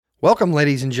Welcome,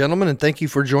 ladies and gentlemen, and thank you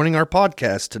for joining our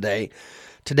podcast today.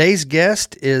 Today's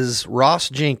guest is Ross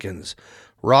Jenkins.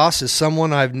 Ross is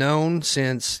someone I've known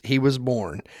since he was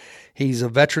born. He's a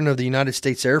veteran of the United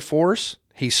States Air Force.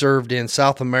 He served in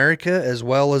South America as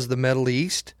well as the Middle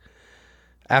East.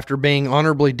 After being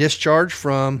honorably discharged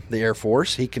from the Air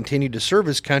Force, he continued to serve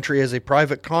his country as a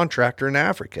private contractor in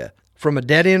Africa. From a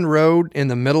dead-end road in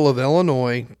the middle of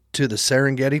Illinois to the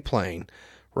Serengeti Plain,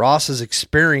 Ross has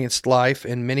experienced life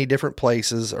in many different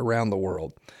places around the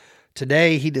world.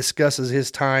 Today, he discusses his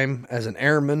time as an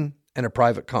airman and a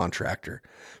private contractor.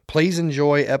 Please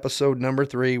enjoy episode number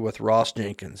 3 with Ross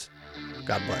Jenkins.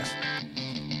 God bless.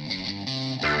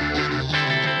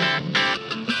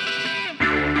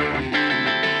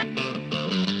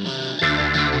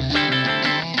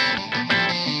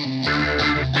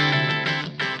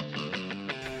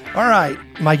 All right,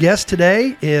 my guest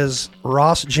today is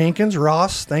Ross Jenkins.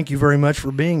 Ross, thank you very much for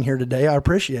being here today. I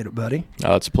appreciate it, buddy.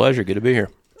 Oh, it's a pleasure. Good to be here.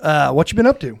 What you been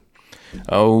up to?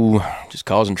 Oh, just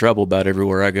causing trouble about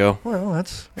everywhere I go. Well,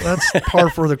 that's par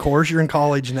for the course. You're in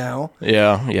college now.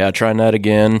 Yeah, trying that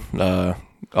again.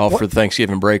 Off for the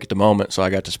Thanksgiving break at the moment, so I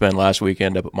got to spend last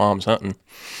weekend up at Mom's hunting.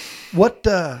 What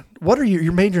are you?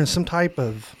 You're majoring in some type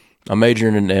of... I'm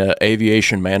majoring in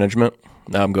aviation management.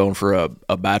 Now I'm going for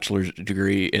a bachelor's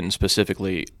degree in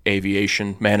specifically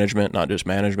aviation management, not just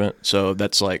management. So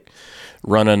that's like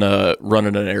running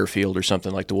an airfield or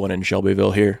something like the one in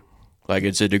Shelbyville here. Like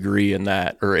it's a degree in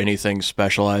that, or anything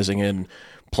specializing in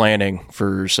planning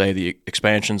for, say, the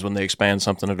expansions when they expand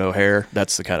something at O'Hare.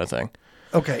 That's the kind of thing.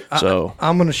 Okay, so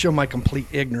I'm going to show my complete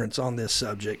ignorance on this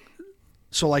subject.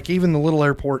 So like even the little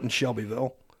airport in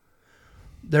Shelbyville,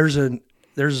 there's a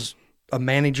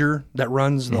manager that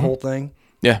runs the whole thing.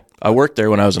 Yeah, I worked there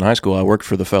when I was in high school. I worked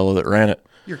for the fellow that ran it.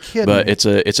 You're kidding But me.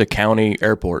 it's a county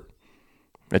airport.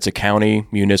 It's a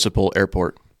municipal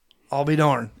airport. I'll be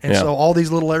darned. And so all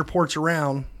these little airports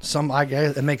around, I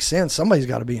guess it makes sense. Somebody's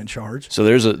got to be in charge. So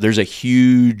there's a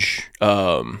huge,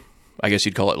 I guess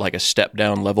you'd call it like a step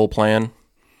down level plan.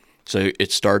 So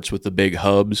it starts with the big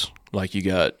hubs, like you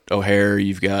got O'Hare,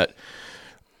 you've got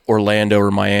Orlando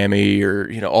or Miami,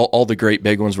 or all the great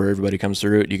big ones where everybody comes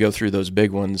through it. You go through those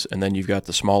big ones, and then you've got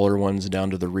the smaller ones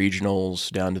down to the regionals,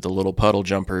 down to the little puddle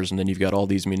jumpers, and then you've got all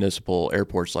these municipal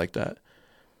airports like that.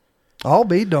 I'll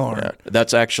be darned. Yeah,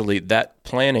 that's actually, that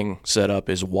planning setup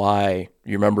is why,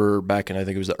 you remember back in, I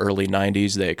think it was the early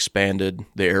 90s, they expanded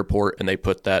the airport and they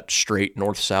put that straight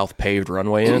north-south paved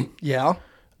runway in. Yeah.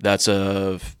 That's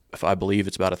I believe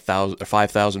it's about a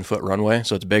 5,000 foot runway,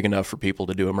 so it's big enough for people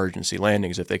to do emergency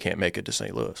landings if they can't make it to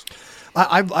St. Louis.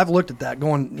 I've looked at that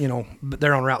going,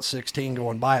 they're on Route 16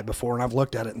 going by it before, and I've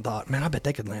looked at it and thought, man, I bet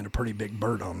they could land a pretty big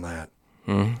bird on that.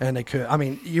 Mm-hmm. And they could. I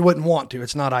mean, you wouldn't want to.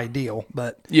 It's not ideal,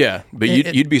 but... Yeah, but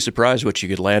you'd be surprised what you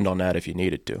could land on that if you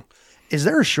needed to. Is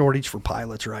there a shortage for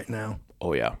pilots right now?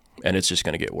 Oh, yeah, and it's just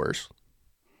going to get worse.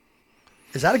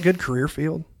 Is that a good career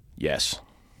field? Yes.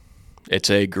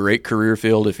 It's a great career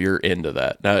field if you're into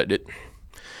that. Now,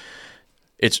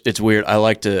 it's weird. I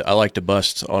like to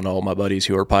bust on all my buddies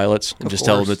who are pilots and just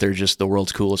tell them that they're just the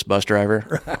world's coolest bus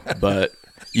driver. But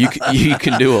you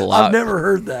can do a lot. I've never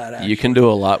heard that, actually. You can do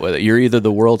a lot with it. You're either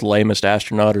the world's lamest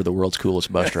astronaut or the world's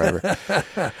coolest bus driver.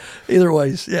 Either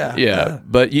ways, yeah. Yeah,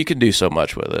 but you can do so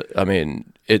much with it. I mean,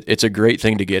 it's a great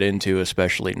thing to get into,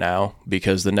 especially now,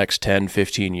 because the next 10,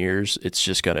 15 years, it's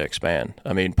just going to expand.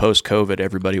 I mean, post-COVID,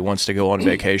 everybody wants to go on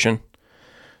vacation.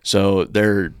 So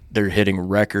they're hitting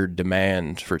record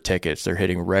demand for tickets. They're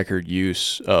hitting record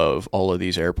use of all of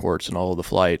these airports and all of the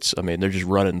flights. I mean, they're just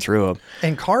running through them.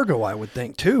 And cargo, I would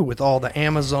think, too, with all the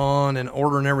Amazon and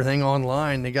ordering everything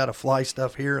online. They got to fly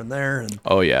stuff here and there. And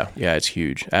oh, yeah. Yeah, it's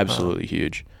huge. Absolutely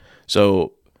huge.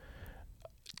 So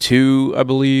 2, I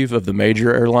believe, of the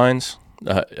major airlines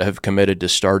have committed to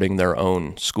starting their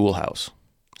own schoolhouse.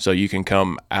 So you can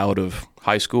come out of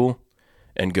high school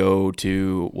and go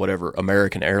to whatever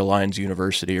American Airlines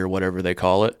University or whatever they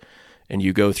call it, and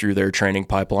you go through their training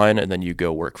pipeline, and then you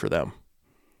go work for them.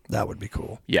 That would be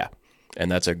cool. Yeah,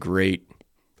 and that's a great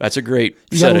set of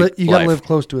life. You got to live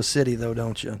close to a city, though,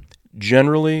 don't you?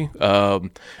 Generally,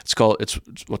 it's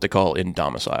what they call in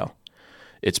domicile.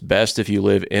 It's best if you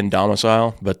live in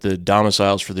domicile, but the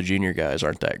domiciles for the junior guys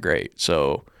aren't that great.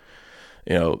 So,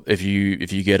 if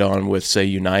you get on with, say,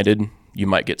 United, you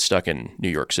might get stuck in New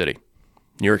York City.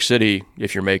 New York City,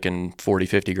 if you're making 40,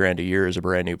 50 grand a year as a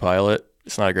brand new pilot,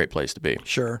 it's not a great place to be.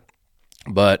 Sure.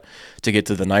 But to get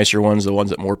to the nicer ones, the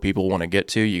ones that more people want to get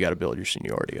to, you got to build your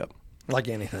seniority up. Like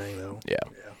anything, though. Yeah.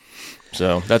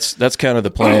 So that's kind of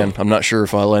the plan. I'm not sure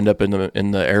if I'll end up in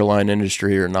the airline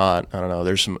industry or not. I don't know.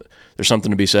 There's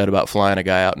something to be said about flying a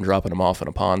guy out and dropping him off in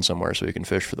a pond somewhere so he can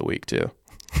fish for the week too.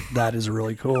 That is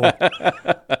really cool.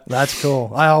 That's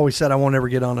cool. I always said I won't ever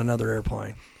get on another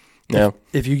airplane. Yeah.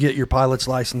 If you get your pilot's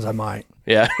license, I might.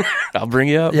 Yeah. I'll bring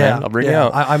you up. Yeah. Man. I'll bring you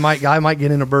out. I might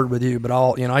get in a bird with you, but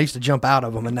I used to jump out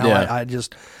of them, and now I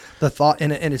just the thought,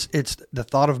 and it's the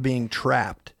thought of being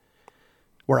trapped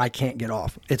where I can't get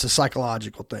off. It's a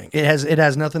psychological thing. It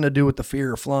has nothing to do with the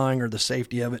fear of flying or the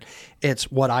safety of it.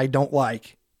 It's what I don't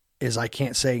like is I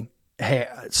can't say, hey,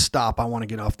 stop. I want to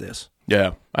get off this.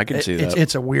 Yeah, I can see that.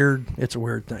 It's a weird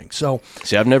thing. So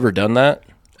see, I've never done that,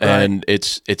 and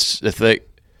it's the thing.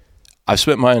 I've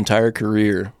spent my entire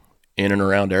career in and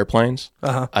around airplanes.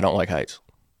 I don't like heights.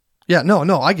 Yeah,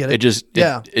 no, I get it.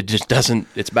 It just doesn't.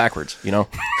 It's backwards, you know.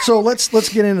 So let's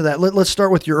get into that. Let's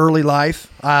start with your early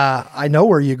life. I know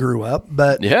where you grew up,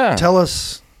 but tell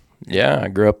us. Yeah, I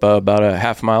grew up about a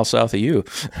half mile south of you,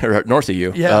 or north of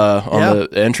you, on the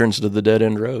entrance to the dead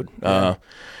end road.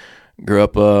 Grew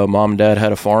up. Mom and dad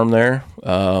had a farm there.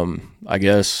 I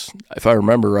guess if I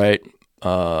remember right,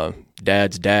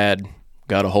 Dad's dad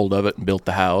got a hold of it and built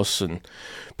the house and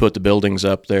put the buildings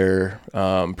up there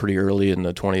pretty early in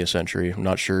the 20th century. I'm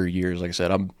not sure years. Like I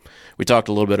said, we talked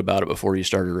a little bit about it before you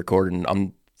started recording.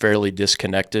 I'm fairly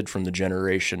disconnected from the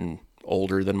generation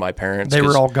older than my parents. They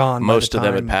were all gone. Most of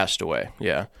them had passed away.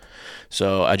 Yeah.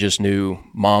 So I just knew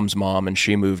Mom's mom, and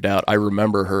she moved out. I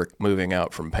remember her moving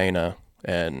out from Pana,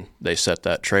 and they set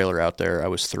that trailer out there. I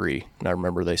was 3, and I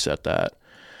remember they set that.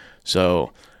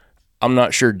 So I'm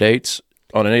not sure dates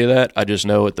on any of that. I just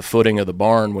know at the footing of the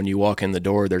barn, when you walk in the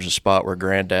door, there's a spot where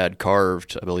Granddad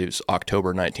carved, I believe it's October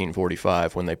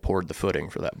 1945, when they poured the footing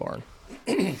for that barn.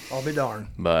 I'll be darned.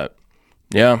 But,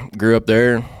 yeah, grew up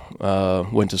there,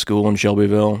 went to school in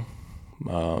Shelbyville.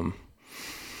 The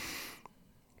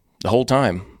whole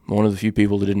time, one of the few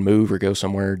people that didn't move or go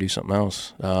somewhere or do something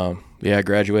else. I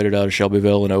graduated out of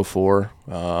Shelbyville in 2004.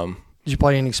 Did you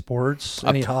play any sports?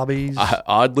 Any hobbies?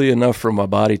 Oddly enough, for my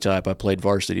body type, I played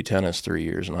varsity tennis 3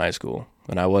 years in high school,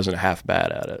 and I wasn't half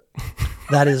bad at it.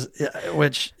 That is,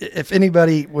 which if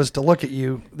anybody was to look at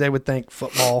you, they would think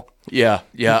football. Yeah.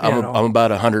 I'm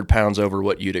about 100 pounds over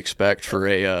what you'd expect for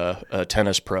a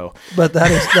tennis pro. But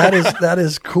that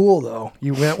is cool though.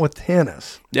 You went with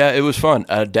tennis. Yeah, it was fun.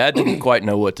 Dad didn't quite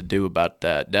know what to do about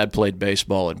that. Dad played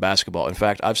baseball and basketball. In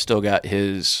fact, I've still got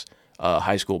his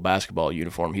high school basketball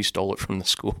uniform. He stole it from the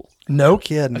school. No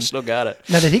kidding. I still got it.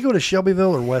 Now, did he go to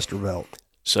Shelbyville or Westervelt?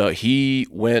 So he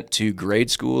went to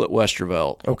grade school at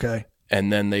Westervelt. Okay.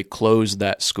 And then they closed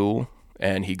that school,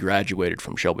 and he graduated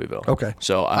from Shelbyville. Okay.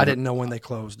 So I didn't know when they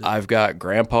closed it. I've got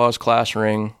Grandpa's class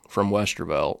ring from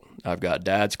Westervelt. I've got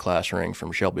Dad's class ring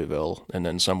from Shelbyville, and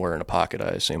then somewhere in a pocket, I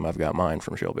assume I've got mine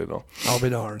from Shelbyville. I'll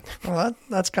be darned. Well,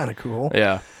 that's kind of cool.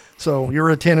 Yeah. So you're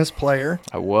a tennis player.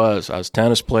 I was a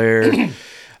tennis player.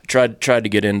 tried to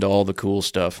get into all the cool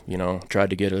stuff, tried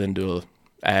to get into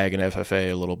ag and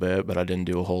FFA a little bit, but I didn't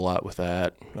do a whole lot with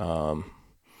that.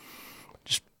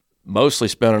 Just mostly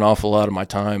spent an awful lot of my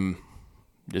time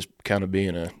just kind of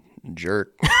being a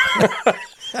jerk.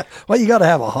 Well, you got to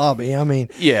have a hobby. I mean,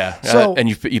 yeah. So, and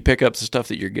you pick up the stuff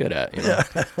that you're good at.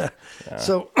 Yeah.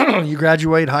 So you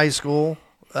graduate high school.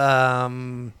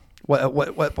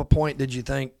 What point did you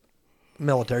think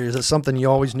military? Is it something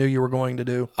you always knew you were going to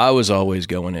do? I was always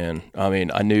going in. I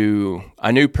mean, I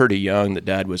knew pretty young that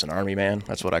Dad was an Army man.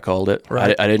 That's what I called it.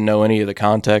 Right. I didn't know any of the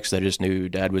context. I just knew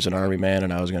Dad was an Army man,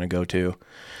 and I was going to go too.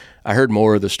 I heard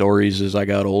more of the stories as I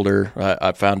got older.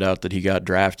 I found out that he got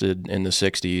drafted in the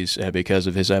 60s, and because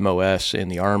of his MOS in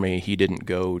the Army, he didn't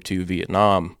go to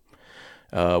Vietnam,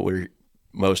 where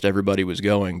most everybody was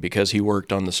going, because he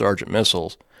worked on the Sergeant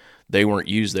missiles. They weren't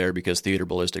used there because theater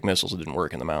ballistic missiles didn't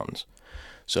work in the mountains.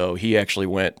 So he actually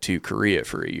went to Korea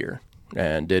for a year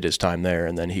and did his time there,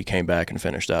 and then he came back and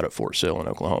finished out at Fort Sill in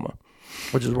Oklahoma.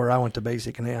 Which is where I went to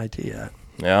basic and AIT at.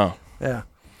 Yeah. Yeah.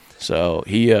 So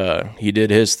he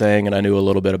did his thing, and I knew a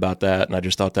little bit about that, and I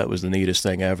just thought that was the neatest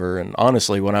thing ever. And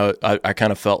honestly, when I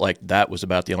kind of felt like that was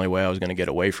about the only way I was going to get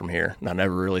away from here, and I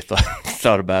never really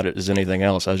thought about it as anything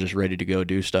else. I was just ready to go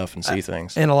do stuff and see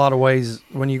things. In a lot of ways,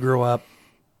 when you grew up,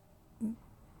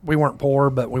 we weren't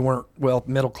poor, but we weren't,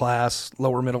 middle class,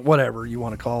 lower middle, whatever you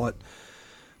want to call it.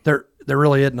 There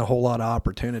really isn't a whole lot of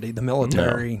opportunity. The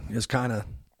military is kind of,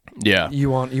 you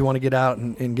want to get out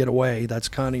and get away. That's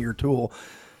kind of your tool.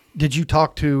 Did you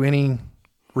talk to any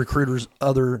recruiters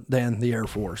other than the Air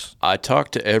Force? I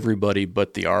talked to everybody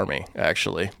but the Army,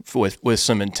 actually, with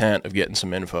some intent of getting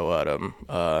some info out of them.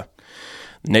 The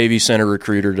Navy sent a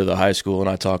recruiter to the high school, and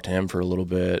I talked to him for a little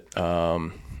bit.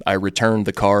 I returned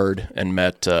the card and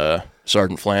met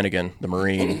Sergeant Flanagan, the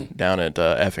Marine, down at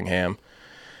Effingham.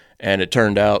 And it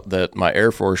turned out that my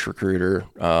Air Force recruiter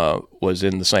was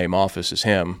in the same office as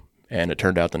him, and it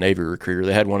turned out the Navy recruiter.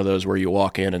 They had one of those where you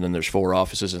walk in and then there's 4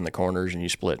 offices in the corners and you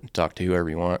split and talk to whoever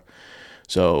you want.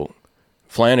 So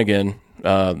Flanagan,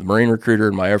 the Marine recruiter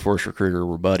and my Air Force recruiter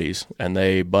were buddies, and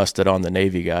they busted on the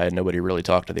Navy guy, and nobody really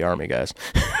talked to the Army guys.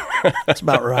 That's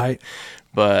about right.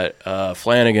 But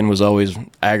Flanagan was always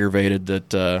aggravated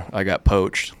that I got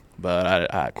poached,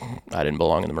 but I didn't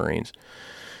belong in the Marines.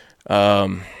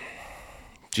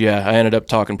 Yeah, I ended up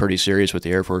talking pretty serious with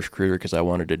the Air Force recruiter because I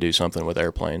wanted to do something with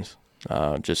airplanes.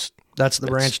 That's the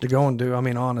branch to go into, I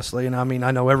mean, honestly. And I mean,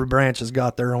 I know every branch has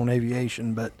got their own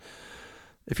aviation, but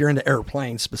if you're into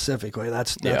airplanes specifically,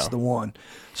 that's the one.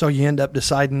 So you end up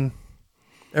deciding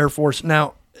Air Force.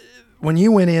 Now, when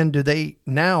you went in,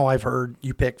 now I've heard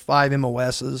you pick 5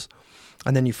 MOSs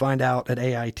and then you find out at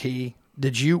AIT.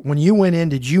 When you went in,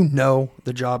 did you know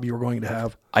the job you were going to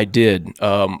have? I did.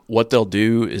 What they'll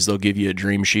do is they'll give you a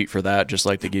dream sheet for that, just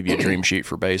like they give you a dream sheet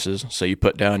for bases. So you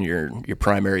put down your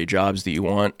primary jobs that you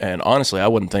want. And honestly, I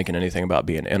wasn't thinking anything about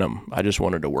being in them. I just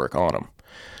wanted to work on them.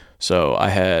 So I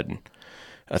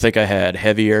think I had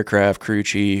heavy aircraft crew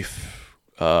chief,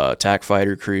 TAC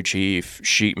fighter crew chief,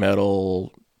 sheet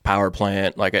metal, power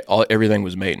plant, everything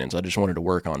was maintenance. I just wanted to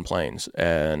work on planes.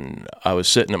 And I was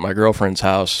sitting at my girlfriend's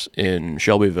house in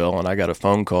Shelbyville, and I got a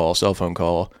cell phone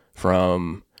call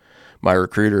from my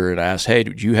recruiter and asked, "Hey,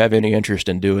 do you have any interest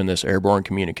in doing this airborne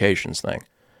communications thing?"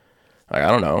 I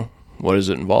don't know. What does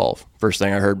it involve? First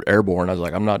thing I heard, airborne, I was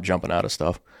like, I'm not jumping out of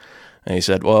stuff. And he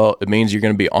said, well, it means you're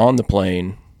going to be on the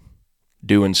plane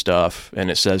doing stuff,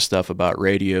 and it says stuff about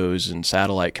radios and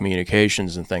satellite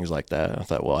communications and things like that. I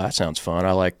thought, well, that sounds fun.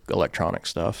 I like electronic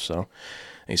stuff. So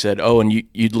he said, oh, and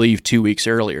you'd leave 2 weeks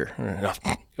earlier.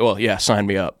 Well, yeah, sign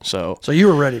me up. So you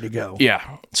were ready to go.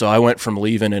 Yeah. So I went from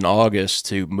leaving in August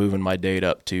to moving my date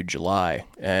up to July,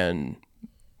 and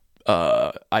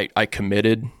I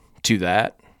committed to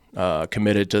that.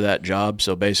 Committed to that job.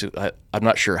 So basically, I'm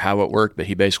not sure how it worked, but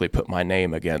he basically put my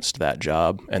name against that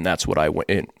job, and that's what I went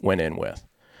in with.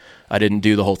 I didn't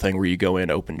do the whole thing where you go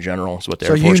in open general, is what the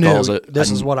Air Force calls it.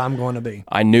 This is what I'm going to be.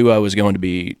 I knew I was going to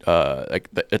be,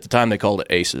 at the time they called it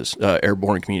ACES,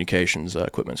 Airborne Communications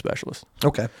Equipment Specialist.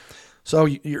 Okay. So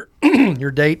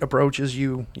your date approaches,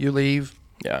 you leave.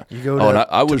 Yeah. You go and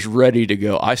I was ready to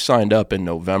go. I signed up in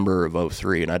November of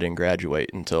 2003, and I didn't graduate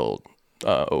until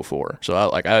 2004.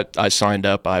 So I signed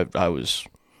up. I was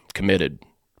committed,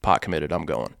 pot committed. I'm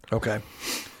going. Okay.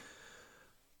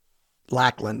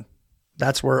 Lackland.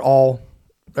 That's where all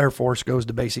Air Force goes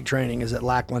to basic training, is at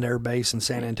Lackland Air Base in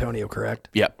San Antonio, correct?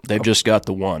 Yep. They've just got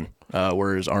the one,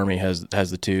 whereas Army has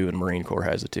the 2 and Marine Corps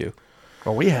has the 2.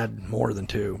 Well, we had more than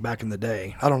 2 back in the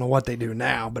day. I don't know what they do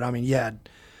now, but I mean, you had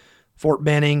Fort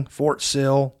Benning, Fort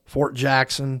Sill, Fort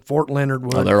Jackson, Fort Leonard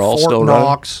Wood, they're all Fort still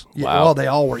Knox. Running? Yeah, Wow. well, they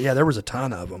all were. Yeah, there was a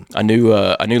ton of them. I knew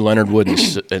Leonard Wood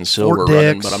and Sill were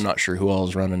running, Dix. but I'm not sure who all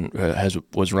was running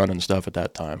was running stuff at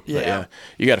that time. Yeah. But yeah,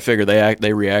 you got to figure they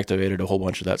reactivated a whole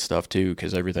bunch of that stuff too,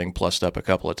 because everything plussed up a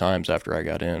couple of times after I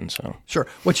got in. So sure.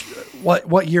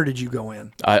 What year did you go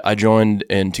in? I joined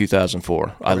in 2004.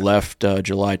 Okay. I left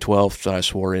July 12th, and I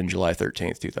swore in July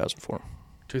 13th, 2004.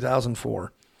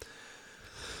 2004.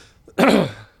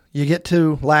 You get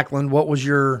to Lackland. What was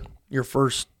your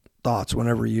first thoughts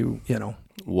whenever you know?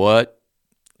 What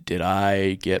did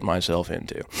I get myself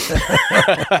into?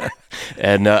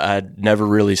 And I never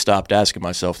really stopped asking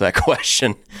myself that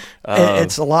question.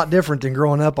 It's a lot different than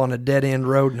growing up on a dead-end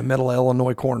road in the middle of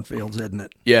Illinois cornfields, isn't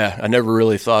it? Yeah, I never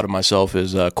really thought of myself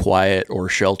as quiet or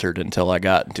sheltered until I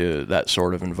got into that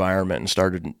sort of environment and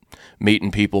started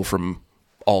meeting people from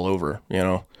all over,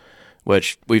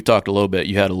 which we've talked a little bit.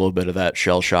 You had a little bit of that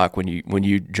shell shock when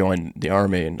you joined the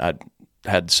Army, and I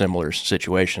had a similar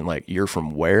situation. Like, you're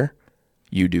from where?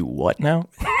 You do what now?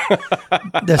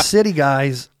 The city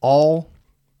guys all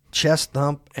chest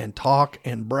thump and talk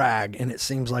and brag, and it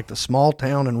seems like the small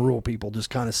town and rural people just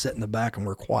kind of sit in the back and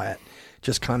we're quiet,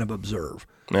 just kind of observe.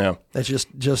 Yeah. It's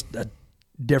just a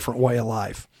different way of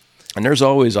life. And there's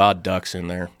always odd ducks in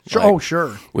there. Sure.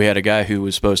 Sure. We had a guy who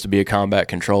was supposed to be a combat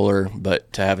controller,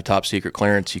 but to have a top secret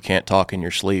clearance, you can't talk in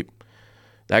your sleep.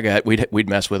 That guy, we'd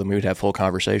mess with him. We'd have full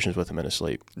conversations with him in his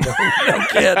sleep. No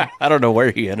kidding. I don't know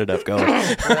where he ended up going.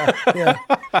 Yeah.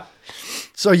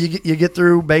 So you get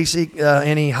through basic,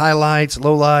 any highlights,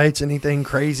 lowlights, anything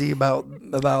crazy about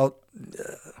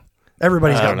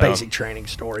everybody's got basic training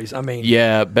stories. I mean,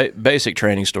 yeah, basic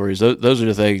training stories. Those are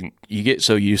the things you get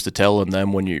so used to telling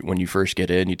them when you first get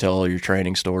in. You tell all your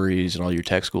training stories and all your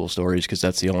tech school stories because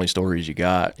that's the only stories you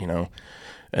got,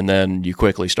 And then you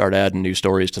quickly start adding new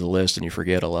stories to the list, and you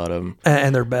forget a lot of them.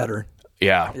 And they're better.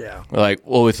 Yeah. Yeah. Like,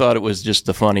 well, we thought it was just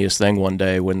the funniest thing one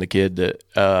day when the kid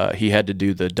that he had to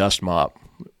do the dust mop,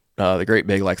 the great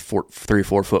big, like 3 or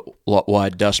 4 foot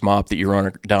wide dust mop that you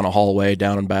run down a hallway,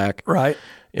 down and back. Right.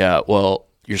 Yeah. Well,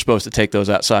 you're supposed to take those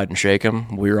outside and shake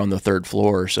them. We were on the 3rd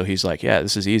floor, so he's like, yeah,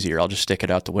 this is easier. I'll just stick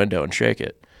it out the window and shake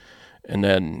it. And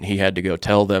then he had to go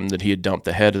tell them that he had dumped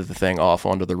the head of the thing off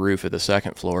onto the roof of the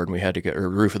 2nd floor, and we had to go, or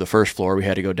roof of the 1st floor. We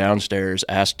had to go downstairs,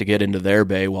 ask to get into their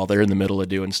bay while they're in the middle of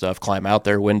doing stuff, climb out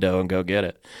their window and go get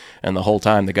it. And the whole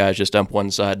time, the guys just dump one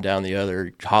side and down the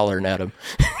other, hollering at him.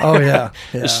 Oh yeah,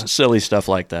 yeah. Just silly stuff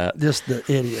like that. Just the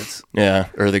idiots. Yeah,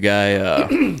 or the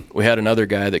guy. We had another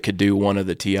guy that could do one of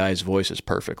the TI's voices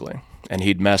perfectly, and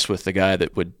he'd mess with the guy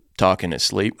that would talk in his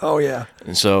sleep. Oh yeah.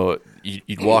 And so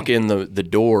you'd walk in the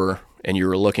door, and you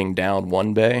were looking down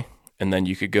one bay, and then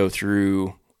you could go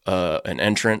through an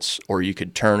entrance, or you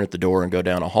could turn at the door and go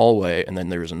down a hallway, and then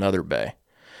there was another bay.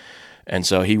 And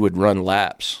so he would run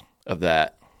laps of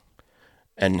that,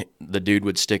 and the dude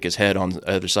would stick his head on the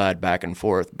other side back and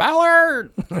forth.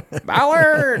 Ballard!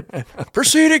 Ballard!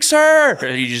 Proceeding, sir!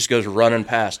 And he just goes running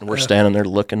past, and we're standing there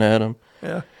looking at him.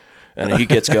 Yeah. And he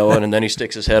gets going, and then he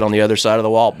sticks his head on the other side of the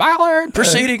wall. Ballard,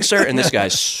 proceeding, sir. And this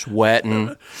guy's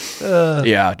sweating.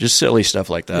 Yeah, just silly stuff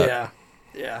like that. Yeah,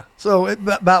 yeah. So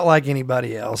about like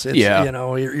anybody else, it's, you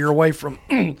know, you're away from.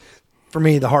 For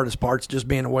me, the hardest part's just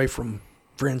being away from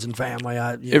friends and family.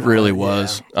 It really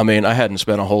was. Yeah. I mean, I hadn't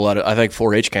spent a whole lot of. I think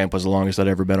 4-H camp was the longest I'd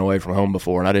ever been away from home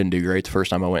before, and I didn't do great the first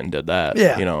time I went and did that.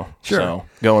 Yeah, you know, sure. So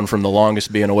going from the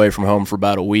longest being away from home for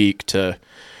about a week to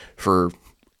for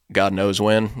God knows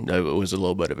when, it was a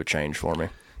little bit of a change for me.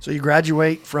 So you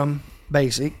graduate from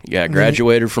basic. Yeah,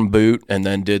 graduated from boot, and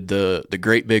then did the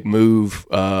great big move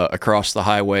across the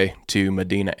highway to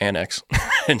Medina Annex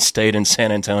and stayed in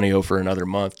San Antonio for another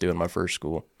month doing my first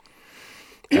school.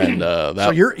 And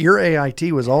so your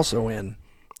AIT was also in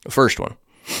the first one.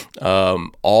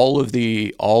 All of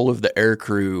the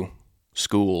aircrew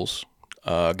schools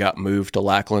got moved to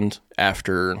Lackland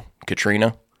after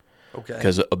Katrina. Okay.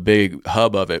 Because a big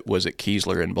hub of it was at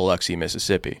Keesler in Biloxi,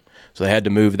 Mississippi. So they had to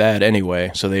move that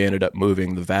anyway. So they ended up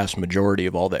moving the vast majority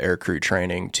of all the aircrew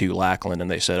training to Lackland, and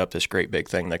they set up this great big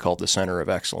thing they called the Center of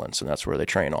Excellence, and that's where they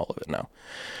train all of it now.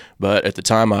 But at the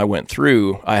time I went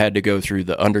through, I had to go through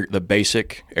the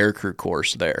basic aircrew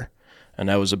course there, and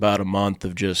that was about a month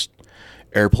of just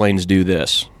airplanes do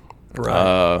this.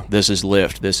 Right. This is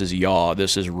lift, this is yaw,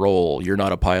 this is roll. You're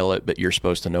not a pilot, but you're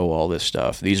supposed to know all this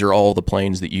stuff. These are all the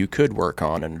planes that you could work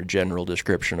on, and a general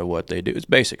description of what they do. It's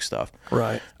basic stuff.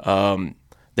 Right.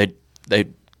 They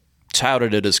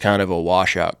touted it as kind of a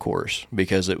washout course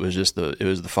because it was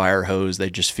the fire hose. They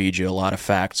just feed you a lot of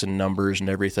facts and numbers and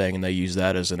everything, and they use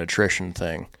that as an attrition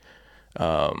thing.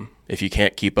 If you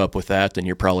can't keep up with that, then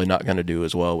you're probably not going to do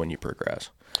as well when you progress.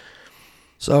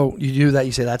 So you do that.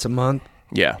 You say that's a month.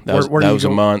 Yeah, that was a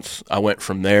month. I went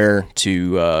from there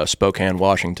to Spokane,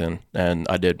 Washington, and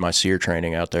I did my S.E.R.E.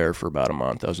 training out there for about a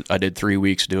month. I did 3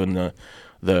 weeks doing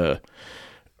the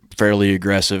fairly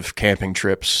aggressive camping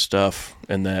trips stuff,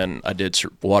 and then I did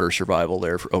water survival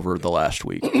there over the last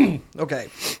week. Okay.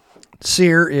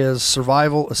 S.E.R.E. is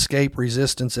Survival, Escape,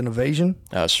 Resistance, and Evasion?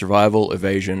 Survival,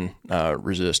 Evasion,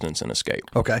 Resistance, and Escape.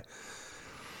 Okay.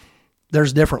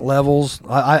 There's different levels.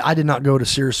 I did not go to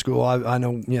S.E.R.E. school. I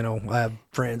know, I have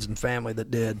friends and family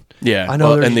that did. Yeah, I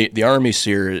know. And the Army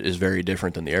S.E.R.E. is very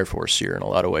different than the Air Force S.E.R.E. in a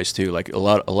lot of ways too. Like a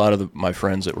lot of my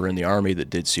friends that were in the Army that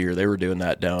did S.E.R.E., they were doing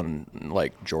that down in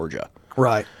like Georgia,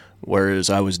 right? Whereas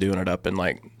I was doing it up in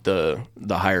like the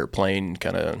higher plane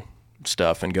kind of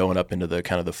stuff and going up into the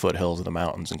kind of the foothills of the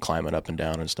mountains and climbing up and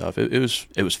down and stuff. It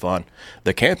was fun.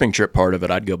 The camping trip part of it,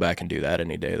 I'd go back and do that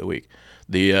any day of the week.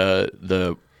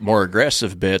 The more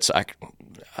aggressive bits, I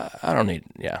don't need.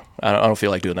 Yeah, I don't feel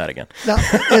like doing that again. Now,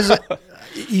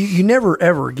 you never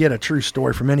ever get a true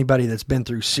story from anybody that's been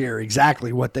through S.E.R.E.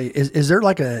 exactly what they is there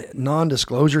like a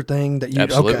non-disclosure thing that you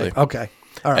absolutely okay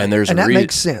all right, and that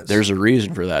makes sense. There's a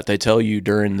reason for that. They tell you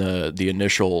during the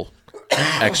initial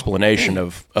explanation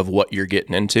of what you're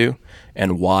getting into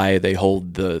and why they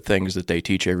hold the things that they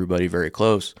teach everybody very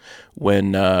close.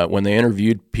 When they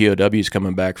interviewed POWs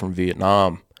coming back from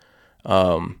Vietnam,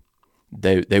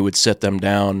 they would sit them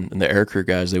down, and the aircrew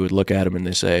guys, they would look at them and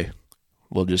they say,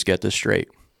 "We'll just get this straight.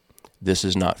 This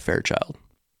is not Fairchild."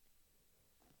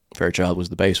 Fairchild was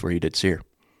the base where he did S.E.R.E.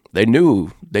 They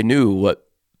knew what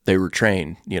they were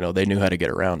trained. They knew how to get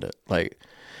around it. Like,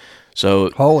 so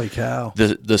holy cow,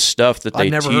 the stuff that they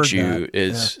teach you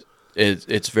is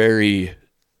it's very.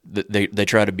 They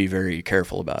try to be very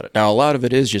careful about it. Now, a lot of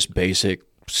it is just basic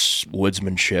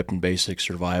woodsmanship and basic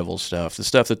survival stuff. The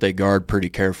stuff that they guard pretty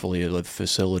carefully are the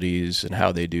facilities and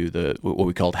how they do what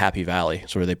we called Happy Valley.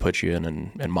 It's where they put you in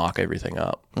and mock everything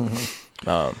up.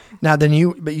 Now, but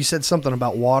you said something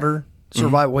about water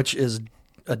survival, which is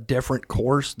a different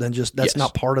course than that's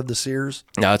not part of the S.E.R.E.s?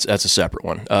 No, that's a separate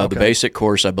one. The basic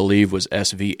course, I believe, was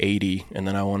SV80, and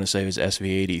then I want to say it was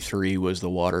SV83 was the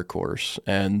water course.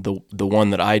 And the one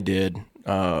that I did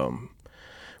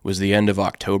was the end of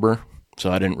October,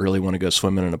 so I didn't really want to go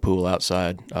swimming in a pool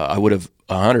outside. I would have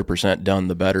 100% done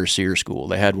the better S.E.R.E. school.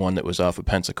 They had one that was off of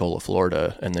Pensacola,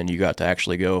 Florida, and then you got to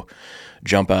actually go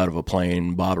jump out of a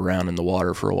plane, bob around in the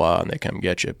water for a while, and they come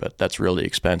get you. But that's really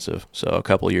expensive. So a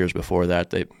couple of years before that,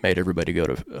 they made everybody go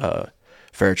to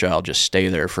Fairchild, just stay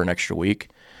there for an extra week,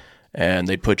 and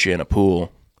they'd put you in a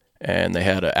pool, and they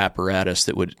had an apparatus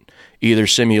that would either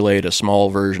simulate a small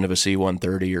version of a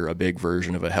C-130 or a big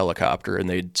version of a helicopter, and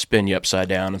they'd spin you upside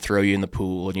down and throw you in the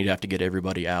pool, and you'd have to get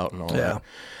everybody out and all that.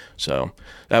 So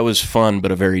that was fun,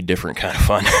 but a very different kind of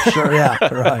fun. Sure, yeah,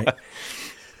 right.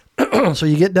 So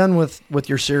you get done with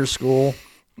your S.E.R.E. school.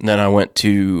 And then I went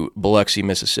to Biloxi,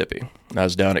 Mississippi. I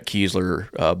was down at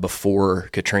Keesler before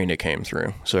Katrina came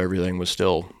through, so everything was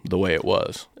still the way it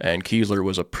was. And Keesler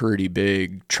was a pretty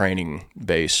big training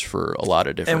base for a lot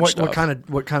of different stuff. And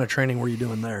what kind of training were you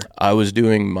doing there? I was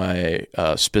doing my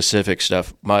specific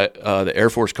stuff. The Air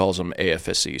Force calls them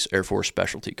AFSCs, Air Force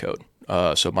Specialty Code.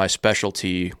 So my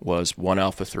specialty was 1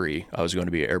 Alpha 3. I was going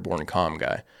to be an airborne comm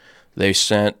guy. They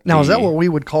sent is that what we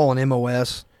would call an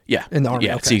MOS? Yeah. In the Army?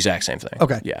 Yeah, it's the exact same thing.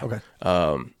 Okay. Yeah.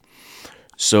 Okay.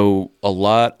 So a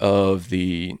lot of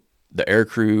the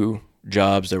aircrew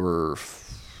jobs, there were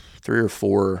 3 or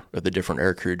 4 of the different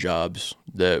aircrew jobs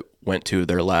that went to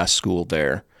their last school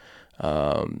there.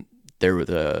 There were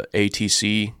the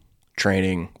ATC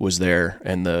training was there,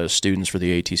 and the students for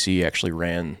the ATC actually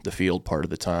ran the field part of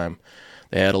the time.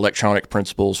 They had electronic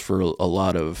principles for a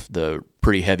lot of the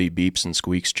pretty heavy beeps and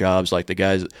squeaks jobs, like the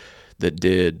guys that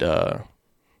did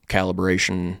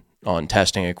calibration on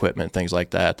testing equipment, things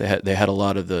like that. They had a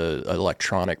lot of the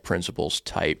electronic principles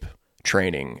type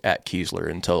training at Keesler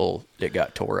until it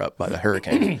got tore up by the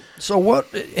hurricane. So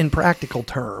what, in practical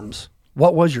terms,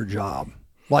 what was your job?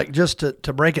 Like, just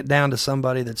to break it down to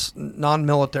somebody that's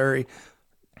non-military,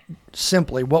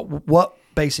 simply, what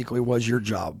basically was your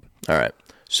job? All right.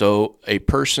 So a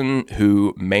person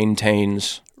who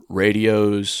maintains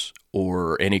radios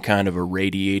or any kind of a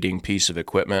radiating piece of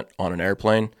equipment on an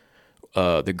airplane,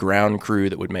 the ground crew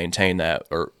that would maintain that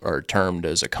are termed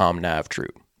as a comm nav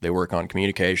troop. They work on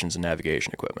communications and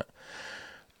navigation equipment.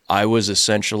 I was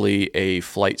essentially a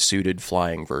flight-suited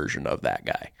flying version of that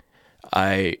guy.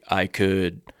 I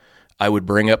would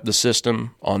bring up the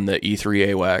system on the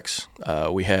E3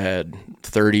 AWACS. We had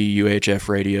 30 UHF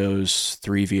radios,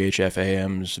 3 VHF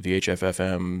AMs, VHF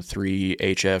FM, 3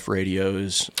 HF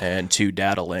radios, and 2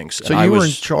 data links. So you were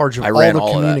in charge of all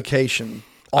the communication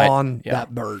on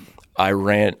that bird. I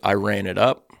ran it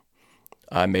up.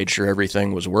 I made sure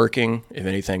everything was working. If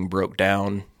anything broke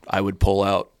down, I would pull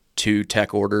out 2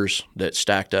 tech orders that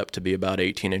stacked up to be about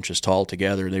 18 inches tall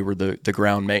together. They were the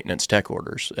ground maintenance tech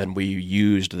orders, and we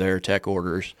used their tech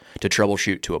orders to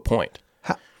troubleshoot to a point.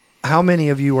 How many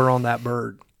of you were on that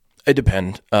bird? It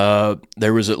depends.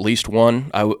 There was at least one.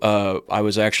 I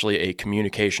was actually a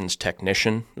communications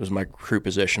technician. It was my crew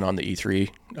position on the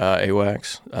E3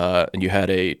 AWACS. And you had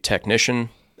a technician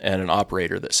and an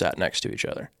operator that sat next to each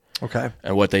other. Okay.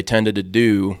 And what they tended to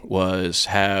do was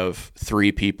have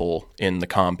 3 people in the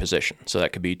comm position. So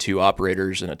that could be 2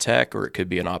 operators and a tech, or it could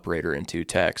be an operator and 2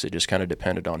 techs. It just kind of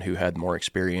depended on who had more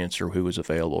experience or who was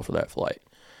available for that flight.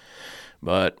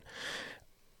 But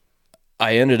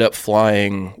I ended up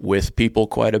flying with people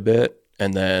quite a bit,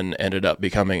 and then ended up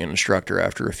becoming an instructor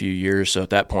after a few years. So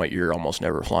at that point, you're almost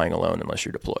never flying alone unless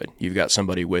you're deployed. You've got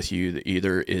somebody with you that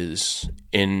either is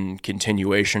in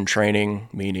continuation training,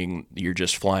 meaning you're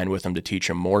just flying with them to teach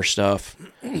them more stuff.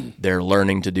 They're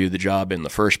learning to do the job in the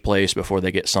first place before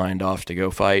they get signed off to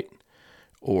go fight.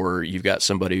 Or you've got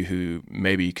somebody who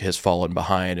maybe has fallen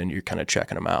behind and you're kind of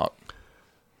checking them out.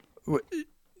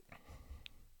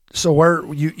 So where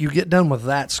you get done with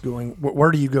that schooling,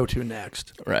 where do you go to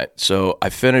next? Right. So I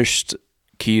finished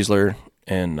Keesler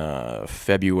in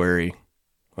February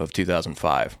of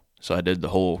 2005. So I did the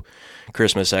whole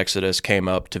Christmas exodus, came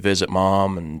up to visit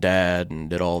mom and dad and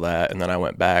did all that. And then I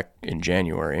went back in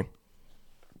January,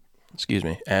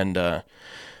 and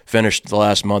finished the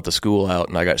last month of school out,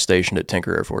 and I got stationed at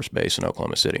Tinker Air Force Base in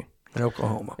Oklahoma City. In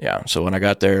Oklahoma. Yeah, so when I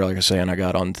got there, like I say, and I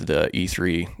got onto the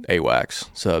E3 AWACS.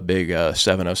 It's a big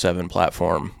 707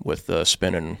 platform with the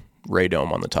spinning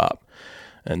radome on the top.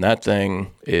 And that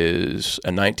thing is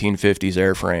a 1950s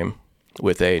airframe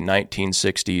with a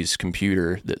 1960s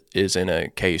computer that is in a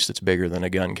case that's bigger than a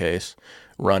gun case,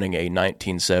 running a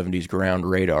 1970s ground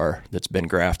radar that's been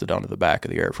grafted onto the back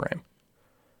of the airframe.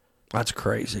 That's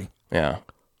crazy. Yeah.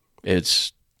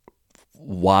 It's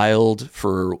wild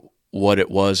for what it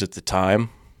was at the time,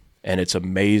 and it's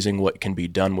amazing what can be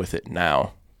done with it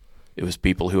now. It was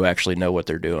people who actually know what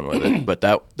they're doing with it. But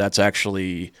that's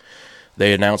actually,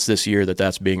 they announced this year that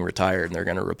that's being retired, and they're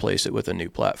going to replace it with a new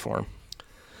platform.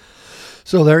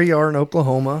 So there you are in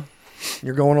Oklahoma.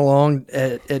 You're going along.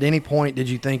 At any point, did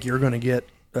you think you were going to get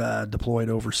deployed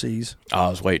overseas? I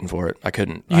was waiting for it. I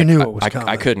couldn't. You knew it was coming.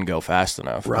 I couldn't go fast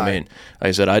enough. Right. I mean, like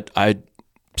I said, I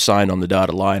signed on the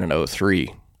dotted line in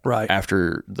 2003. Right.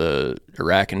 After the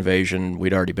Iraq invasion,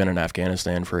 we'd already been in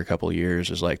Afghanistan for a couple of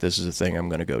years. It's like, this is the thing I'm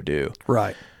going to go do.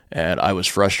 Right. And I was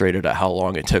frustrated at how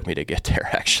long it took me to get there,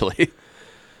 actually.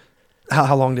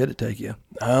 How long did it take you?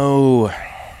 Oh,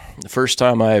 the first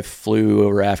time I flew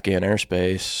over Afghan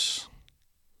airspace,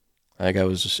 I think I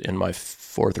was in my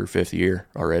 4th or 5th year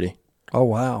already. Oh,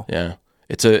 wow. Yeah.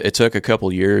 It took a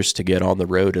couple years to get on the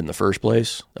road in the first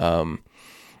place.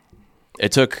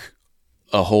 It took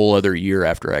a whole other year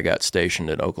after I got stationed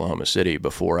in Oklahoma City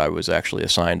before I was actually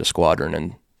assigned a squadron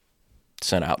and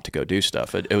sent out to go do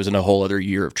stuff. It was in a whole other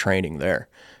year of training there.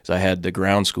 So I had the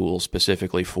ground school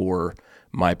specifically for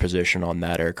my position on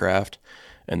that aircraft,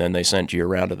 and then they sent you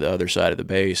around to the other side of the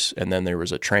base, and then there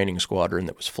was a training squadron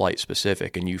that was flight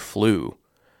specific, and you flew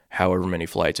however many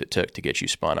flights it took to get you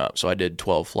spun up. So I did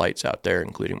 12 flights out there,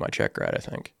 including my check ride, I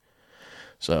think.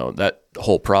 So that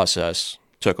whole process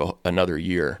took another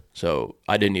year. So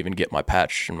I didn't even get my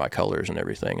patch and my colors and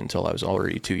everything until I was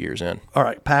already 2 years in. All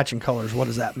right, patch and colors. What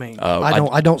does that mean?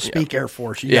 I don't speak Air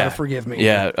Force. You gotta forgive me.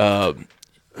 Yeah,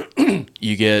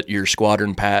 you get your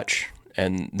squadron patch,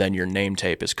 and then your name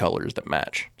tape is colors that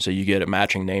match. So you get a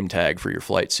matching name tag for your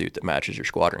flight suit that matches your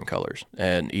squadron colors,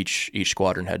 and each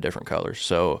squadron had different colors.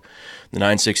 So the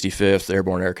 965th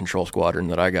Airborne Air Control Squadron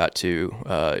that I got to,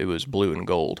 it was blue and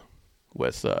gold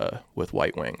with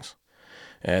white wings.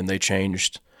 And they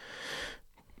changed.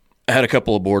 I had a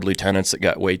couple of board lieutenants that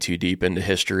got way too deep into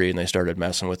history, and they started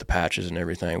messing with the patches and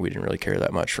everything. We didn't really care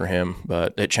that much for him,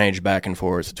 but it changed back and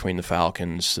forth between the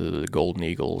Falcons, the Golden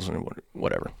Eagles, and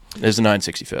whatever. It's the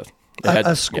 965th.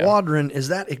 A squadron, is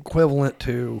that equivalent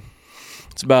to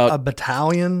it's about a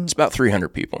battalion? It's about 300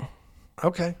 people.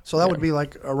 Okay, so that would be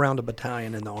like around a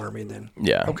battalion in the Army then.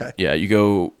 Yeah. Okay. Yeah, you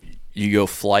go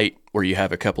flight where you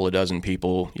have a couple of dozen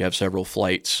people. You have several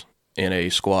flights in a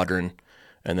squadron,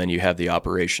 and then you have the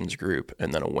operations group,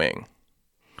 and then a wing.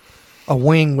 A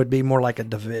wing would be more like a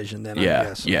division then, I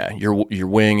guess. Yeah. Your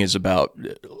wing is about,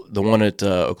 the one at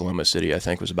Oklahoma City, I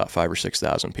think, was about 5,000 or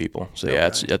 6,000 people. So yeah,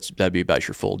 that'd be about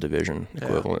your full division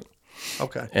equivalent. Yeah.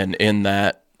 Okay. And in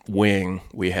that wing,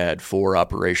 we had 4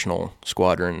 operational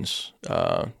squadrons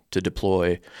to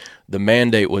deploy. The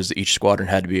mandate was that each squadron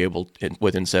had to be able,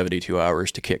 within 72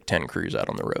 hours, to kick 10 crews out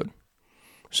on the road.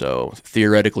 So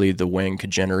theoretically, the wing could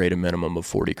generate a minimum of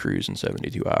 40 crews in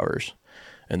 72 hours.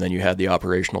 And then you had the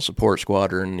operational support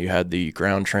squadron, you had the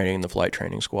ground training, the flight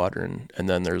training squadron, and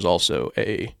then there's also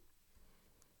a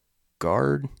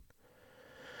guard.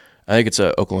 I think it's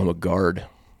a Oklahoma Guard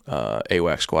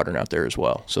AWAC squadron out there as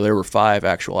well. So there were 5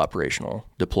 actual operational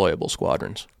deployable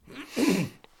squadrons.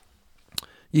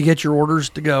 You get your orders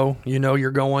to go. You know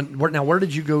you're going. Now, where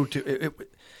did you go to?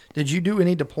 Did you do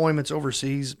any deployments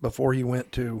overseas before you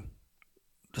went to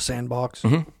the sandbox?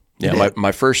 Mm-hmm. Yeah,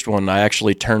 my first one, I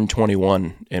actually turned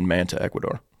 21 in Manta,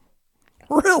 Ecuador.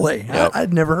 Really? Yep.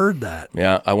 I'd never heard that.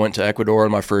 Yeah, I went to Ecuador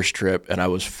on my first trip, and I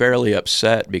was fairly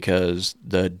upset because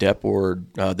the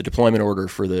deployment order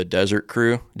for the desert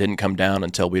crew didn't come down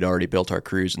until we'd already built our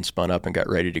crews and spun up and got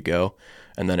ready to go.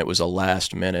 And then it was a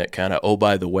last minute kind of, oh,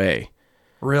 by the way.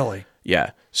 Really?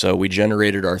 Yeah. So we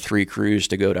generated our 3 crews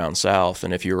to go down south,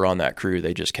 and if you were on that crew,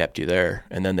 they just kept you there.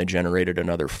 And then they generated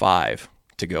another 5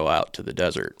 to go out to the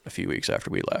desert a few weeks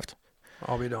after we left.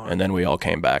 I'll be darned. And then we all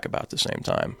came back about the same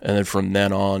time. And then from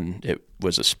then on, it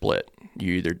was a split.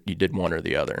 You did one or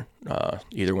the other.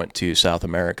 Either went to South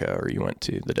America or you went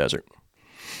to the desert.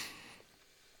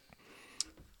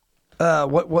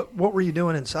 What were you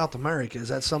doing in South America? Is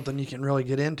that something you can really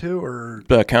get into, or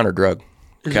counter drug?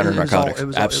 Counter narcotics,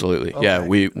 absolutely. Okay. Yeah,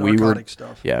 we were.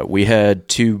 Stuff. Yeah, we had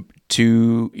two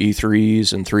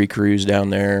E3s and 3 crews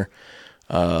down there.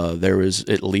 There was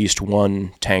at least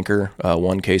one tanker,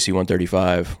 one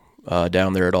KC-135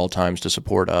 down there at all times to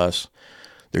support us.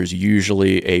 There's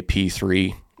usually a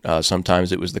P3.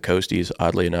 Sometimes it was the Coasties,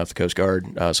 oddly enough, the Coast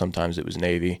Guard. Sometimes it was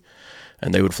Navy,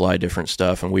 and they would fly different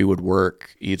stuff, and we would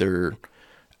work either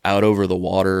out over the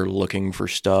water looking for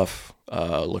stuff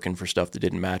that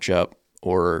didn't match up,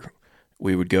 or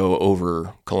we would go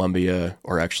over Colombia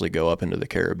or actually go up into the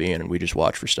Caribbean, and we just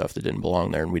watch for stuff that didn't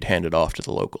belong there, and we'd hand it off to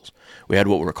the locals. We had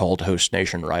what were called host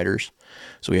nation riders.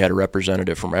 So we had a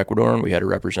representative from Ecuador and we had a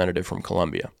representative from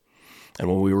Colombia. And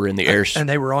when we were in the air... And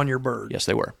they were on your bird? Yes,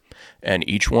 they were. And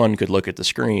each one could look at the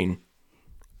screen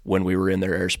when we were in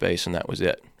their airspace, and that was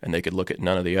it. And they could look at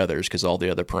none of the others because all the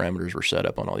other parameters were set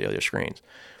up on all the other screens.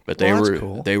 But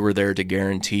they were there to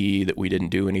guarantee that we didn't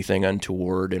do anything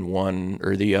untoward in one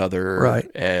or the other. Right.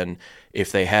 And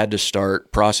if they had to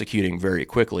start prosecuting very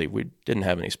quickly, we didn't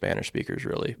have any Spanish speakers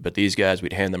really. But these guys,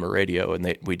 we'd hand them a radio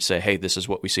and we'd say, hey, this is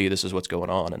what we see, this is what's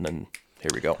going on, and then here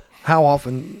we go. How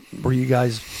often were you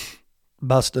guys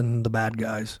busting the bad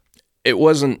guys? It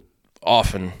wasn't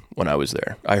often when I was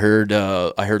there. I heard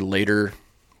later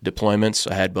deployments.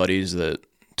 I had buddies that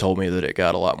told me that it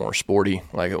got a lot more sporty.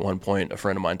 Like at one point, a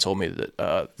friend of mine told me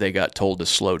that they got told to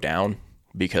slow down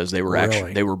because they were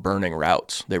they were burning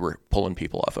routes. They were pulling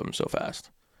people off of them so fast.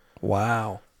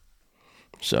 Wow.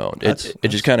 So it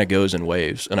just kind of goes in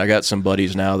waves. And I got some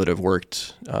buddies now that have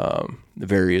worked the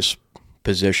various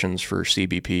positions for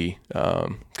CBP,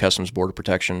 Customs Border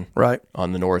Protection, right,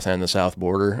 on the north and the south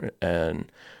border,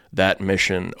 and that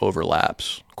mission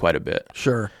overlaps quite a bit.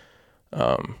 Sure.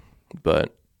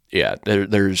 But yeah,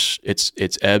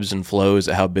 it's ebbs and flows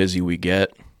at how busy we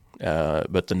get,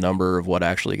 but the number of what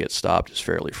actually gets stopped is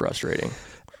fairly frustrating.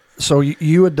 So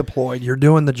you had deployed. You're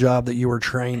doing the job that you were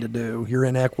trained to do. You're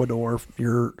in Ecuador.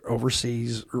 You're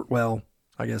overseas. Well,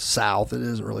 I guess south. It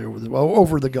isn't really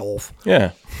over the Gulf.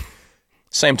 Yeah.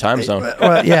 Same time zone.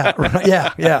 Yeah, right,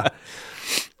 yeah.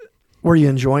 Were you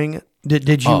enjoying it?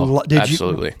 Did you?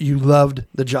 Absolutely. You loved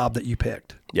the job that you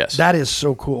picked. Yes. That is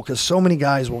so cool because so many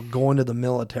guys will go into the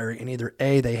military and either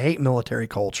they hate military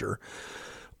culture,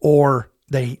 or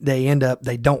they end up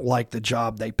they don't like the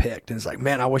job they picked, and it's like,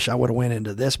 man, I wish I would have went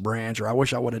into this branch, or I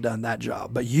wish I would have done that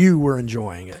job. But you were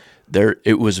enjoying it.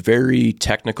 It was very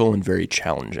technical and very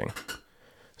challenging.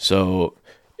 So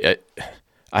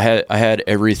I had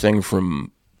everything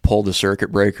from pull the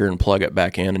circuit breaker and plug it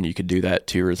back in, and you could do that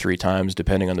 2 or 3 times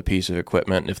depending on the piece of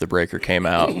equipment. And if the breaker came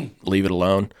out, leave it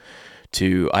alone.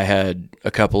 I had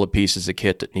a couple of pieces of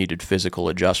kit that needed physical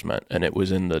adjustment, and it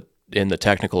was in the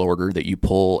technical order that you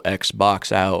pull X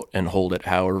box out and hold it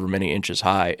however many inches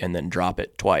high and then drop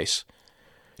it twice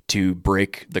to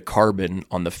break the carbon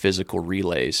on the physical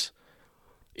relays.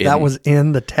 That was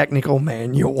in the technical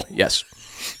manual. Yes.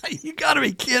 You got to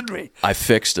be kidding me. I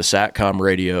fixed a SATCOM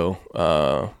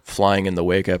radio flying in the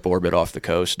wake-up orbit off the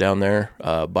coast down there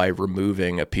by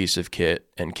removing a piece of kit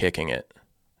and kicking it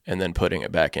and then putting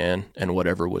it back in, and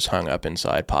whatever was hung up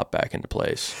inside popped back into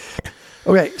place.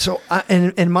 Okay, so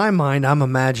in my mind, I'm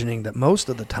imagining that most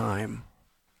of the time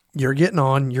you're getting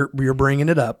on, you're bringing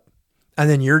it up, and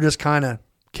then you're just kind of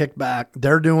kicked back.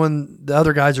 The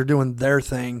other guys are doing their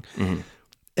thing. Mm-hmm.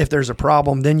 If there's a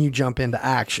problem, then you jump into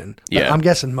action. But yeah. I'm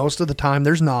guessing most of the time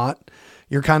there's not.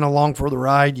 You're kind of along for the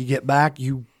ride. You get back,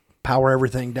 you power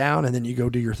everything down, and then you go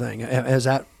do your thing. Is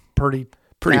that pretty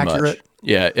accurate? Much.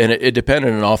 Yeah, and it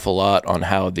depended an awful lot on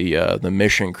how the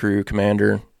mission crew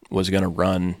commander was going to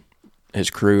run his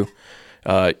crew.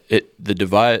 The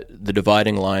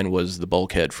dividing line was the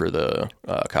bulkhead for the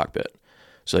cockpit.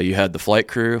 So you had the flight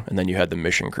crew, and then you had the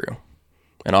mission crew.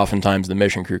 And oftentimes the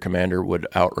mission crew commander would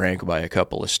outrank by a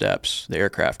couple of steps the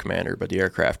aircraft commander, but the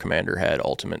aircraft commander had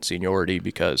ultimate seniority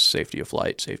because safety of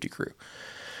flight, safety crew.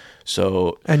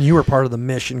 So, and you were part of the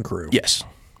mission crew? Yes,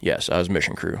 I was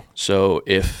mission crew. So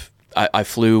if I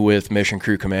flew with mission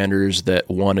crew commanders that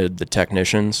wanted the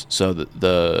technicians, so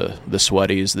the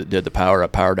sweaties that did the power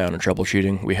up, power down, and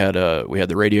troubleshooting. We had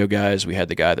the radio guys, we had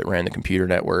the guy that ran the computer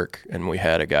network, and we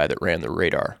had a guy that ran the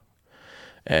radar.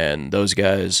 And those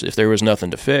guys, if there was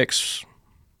nothing to fix,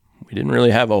 we didn't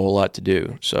really have a whole lot to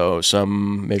do. So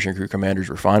some mission crew commanders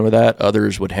were fine with that.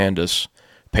 Others would hand us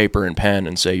paper and pen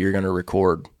and say, you're going to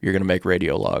record, you're going to make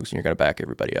radio logs, and you're going to back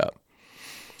everybody up.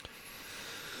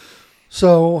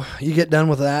 So you get done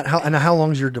with that. How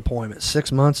long is your deployment?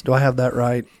 6 months? Do I have that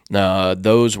right? No,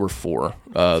 those were 4.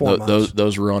 4 months.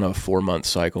 Those were on a 4-month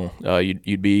cycle.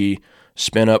 You'd be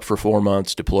spin up for 4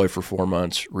 months, deploy for 4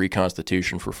 months,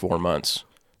 reconstitution for 4 months,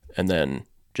 and then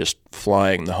just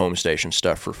flying the home station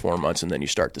stuff for 4 months, and then you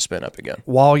start to spin up again.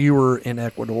 While you were in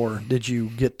Ecuador, did you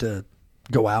get to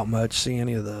go out much, see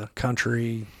any of the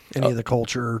country, any of the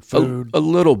culture, food? A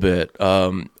little bit.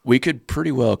 We could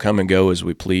pretty well come and go as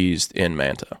we pleased in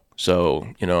Manta. So,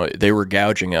 they were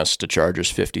gouging us to charge us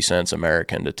 50 cents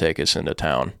American to take us into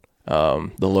town.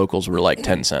 The locals were like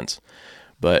 10 cents.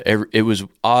 But it was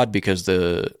odd because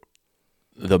the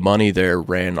the money there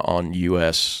ran on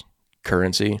U.S.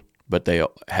 currency, but they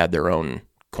had their own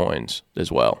coins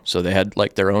as well. So they had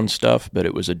like their own stuff, but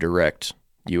it was a direct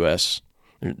U.S.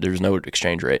 There's no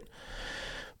exchange rate,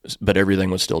 but everything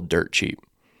was still dirt cheap.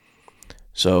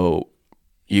 So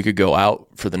you could go out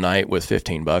for the night with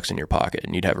 $15 in your pocket,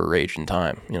 and you'd have a raging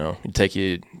time. You know, it'd take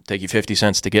you 50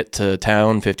 cents to get to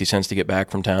town, 50 cents to get back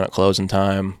from town at closing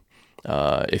time.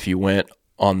 If you went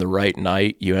on the right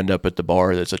night, you end up at the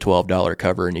bar that's a $12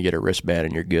 cover, and you get a wristband,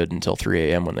 and you're good until 3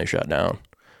 a.m. when they shut down.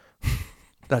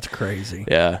 That's crazy.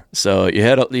 Yeah. So you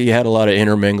had a lot of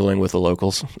intermingling with the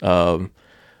locals.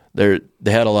 They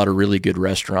had a lot of really good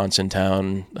restaurants in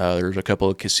town. There's a couple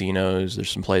of casinos. There's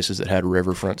some places that had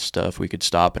riverfront stuff. We could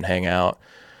stop and hang out.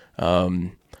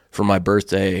 For my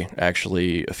birthday,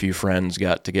 actually, a few friends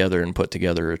got together and put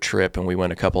together a trip, and we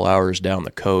went a couple hours down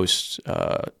the coast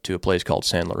to a place called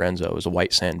San Lorenzo. It was a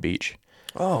white sand beach.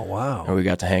 Oh, wow. And we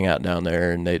got to hang out down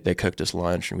there, and they cooked us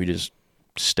lunch, and we just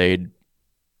stayed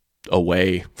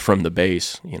away from the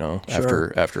base, you know,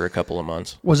 Sure. after a couple of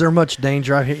months. Was there much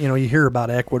danger? You hear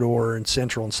about Ecuador and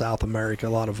Central and South America, a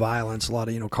lot of violence, a lot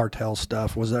of, cartel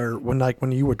stuff. Was there,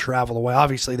 when you would travel away,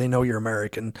 obviously they know you're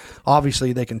American.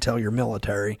 Obviously they can tell you're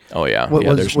military. Oh, yeah.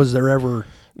 Was there ever...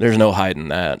 There's no hiding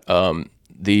that.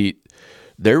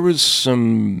 There was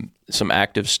some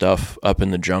active stuff up in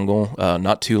the jungle.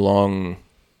 Not too long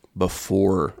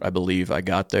before, I believe, I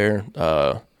got there,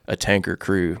 a tanker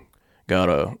crew got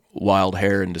a wild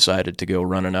hair and decided to go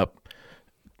running up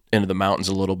into the mountains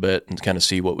a little bit and kind of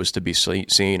see what was to be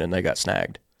seen, and they got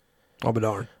snagged. Oh, but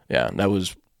darn. Yeah, and that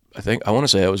was, I want to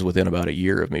say that was within about a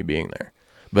year of me being there.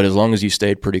 But as long as you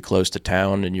stayed pretty close to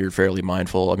town and you're fairly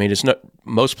mindful, I mean, it's not,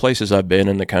 most places I've been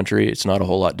in the country, it's not a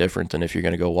whole lot different than if you're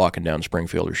going to go walking down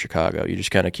Springfield or Chicago. You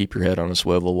just kind of keep your head on a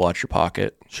swivel, watch your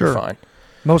pocket. Sure. You're fine.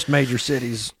 Most major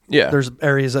cities, Yeah. There's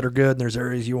areas that are good and there's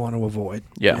areas you want to avoid.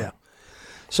 Yeah.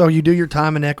 So you do your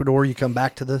time in Ecuador, you come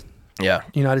back to the Yeah.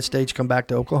 United States, come back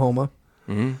to Oklahoma.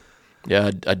 Mm-hmm.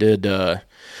 Yeah, I did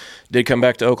come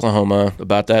back to Oklahoma.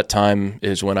 About that time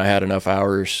is when I had enough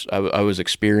hours. I was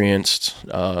experienced,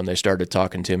 and they started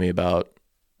talking to me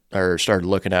started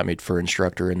looking at me for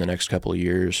instructor in the next couple of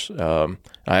years. I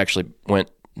actually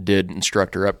did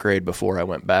instructor upgrade before I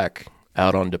went back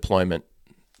out on deployment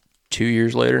 2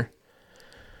 years later.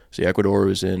 See, Ecuador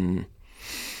was in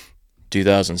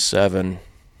 2007,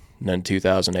 and then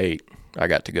 2008, I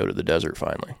got to go to the desert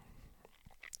finally.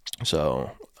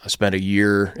 So I spent a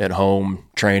year at home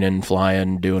training,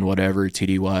 flying, doing whatever,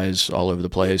 TDYs all over the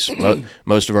place.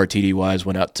 Most of our TDYs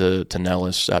went out to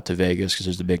Nellis, out to Vegas, because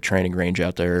there's a big training range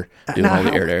out there, doing all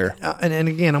the air-to-air. And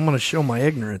again, I'm going to show my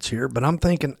ignorance here, but I'm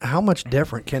thinking, how much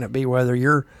different can it be whether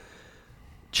you're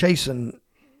chasing,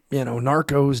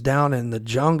 narcos down in the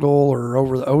jungle or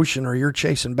over the ocean, or you're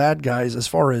chasing bad guys as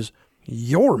far as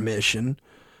your mission?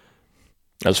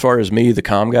 As far as me, the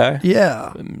comm guy?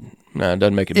 Yeah. No, it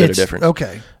doesn't make a bit of difference.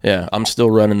 Okay. Yeah, I'm still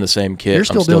running the same kit. You're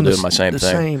still doing doing my same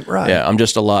thing. Right. Yeah, I'm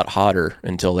just a lot hotter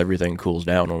until everything cools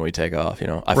down when we take off.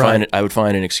 I would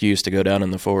find an excuse to go down in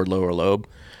the forward lower lobe,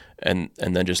 and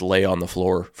then just lay on the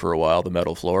floor for a while, the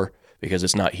metal floor, because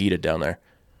it's not heated down there.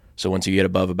 So once you get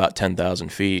above about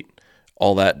 10,000 feet,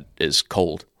 all that is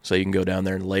cold. So you can go down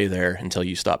there and lay there until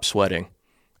you stop sweating,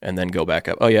 and then go back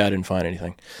up. Oh yeah, I didn't find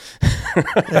anything.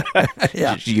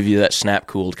 Yeah. Just give you that snap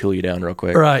cool to cool you down real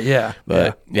quick. Right. Yeah.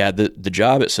 But the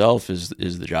job itself is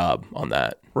the job on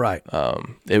that. Right.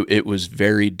 It was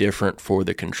very different for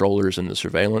the controllers and the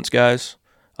surveillance guys.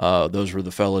 Those were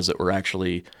the fellas that were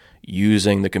actually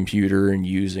using the computer and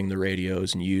using the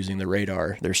radios and using the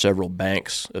radar. There's several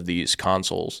banks of these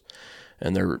consoles,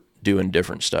 and they're doing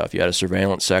different stuff. You had a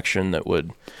surveillance section that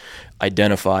would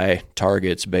identify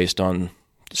targets based on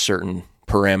certain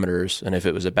parameters, and if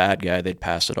it was a bad guy, they'd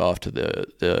pass it off to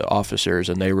the officers,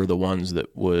 and they were the ones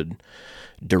that would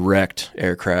direct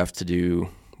aircraft to do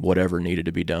whatever needed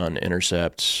to be done,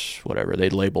 intercepts, whatever.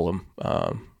 They'd label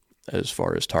them as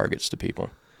far as targets to people.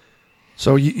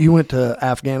 So you went to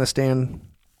Afghanistan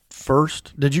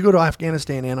first? Did you go to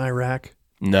Afghanistan and Iraq?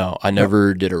 No, I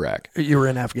never did Iraq. You were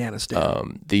in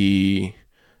Afghanistan. The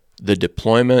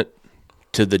deployment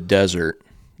to the desert,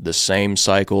 the same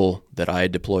cycle that I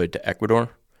deployed to Ecuador,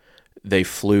 they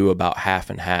flew about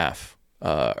half and half,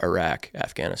 Iraq,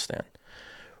 Afghanistan.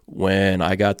 When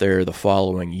I got there the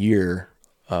following year,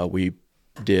 we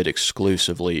did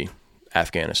exclusively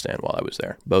Afghanistan while I was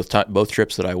there. Both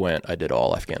trips that I went, I did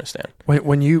all Afghanistan.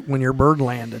 When your bird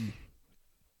landed,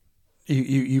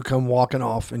 you come walking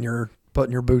off and you're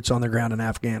putting your boots on the ground in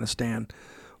Afghanistan.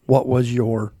 What was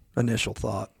your initial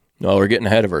thought? No, we're getting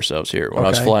ahead of ourselves here. When I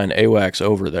was flying AWACS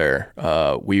over there,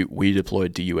 we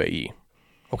deployed to UAE.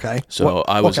 Okay. So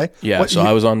I was I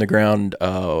was on the ground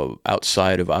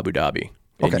outside of Abu Dhabi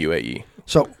in UAE.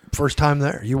 So first time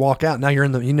there, you walk out. Now you've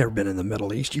never been in the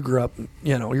Middle East. You grew up,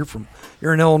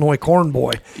 you're an Illinois corn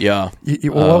boy. Yeah.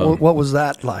 What was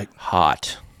that like?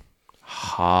 Hot.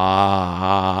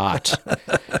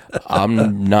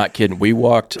 I'm not kidding. We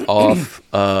walked off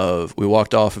of an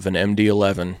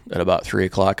MD-11 at about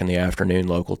 3:00 in the afternoon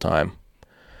local time.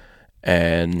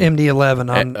 And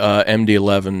MD-11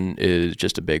 MD-11 is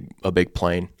just a big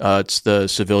plane. It's the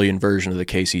civilian version of the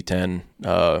KC-10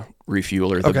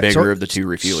 refueler, the bigger of the two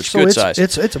refuelers. So good size.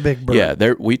 It's a big bird.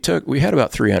 Yeah, we had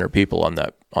about 300 people on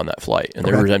that flight, and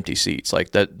there were empty seats.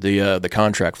 Like that, the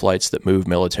contract flights that move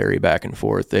military back and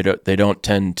forth, they don't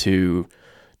tend to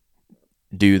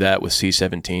do that with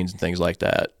C-17s and things like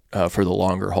that for the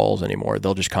longer hauls anymore.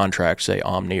 They'll just contract, say,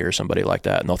 Omni or somebody like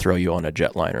that, and they'll throw you on a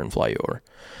jetliner and fly you over.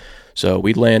 So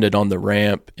we landed on the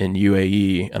ramp in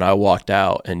UAE, and I walked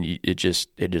out, and it just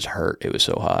hurt. It was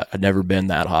so hot. I'd never been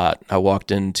that hot. I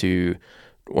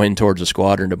went towards the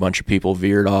squadron. A bunch of people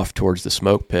veered off towards the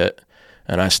smoke pit,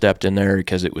 and I stepped in there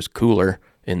because it was cooler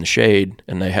in the shade,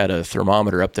 and they had a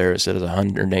thermometer up there that said it was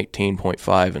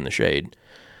 118.5 in the shade.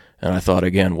 And I thought,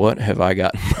 again, what have I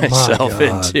gotten myself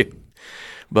into?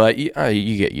 But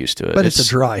you get used to it. But it's a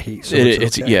dry heat. So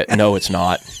no, it's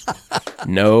not.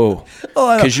 No,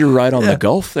 because you're right on the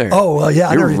Gulf there. Oh, well,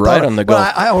 yeah. You're right on the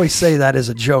Gulf. But I always say that as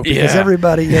a joke because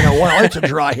everybody, it's a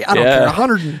dry heat. I don't care.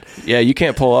 100. Yeah, you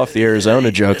can't pull off the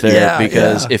Arizona joke there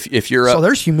because if you're up. So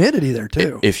there's humidity there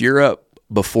too. If you're up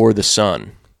before the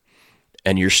sun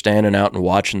and you're standing out and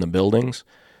watching the buildings,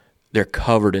 they're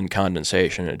covered in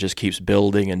condensation. It just keeps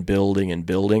building and building and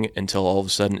building until all of a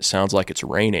sudden it sounds like it's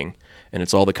raining. And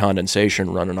it's all the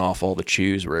condensation running off all the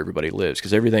chews where everybody lives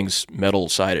because everything's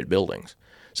metal-sided buildings.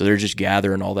 So they're just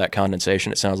gathering all that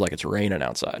condensation. It sounds like it's raining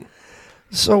outside.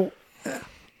 So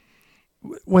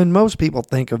when most people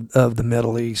think of the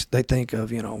Middle East, they think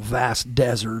of, vast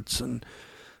deserts and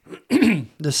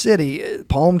the city,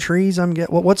 palm trees.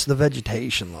 What's the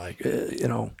vegetation like? There's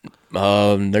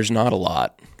not a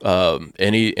lot.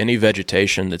 Any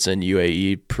vegetation that's in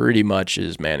UAE pretty much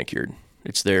is manicured.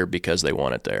 It's there because they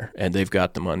want it there, and they've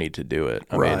got the money to do it.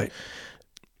 I mean,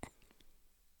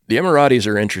 the Emiratis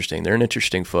are interesting. They're an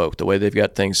interesting folk. The way they've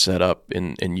got things set up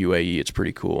in UAE, it's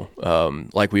pretty cool.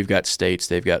 Like we've got states,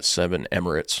 they've got 7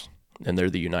 emirates, and they're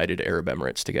the United Arab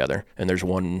Emirates together, and there's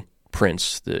one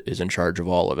prince that is in charge of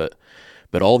all of it.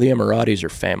 But all the Emiratis are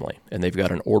family, and they've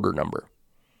got an order number,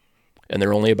 and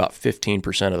they're only about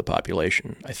 15% of the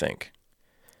population, I think.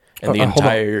 And the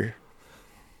entire...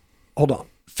 Hold on.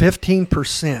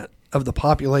 15% of the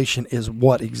population is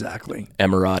what exactly?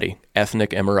 Emirati, ethnic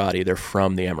Emirati. They're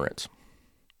from the Emirates.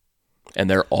 And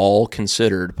they're all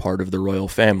considered part of the royal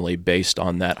family based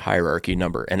on that hierarchy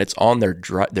number. And it's on their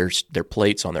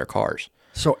plates on their cars.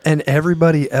 So, and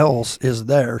everybody else is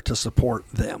there to support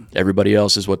them. Everybody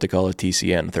else is what they call a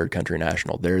TCN, third country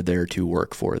national. They're there to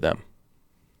work for them.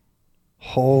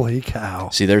 Holy cow.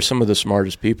 See, they're some of the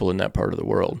smartest people in that part of the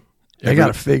world. They got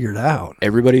to figure it out.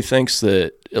 Everybody thinks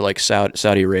that like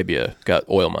Saudi Arabia got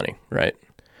oil money, right?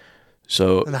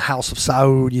 So in the House of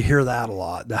Saud, you hear that a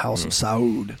lot, the House of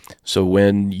Saud. So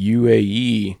when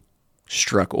UAE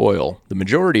struck oil, the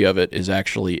majority of it is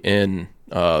actually in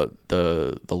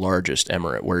the largest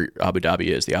emirate where Abu Dhabi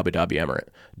is, the Abu Dhabi Emirate.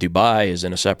 Dubai is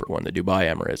in a separate one. The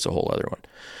Dubai Emirate's a whole other one.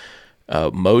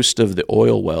 Most of the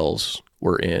oil wells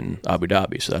were in Abu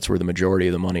Dhabi, so that's where the majority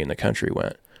of the money in the country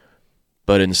went.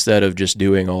 But instead of just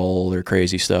doing all their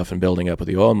crazy stuff and building up with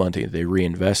the oil money, they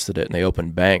reinvested it and they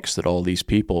opened banks that all these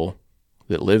people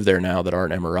that live there now that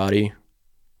aren't Emirati,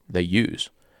 they use.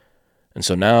 And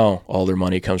so now all their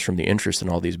money comes from the interest in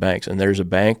all these banks. And there's a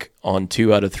bank on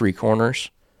 2 out of 3 corners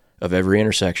of every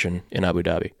intersection in Abu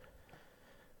Dhabi.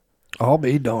 I'll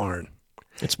be darned.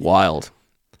 It's wild.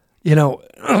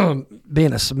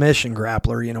 Being a submission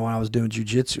grappler, when I was doing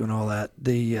jiu-jitsu and all that,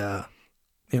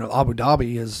 Abu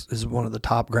Dhabi is one of the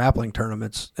top grappling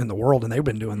tournaments in the world, and they've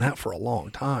been doing that for a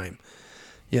long time.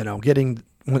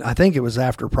 I think it was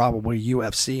after probably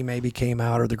UFC maybe came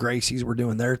out or the Gracies were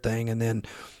doing their thing,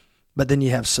 but then you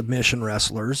have submission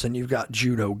wrestlers, and you've got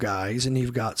judo guys, and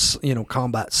you've got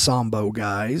combat sambo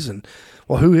guys, and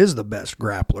who is the best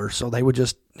grappler? So they would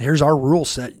here's our rule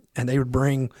set, and they would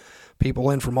bring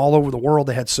people in from all over the world.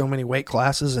 They had so many weight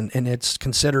classes, and it's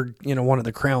considered, one of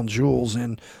the crown jewels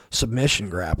in submission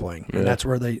grappling. And that's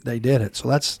where they did it. So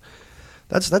that's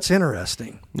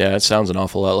interesting. Yeah, it sounds an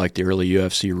awful lot like the early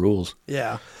UFC rules.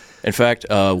 Yeah. In fact,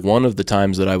 one of the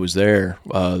times that I was there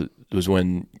was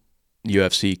when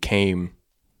UFC came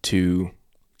to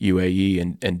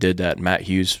UAE and did that. Matt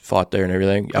Hughes fought there and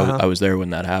everything. I was there when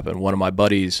that happened. One of my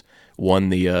buddies won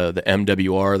the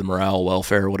MWR, the Morale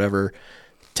Welfare, whatever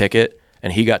ticket,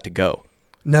 and he got to go.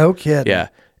 No kidding. Yeah.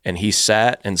 And he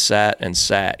sat and sat and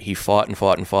sat. He fought and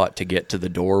fought and fought to get to the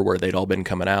door where they'd all been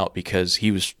coming out because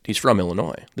he's from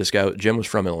Illinois. This guy, Jim, was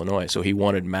from Illinois, so he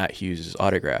wanted Matt Hughes'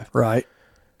 autograph. Right.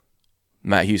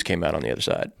 Matt Hughes came out on the other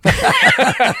side.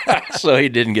 So he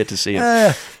didn't get to see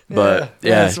him. But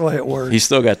that's the way it works. He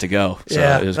still got to go. So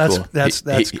it was cool.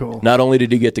 That's cool. Not only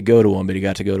did he get to go to one, but he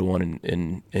got to go to one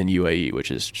in UAE, which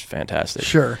is fantastic.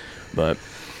 Sure. But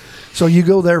so you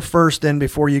go there first then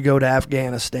before you go to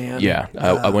Afghanistan? Yeah.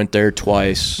 I went there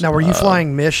twice. Now, were you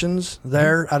flying missions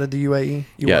there out of the UAE?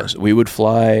 Yes. We would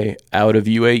fly out of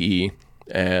UAE,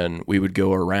 and we would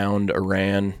go around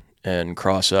Iran and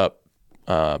cross up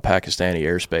Pakistani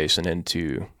airspace and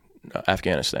into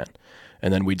Afghanistan.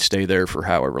 And then we'd stay there for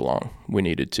however long we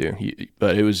needed to.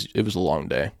 But it was a long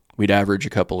day. We'd average a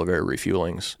couple of air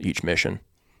refuelings each mission.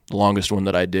 The longest one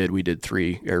that I did, we did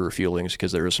 3 air refuelings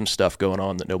because there was some stuff going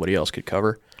on that nobody else could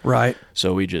cover. Right.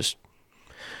 So we just,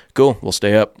 cool, we'll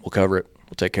stay up, we'll cover it,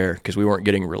 we'll take care. Because we weren't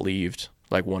getting relieved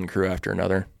like one crew after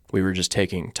another. We were just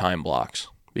taking time blocks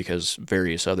because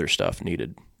various other stuff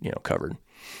needed, covered.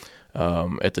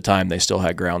 At the time, they still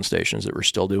had ground stations that were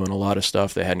still doing a lot of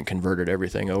stuff. They hadn't converted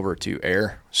everything over to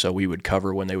air, so we would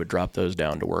cover when they would drop those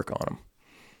down to work on them.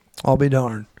 I'll be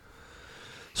darned.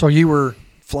 So you were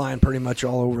flying pretty much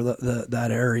all over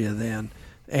that area then,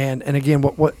 and again,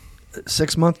 what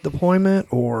 6-month deployment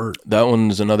or that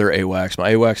one's another AWACS.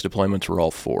 My AWACS deployments were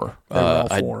all 4.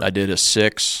 I did a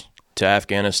 6 to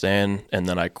Afghanistan, and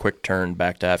then I quick turned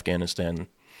back to Afghanistan.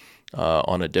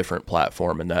 On a different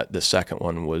platform, and that the second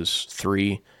one was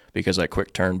 3 because I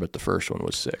quick turned, but the first one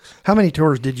was 6. How many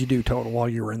tours did you do total while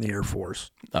you were in the Air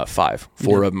Force? 5.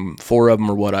 4 of them. 4 of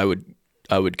them are what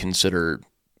I would consider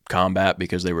combat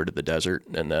because they were to the desert,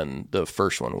 and then the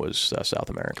first one was South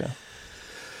America.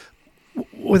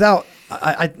 Without,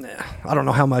 I don't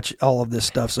know how much all of this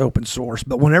stuff's open source,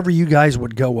 but whenever you guys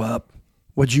would go up,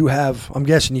 would you have? I'm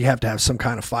guessing you have to have some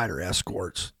kind of fighter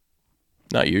escorts.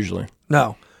 Not usually.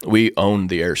 No. We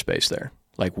owned the airspace there.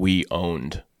 Like, we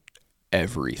owned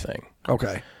everything.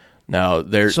 Okay. Now,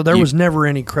 there was never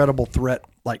any credible threat,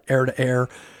 like air-to-air.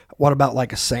 What about,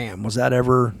 like, a SAM? Was that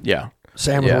ever... Yeah.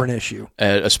 SAMs were an issue.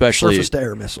 Especially...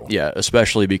 Surface-to-air missile. Yeah,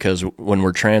 especially because when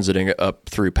we're transiting up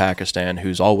through Pakistan,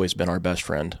 who's always been our best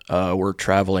friend, we're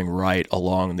traveling right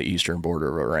along the eastern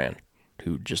border of Iran,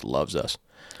 who just loves us.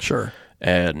 Sure.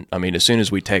 And, I mean, as soon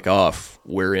as we take off,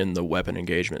 we're in the weapon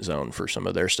engagement zone for some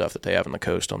of their stuff that they have on the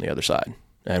coast on the other side.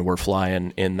 And we're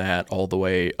flying in that all the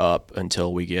way up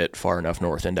until we get far enough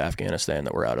north into Afghanistan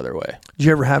that we're out of their way. Did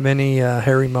you ever have any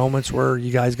hairy moments where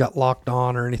you guys got locked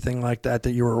on or anything like that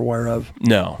you were aware of?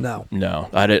 No.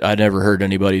 I never heard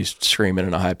anybody screaming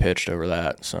in a high pitched over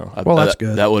that. So that's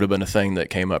good. That would have been a thing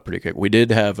that came up pretty quick. We did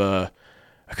have I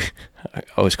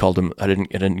always called him. I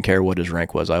didn't care what his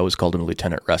rank was. I always called him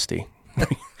Lieutenant Rusty.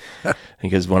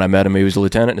 Because when I met him, he was a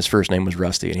lieutenant, and his first name was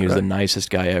Rusty, and he was the nicest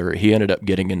guy ever. He ended up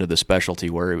getting into the specialty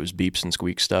where it was beeps and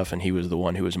squeaks stuff, and he was the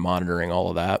one who was monitoring all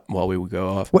of that while we would go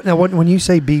off. When you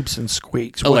say beeps and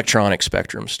squeaks? Electronic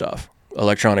spectrum stuff.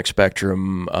 Electronic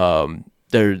spectrum,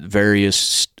 there are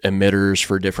various emitters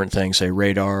for different things, say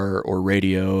radar or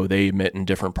radio. They emit in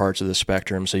different parts of the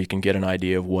spectrum, so you can get an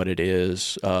idea of what it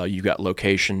is. You've got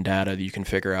location data that you can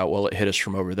figure out, well, it hit us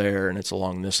from over there, and it's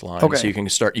along this line. Okay. So you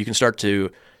can start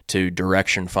to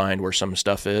direction find where some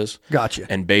stuff is. Gotcha.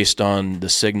 And based on the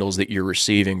signals that you're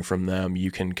receiving from them,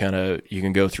 you can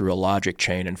go through a logic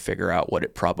chain and figure out what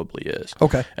it probably is.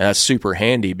 Okay. And that's super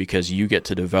handy because you get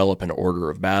to develop an order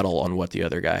of battle on what the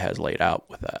other guy has laid out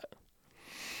with that.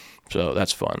 So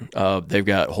that's fun. They've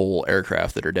got whole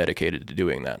aircraft that are dedicated to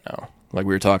doing that now. Like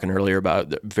we were talking earlier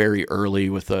about very early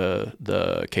with the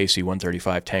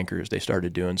KC-135 tankers, they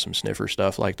started doing some sniffer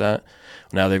stuff like that.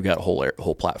 Now they've got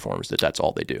whole platforms that's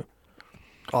all they do.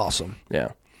 Awesome.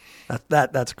 Yeah.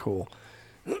 That's cool.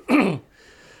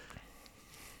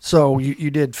 So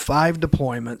you did 5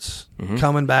 deployments,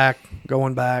 coming back,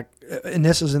 going back, and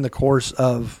this is in the course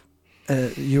of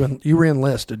you were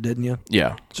enlisted, didn't you?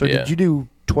 Yeah. So did you do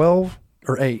 12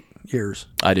 or 8 years?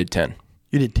 I did 10.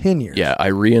 You did 10 years? Yeah, I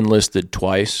re-enlisted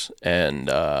twice, and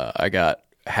I got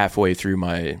halfway through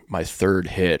my third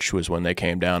hitch was when they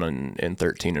came down in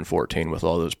 13 and 14 with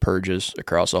all those purges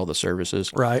across all the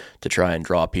services, right, to try and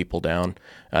draw people down.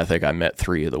 I think I met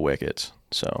 3 of the wickets.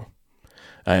 So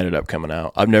I ended up coming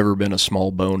out. I've never been a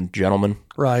small-boned gentleman.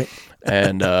 Right.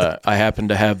 And I happened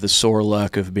to have the sore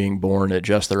luck of being born at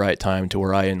just the right time to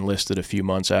where I enlisted a few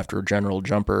months after General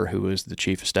Jumper, who was the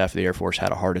Chief of Staff of the Air Force,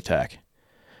 had a heart attack.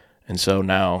 And so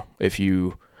now, if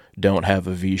you don't have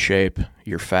a V shape,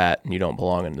 you're fat, and you don't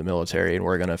belong in the military, and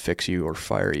we're going to fix you or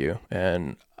fire you.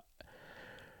 And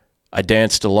I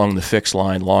danced along the fix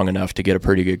line long enough to get a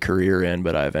pretty good career in,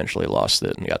 but I eventually lost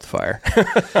it and got the fire.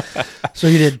 So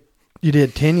you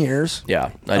did 10 years?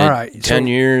 Yeah. I did 10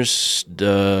 years,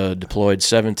 deployed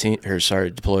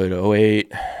deployed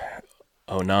 08,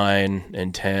 09,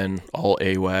 and 10, all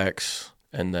AWACS,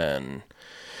 and then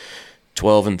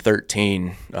 12 and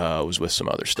 13 was with some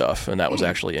other stuff, and that was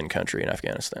actually in country in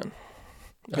Afghanistan.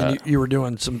 And you were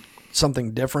doing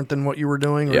something different than what you were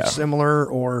doing, or similar,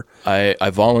 or? I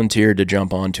volunteered to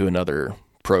jump onto another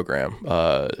program.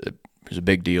 It was a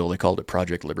big deal. They called it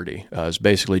Project Liberty. It was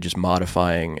basically just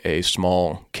modifying a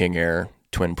small King Air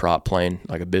twin prop plane,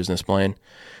 like a business plane,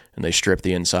 and they stripped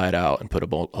the inside out and put a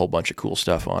whole bunch of cool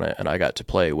stuff on it. And I got to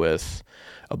play with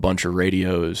a bunch of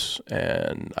radios,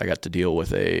 and I got to deal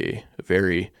with a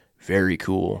very, very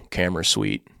cool camera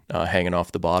suite hanging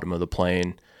off the bottom of the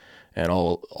plane. And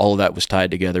all of that was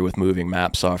tied together with moving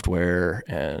map software,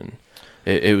 and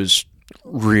it was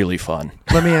really fun.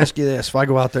 Let me ask you this. If I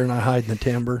go out there and I hide in the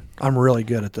timber, I'm really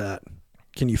good at that.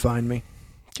 Can you find me?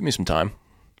 Give me some time.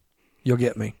 You'll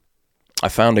get me. I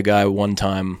found a guy one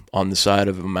time on the side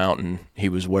of a mountain. He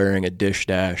was wearing a dish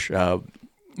dash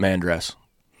man dress.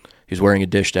 He was wearing a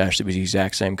dish dash that was the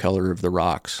exact same color of the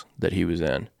rocks that he was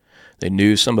in. They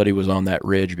knew somebody was on that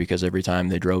ridge because every time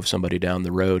they drove somebody down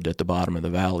the road at the bottom of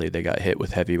the valley, they got hit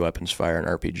with heavy weapons fire and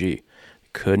RPG.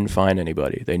 Couldn't find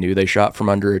anybody. They knew they shot from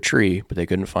under a tree, but they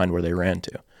couldn't find where they ran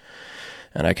to.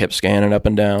 And I kept scanning up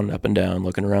and down,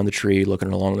 looking around the tree,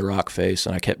 looking along the rock face,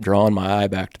 and I kept drawing my eye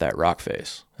back to that rock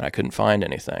face. And I couldn't find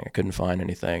anything.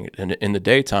 And in the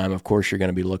daytime, of course, you're going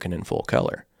to be looking in full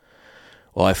color.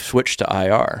 Well, I switched to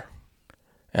IR,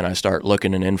 and I start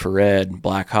looking in infrared,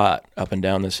 black hot, up and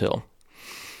down this hill.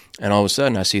 And all of a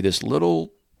sudden, I see this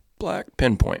little black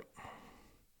pinpoint.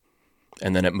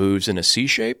 And then it moves in a C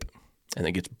shape, and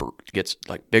it gets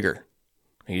like bigger.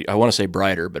 I want to say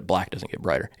brighter, but black doesn't get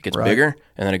brighter. It gets bigger,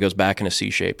 and then it goes back in a C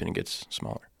shape, and it gets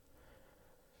smaller.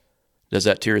 Does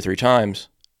that 2 or 3 times.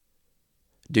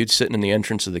 Dude's sitting in the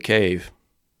entrance of the cave,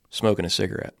 smoking a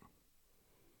cigarette.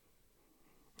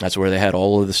 That's where they had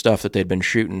all of the stuff that they'd been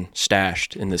shooting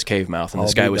stashed in this cave mouth. And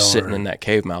this guy was sitting in that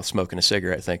cave mouth smoking a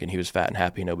cigarette thinking he was fat and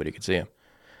happy nobody could see him.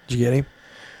 Did you get him?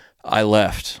 I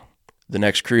left. The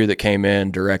next crew that came in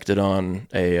directed on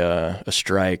a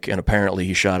strike, and apparently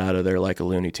he shot out of there like a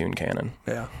Looney Tune cannon.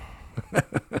 Yeah.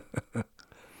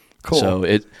 Cool.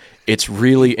 So it's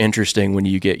really interesting when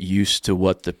you get used to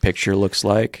what the picture looks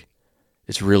like.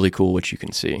 It's really cool what you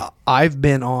can see. I've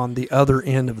been on the other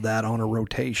end of that on a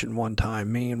rotation one time.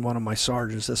 Me and one of my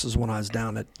sergeants, this is when I was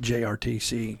down at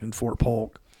JRTC in Fort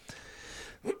Polk.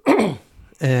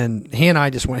 And he and I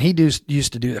just went,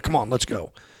 used to do that. Come on, let's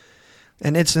go.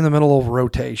 And it's in the middle of a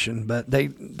rotation, but they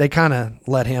kind of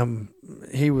let him,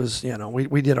 he was,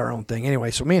 we did our own thing. Anyway,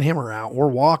 so me and him are out. We're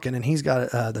walking, and he's got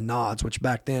the nods, which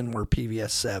back then were PVS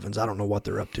 7s. I don't know what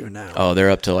they're up to now. Oh, they're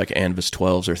up to like Anvis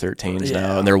 12s or 13s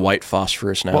now, and they're white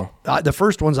phosphorus now. Well, the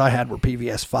first ones I had were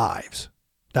PVS 5s.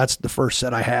 That's the first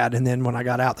set I had, and then when I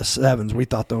got out the 7s, we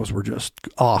thought those were just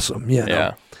awesome,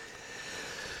 Yeah.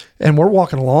 And we're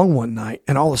walking along one night,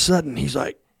 and all of a sudden, he's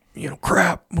like,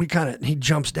 crap. He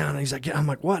jumps down, and he's like, I'm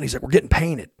like, what? And he's like, we're getting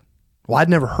painted. Well, I'd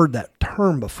never heard that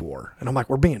term before. And I'm like,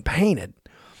 we're being painted.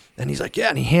 And he's like, yeah.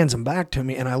 And he hands them back to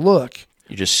me. And I look.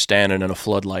 You're just standing in a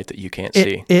floodlight that you can't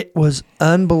see. It was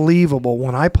unbelievable.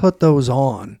 When I put those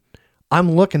on,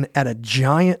 I'm looking at a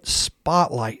giant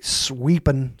spotlight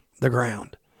sweeping the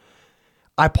ground.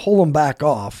 I pull them back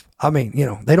off. I mean,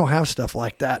 they don't have stuff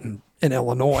like that in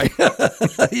Illinois.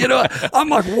 I'm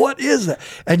like, what is that?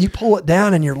 And you pull it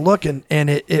down and you're looking, and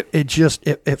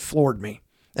it floored me.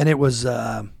 And it was,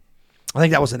 I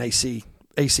think that was an AC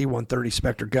 130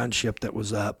 Spectre gunship that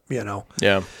was up,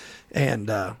 Yeah.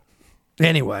 And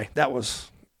anyway, that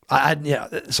was,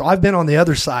 so I've been on the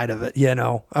other side of it,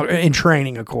 in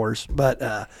training, of course, but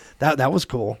that was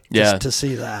cool just to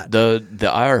see that.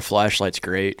 The IR flashlight's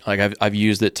great. Like I've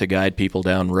used it to guide people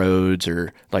down roads,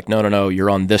 or like, no, you're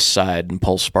on this side and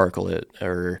pulse sparkle it,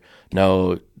 or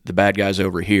no, the bad guy's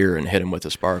over here and hit him with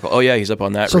a sparkle. Oh yeah, he's up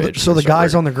on that ridge. So the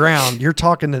guys on the ground, you're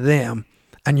talking to them,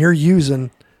 and you're using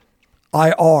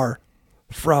IR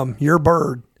from your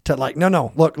bird to like,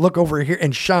 no, look over here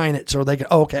and shine it so they can,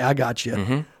 okay, I got you.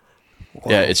 Mm-hmm.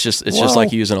 Yeah, it's just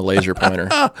like using a laser pointer.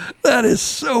 That is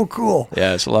so cool.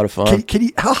 Yeah, it's a lot of fun. Can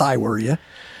you, how high were you?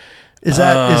 Is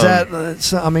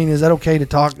that okay to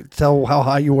tell how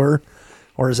high you were,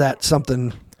 or is that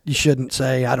something you shouldn't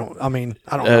say? I don't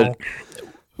know.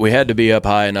 We had to be up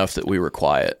high enough that we were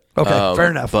quiet. Okay, fair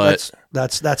enough. But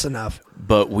that's enough.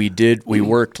 But we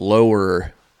worked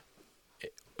lower.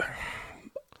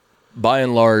 By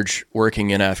and large,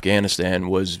 working in Afghanistan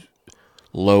was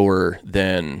lower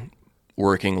than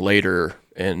working later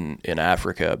in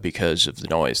Africa because of the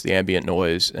noise, the ambient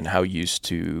noise, and how used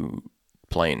to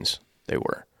planes they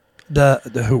were.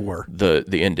 The who were? The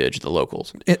indige, the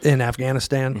locals. In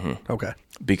Afghanistan? Mm-hmm. Okay.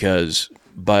 Because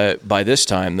by this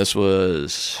time, this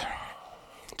was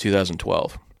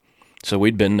 2012. So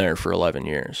we'd been there for 11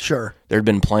 years. Sure. There'd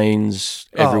been planes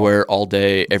everywhere, all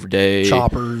day, every day.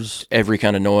 Choppers. Every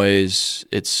kind of noise.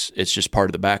 It's just part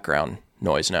of the background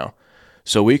noise now.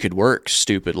 So we could work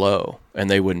stupid low, and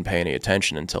they wouldn't pay any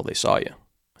attention until they saw you.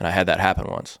 And I had that happen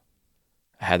once.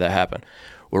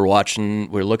 We're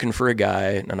looking for a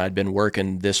guy, and I'd been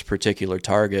working this particular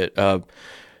target.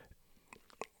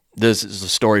 This is a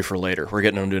story for later. We're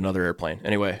getting onto another airplane.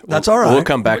 Anyway, that's all right. We'll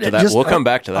come back to that. We'll come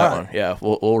back to that one. Yeah,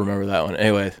 we'll remember that one.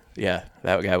 Anyway, yeah,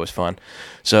 that guy was fun.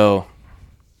 So,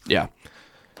 yeah.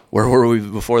 Where were we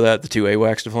before that? The 2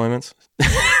 AWACS deployments?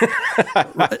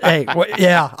 Hey,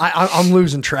 yeah, I'm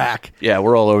losing track. Yeah,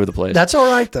 we're all over the place. That's all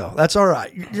right, though. That's all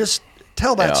right. You just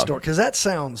tell that story, because that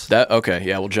sounds... Okay,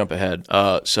 yeah, we'll jump ahead.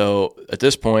 So, at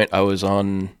this point, I was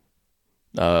on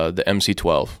the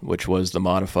MC-12, which was the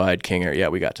modified King Air. Yeah,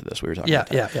 we got to this. We were talking about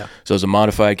that. Yeah. So, it was a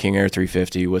modified King Air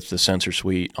 350 with the sensor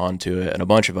suite onto it and a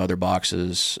bunch of other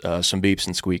boxes, some beeps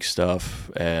and squeaks stuff.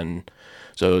 And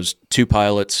so, it was 2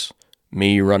 pilots,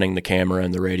 me running the camera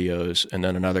and the radios, and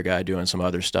then another guy doing some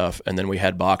other stuff. And then we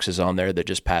had boxes on there that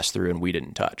just passed through and we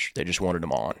didn't touch. They just wanted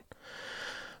them on.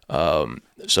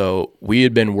 So we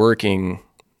had been working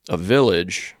a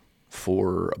village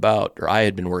I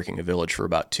had been working a village for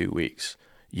about 2 weeks.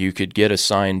 You could get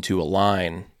assigned to a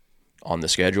line on the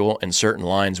schedule, and certain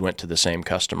lines went to the same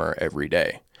customer every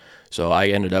day. So I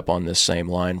ended up on this same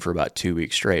line for about 2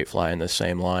 weeks straight, flying the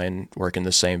same line, working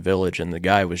the same village, and the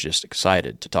guy was just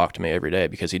excited to talk to me every day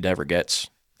because he never gets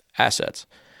assets.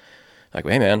 Like,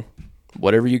 hey man,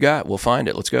 whatever you got, we'll find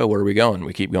it. Let's go. Where are we going?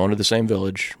 We keep going to the same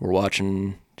village. We're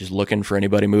watching, just looking for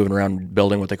anybody moving around,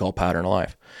 building what they call pattern of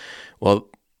life. Well,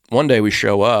 one day we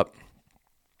show up,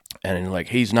 and like,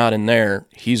 he's not in there,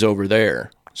 he's over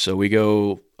there. So we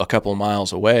go a couple of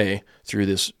miles away through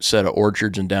this set of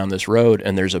orchards and down this road,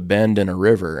 and there's a bend in a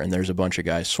river, and there's a bunch of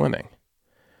guys swimming.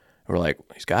 We're like,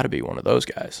 he's got to be one of those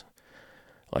guys.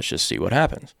 Let's just see what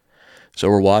happens. So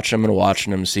we're watching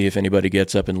him, see if anybody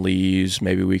gets up and leaves.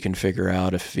 Maybe we can figure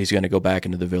out if he's going to go back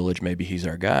into the village. Maybe he's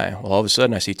our guy. Well, all of a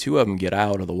sudden, I see 2 of them get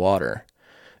out of the water,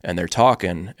 and they're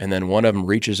talking, and then one of them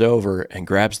reaches over and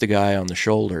grabs the guy on the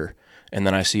shoulder, and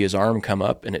then I see his arm come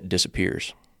up, and it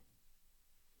disappears.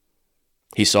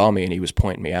 He saw me, and he was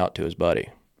pointing me out to his buddy.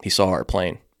 He saw our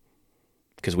plane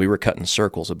because we were cutting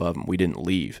circles above him. We didn't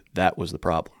leave. That was the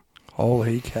problem.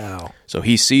 Holy cow. So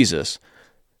he sees us.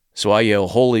 So I yell,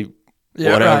 holy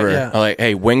whatever. Right, yeah. I'm like,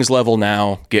 hey, wings level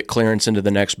now. Get clearance into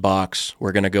the next box.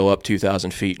 We're going to go up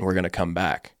 2,000 feet, and we're going to come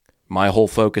back. My whole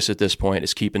focus at this point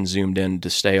is keeping zoomed in to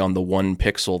stay on the 1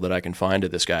 pixel that I can find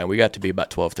of this guy. And we got to be about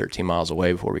 12, 13 miles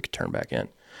away before we could turn back in.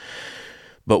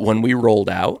 But when we rolled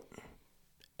out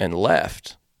and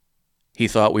left, he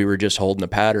thought we were just holding a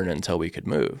pattern until we could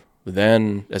move.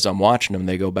 Then, as I'm watching them,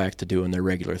 they go back to doing their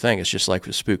regular thing. It's just like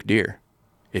with spooked deer.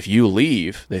 If you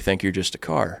leave, they think you're just a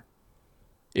car.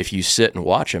 If you sit and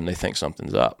watch them, they think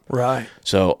something's up. Right.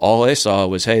 So all they saw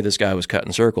was, hey, this guy was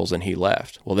cutting circles, and he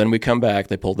left. Well, then we come back.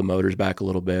 They pulled the motors back a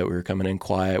little bit. We were coming in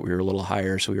quiet. We were a little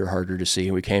higher, so we were harder to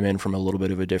see. We came in from a little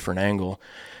bit of a different angle.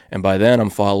 And by then, I'm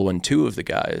following 2 of the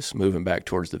guys moving back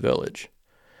towards the village.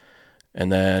 And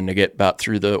then I get about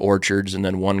through the orchards, and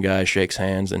then one guy shakes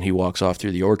hands, and he walks off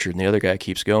through the orchard, and the other guy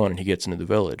keeps going, and he gets into the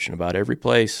village. And about every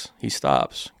place he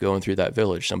stops going through that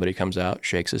village, somebody comes out,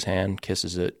 shakes his hand,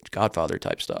 kisses it, Godfather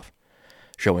type stuff.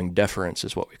 Showing deference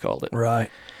is what we called it.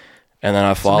 Right. And then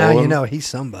I follow him. Now you know he's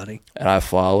somebody. And I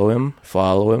follow him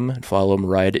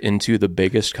right into the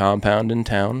biggest compound in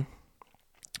town,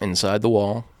 inside the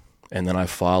wall, and then I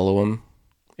follow him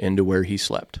into where he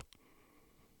slept.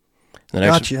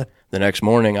 Gotcha. The next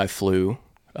morning, I flew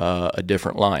a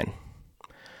different line.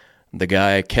 The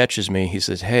guy catches me. He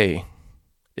says, hey,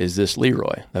 is this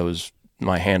Leroy? That was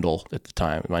my handle at the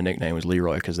time. My nickname was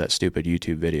Leroy because that stupid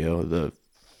YouTube video, the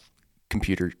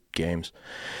computer games.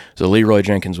 So Leroy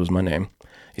Jenkins was my name.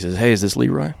 He says, hey, is this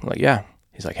Leroy? I'm like, yeah.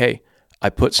 He's like, hey, I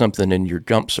put something in your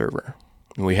jump server.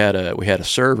 And we had a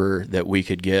server that we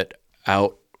could get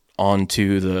out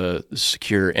onto the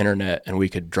secure internet, and we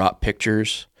could drop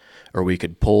pictures or we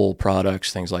could pull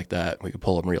products, things like that. We could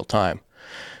pull them real time.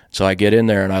 So I get in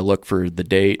there and I look for the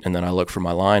date, and then I look for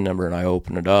my line number, and I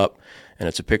open it up, and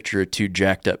it's a picture of two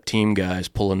jacked up team guys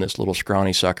pulling this little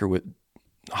scrawny sucker with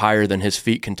higher than his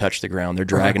feet can touch the ground. They're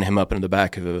dragging him up into the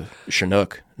back of a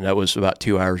Chinook. And that was about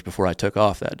 2 hours before I took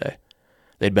off that day.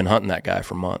 They'd been hunting that guy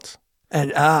for months.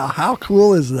 And how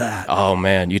cool is that? Oh,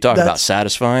 man. You talk about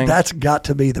satisfying. That's got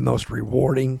to be the most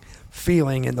rewarding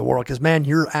feeling in the world, because, man,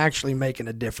 you're actually making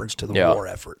a difference to the war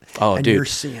effort. Oh, and dude. You're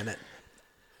seeing it.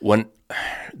 When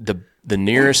the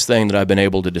nearest thing that I've been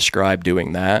able to describe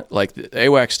doing that, like the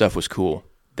AWAC stuff was cool.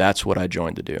 That's what I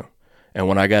joined to do. And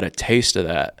when I got a taste of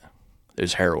that, it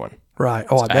was heroin. Right.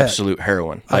 Oh, I bet. Absolute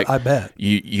heroin. Like, I bet.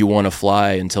 You want to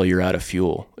fly until you're out of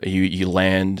fuel. You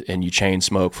land and you chain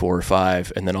smoke 4 or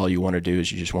 5, and then all you want to do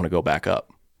is you just want to go back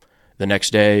up. The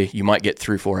next day, you might get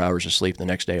 3-4 hours of sleep. The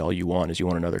next day, all you want is you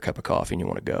want another cup of coffee and you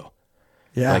want to go.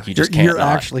 Yeah. Like you just can't. You're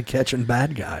actually catching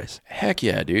bad guys. Heck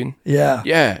yeah, dude. Yeah.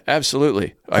 Yeah,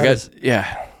 absolutely.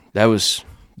 That was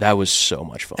so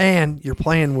much fun. And you're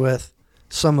playing with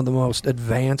some of the most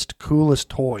advanced, coolest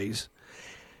toys.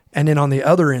 And then on the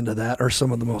other end of that are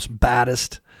some of the most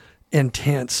baddest,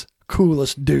 intense,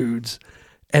 coolest dudes.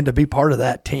 And to be part of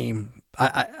that team,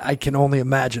 I can only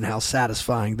imagine how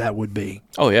satisfying that would be.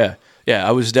 Oh, yeah. Yeah,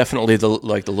 I was definitely the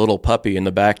little puppy in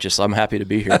the back, just, I'm happy to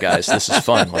be here, guys. This is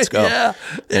fun. Let's go.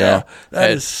 Yeah.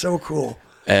 That is so cool.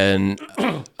 And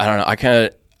I don't know,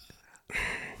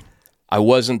 I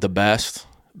wasn't the best,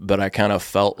 but I kind of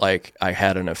felt like I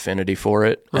had an affinity for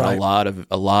it, and Right.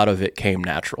 a lot of it came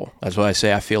natural. That's why I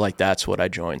say I feel like that's what I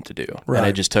joined to do, Right. and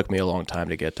it just took me a long time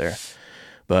to get there.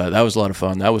 But that was a lot of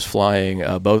fun. That was flying.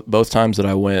 Both times that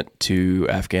I went to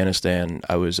Afghanistan,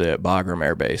 I was at Bagram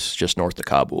Air Base, just north of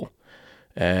Kabul,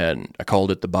 and I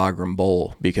called it the Bagram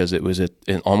Bowl because it was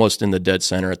almost in the dead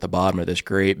center at the bottom of this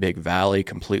great big valley,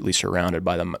 completely surrounded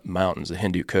by the mountains. The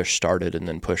Hindu Kush started and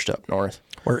then pushed up north.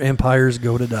 Where empires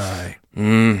go to die.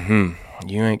 Mm-hmm.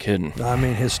 You ain't kidding. I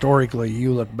mean, historically,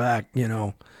 you look back,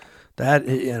 that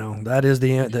is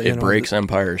It breaks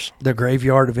empires. The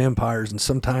graveyard of empires, and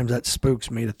sometimes that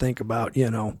spooks me to think about,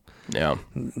 Yeah.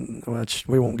 which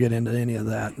we won't get into any of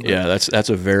that. But, Yeah, that's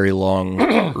a very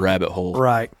long rabbit hole.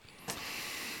 right.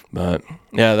 But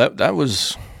yeah, that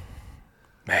was,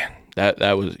 man,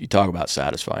 that was, you talk about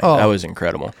satisfying. Oh. That was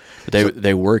incredible. But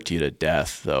they worked you to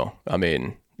death, though. I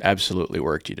mean, absolutely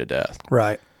worked you to death.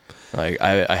 Right. Like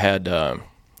I had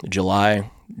July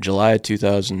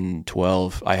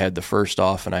 2012, I had the 1st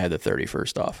off and I had the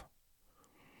 31st off.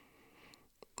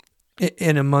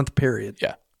 In a month period.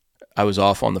 Yeah. I was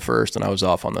off on the 1st and I was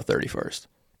off on the 31st.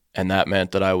 And that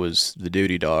meant that I was the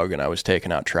duty dog, and I was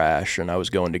taking out trash, and I was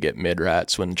going to get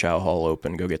mid-rats when the chow hall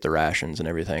opened, go get the rations and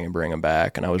everything and bring them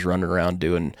back. And I was running around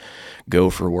doing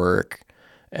gopher work.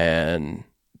 And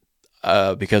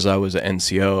because I was an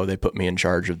NCO, they put me in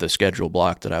charge of the schedule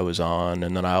block that I was on.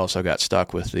 And then I also got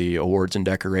stuck with the awards and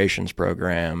decorations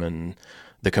program. And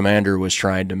the commander was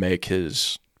trying to make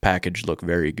his package look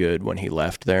very good when he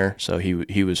left there. So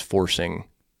he was forcing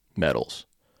medals.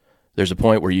 There's a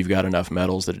point where you've got enough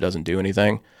medals that it doesn't do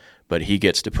anything, but he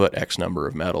gets to put X number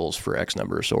of medals for X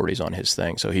number of sorties on his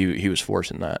thing. So he was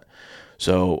forcing that.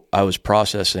 So I was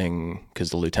processing, because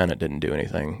the lieutenant didn't do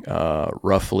anything,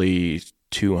 roughly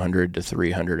 200 to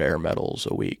 300 air medals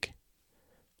a week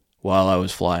while I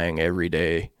was flying every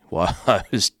day, while I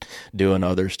was doing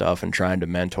other stuff and trying to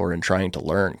mentor and trying to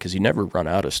learn, because you never run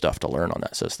out of stuff to learn on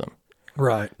that system.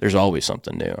 Right. There's always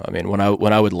something new. I mean, when I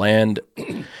would land,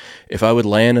 if I would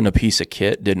land and a piece of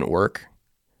kit didn't work,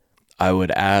 I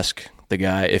would ask the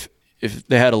guy if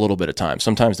they had a little bit of time.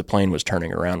 Sometimes the plane was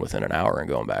turning around within an hour and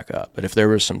going back up. But if there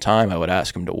was some time, I would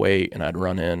ask him to wait, and I'd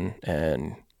run in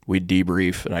and we'd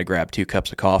debrief, and I'd grab 2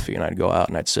 cups of coffee, and I'd go out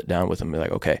and I'd sit down with him and be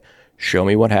like, okay, show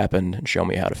me what happened and show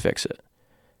me how to fix it.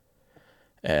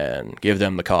 And give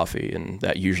them the coffee, and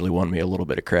that usually won me a little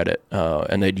bit of credit.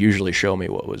 And they'd usually show me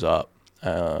what was up.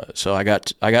 So I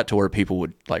got to where people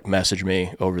would like message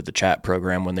me over the chat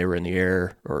program when they were in the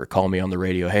air, or call me on the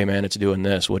radio. Hey man, it's doing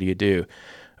this. What do you do?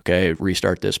 Okay,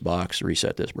 restart this box,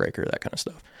 reset this breaker, that kind of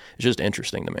stuff. It's just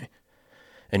interesting to me.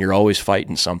 And you're always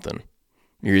fighting something.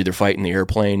 You're either fighting the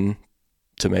airplane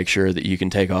to make sure that you can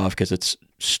take off because it's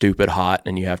stupid hot,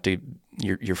 and you have to,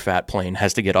 your fat plane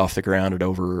has to get off the ground at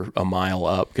over a mile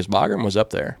up, because Bagram was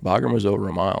up there. Bagram was over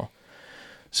a mile.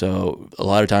 So a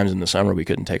lot of times in the summer, we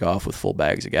couldn't take off with full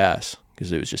bags of gas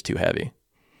because it was just too heavy.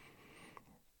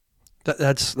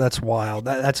 That's wild.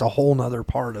 That's a whole nother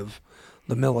part of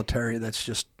the military that's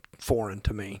just foreign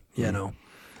to me, you know.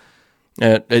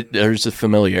 There's the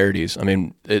familiarities. I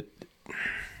mean,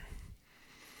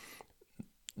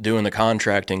 doing the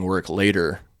contracting work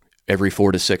later, every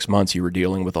 4 to 6 months, you were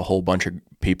dealing with a whole bunch of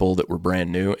people that were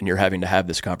brand new, and you're having to have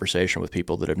this conversation with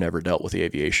people that have never dealt with the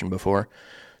aviation before.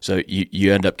 So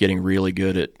you end up getting really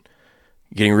good at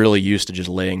getting really used to just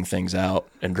laying things out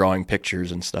and drawing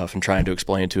pictures and stuff and trying to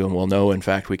explain to them, well, no, in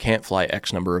fact, we can't fly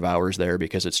X number of hours there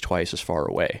because it's twice as far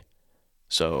away.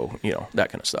 So, that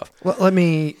kind of stuff. Well,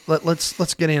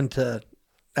 let's get into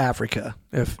Africa,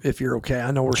 if you're okay.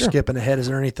 I know we're skipping ahead. Is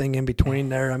there anything in between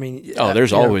there? I mean,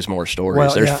 there's always more stories.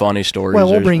 Well, there's funny stories. Well,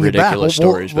 we'll there's bring ridiculous you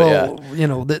back. stories.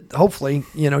 But Hopefully,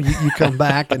 you come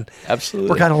back and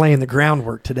absolutely. We're kind of laying the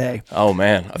groundwork today. Oh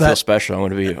man, I feel special. I'm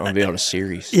going to be on a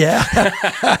series. Yeah,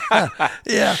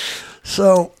 yeah.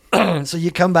 So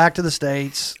you come back to the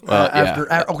States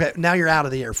after. Okay, now you're out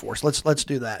of the Air Force. Let's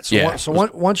do that. So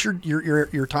once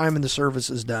your time in the service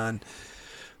is done,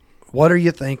 what are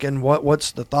you thinking?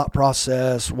 What's the thought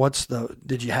process?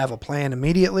 Did you have a plan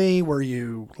immediately? Were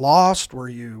you lost?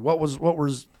 What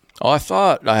was? Oh, I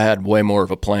thought I had way more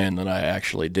of a plan than I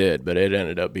actually did, but it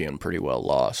ended up being pretty well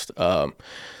lost. So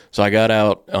I got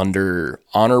out under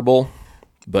honorable,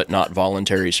 but not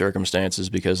voluntary circumstances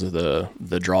because of the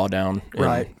drawdown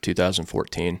in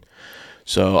 2014.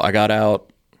 So I got out,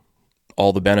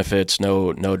 all the benefits,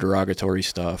 no derogatory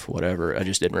stuff, whatever. I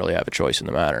just didn't really have a choice in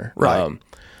the matter. Right.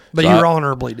 But you were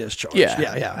honorably discharged. Yeah,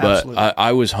 absolutely. But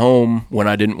I was home when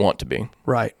I didn't want to be.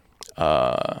 Right.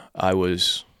 I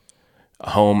was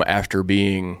home after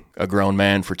being a grown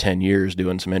man for 10 years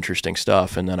doing some interesting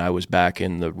stuff, and then I was back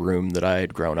in the room that I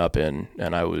had grown up in,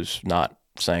 and I was not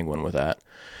sanguine with that.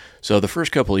 So the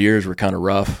first couple of years were kind of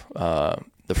rough.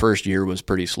 The first year was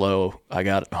pretty slow. I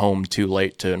got home too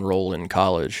late to enroll in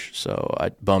college, so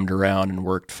I bummed around and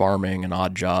worked farming and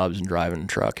odd jobs and driving a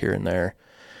truck here and there.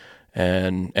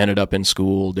 And ended up in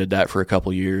school, did that for a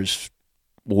couple years,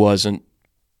 wasn't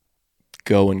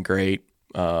going great.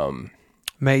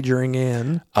 Majoring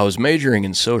in? I was majoring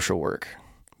in social work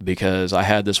because I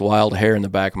had this wild hair in the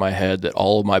back of my head that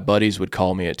all of my buddies would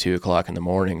call me at 2 o'clock in the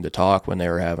morning to talk when they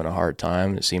were having a hard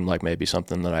time. It seemed like maybe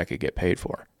something that I could get paid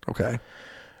for. Okay.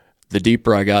 The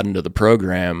deeper I got into the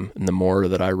program, and the more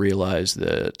that I realized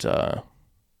that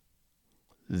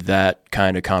that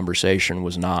kind of conversation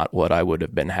was not what I would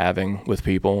have been having with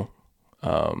people.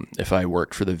 If I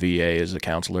worked for the VA as a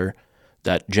counselor,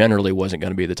 that generally wasn't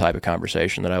going to be the type of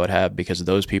conversation that I would have because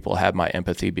those people have my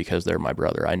empathy because they're my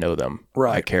brother. I know them.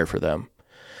 Right. I care for them.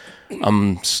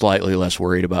 I'm slightly less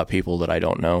worried about people that I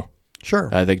don't know. Sure.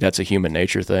 I think that's a human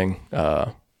nature thing,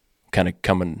 kind of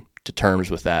coming to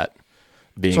terms with that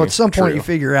being So at some point true. you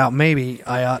figure out maybe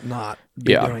I ought not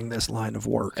be doing this line of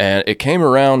work. And it came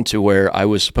around to where I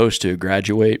was supposed to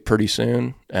graduate pretty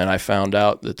soon, and I found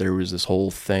out that there was this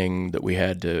whole thing that we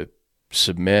had to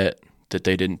submit that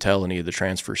they didn't tell any of the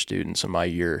transfer students in my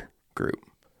year group.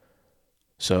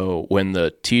 So when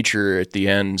the teacher at the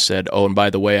end said, oh, and by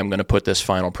the way, I'm going to put this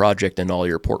final project in all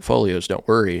your portfolios, don't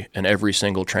worry, and every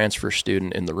single transfer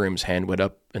student in the room's hand went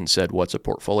up and said, what's a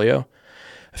portfolio?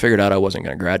 I figured out I wasn't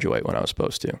going to graduate when I was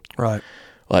supposed to. Right.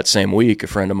 Well, that same week, a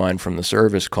friend of mine from the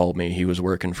service called me. He was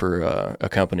working for a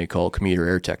company called Commuter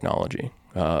Air Technology.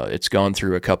 It's gone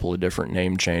through a couple of different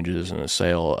name changes and a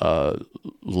sale.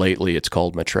 Lately, it's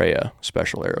called Maitreya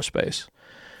Special Aerospace.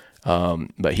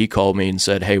 But he called me and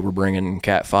said, hey, we're bringing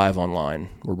Cat 5 online.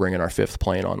 We're bringing our 5th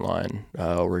plane online.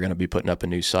 We're going to be putting up a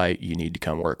new site. You need to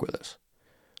come work with us.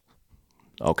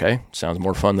 Okay, sounds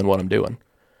more fun than what I'm doing.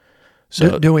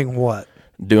 So doing what?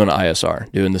 Doing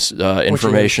ISR, doing this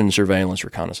information surveillance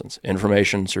reconnaissance.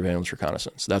 Information surveillance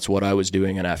reconnaissance. That's what I was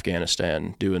doing in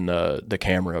Afghanistan, doing the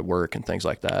camera work and things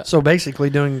like that. So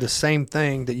basically doing the same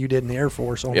thing that you did in the Air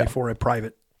Force, only for a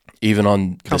private even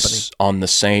on company. On the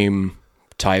same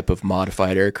type of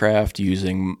modified aircraft,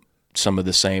 using some of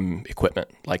the same equipment,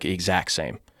 like exact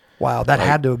same. Wow, that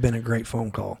had to have been a great phone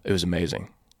call. It was amazing.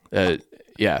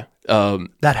 Yeah.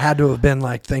 That had to have been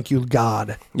like, thank you,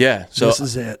 God. Yeah. So this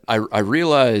is it. I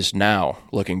realize now,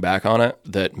 looking back on it,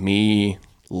 that me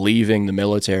leaving the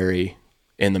military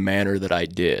in the manner that I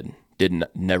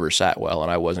never sat well,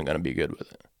 and I wasn't going to be good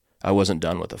with it. I wasn't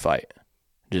done with the fight.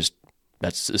 Just,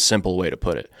 that's a simple way to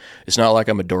put it. It's not like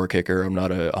I'm a door kicker. I'm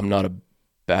not a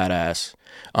badass.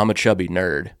 I'm a chubby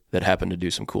nerd that happened to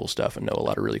do some cool stuff and know a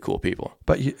lot of really cool people.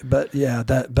 But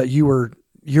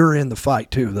you're in the fight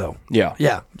too, though. Yeah.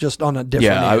 Yeah. Just on a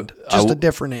different end. A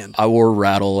different end. I wore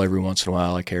rattle every once in a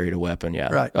while. I carried a weapon.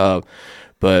 Yeah. Right.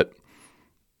 But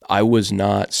I was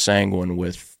not sanguine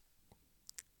with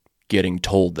getting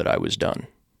told that I was done.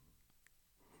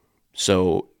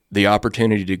 So the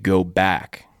opportunity to go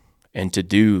back and to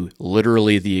do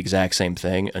literally the exact same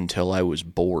thing until I was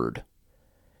bored,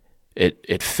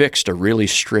 it fixed a really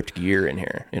stripped gear in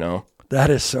here, you know? That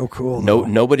is so cool.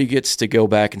 Nobody gets to go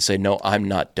back and say, no, I'm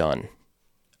not done.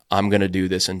 I'm going to do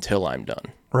this until I'm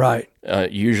done. Right.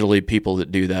 Usually people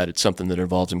that do that, it's something that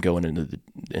involves them going into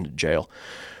jail.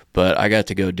 But I got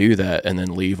to go do that and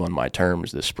then leave on my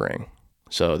terms this spring.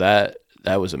 So that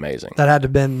was amazing. That had to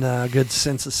have been a good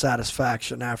sense of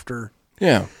satisfaction after.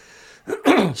 Yeah.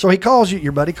 So he calls you,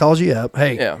 your buddy calls you up.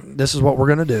 Hey, this is what we're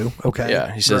going to do. Okay.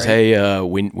 Yeah. He says, hey,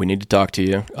 we need to talk to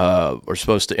you. We're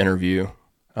supposed to interview.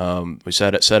 We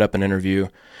set up an interview,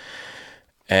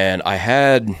 and I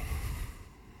had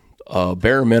a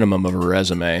bare minimum of a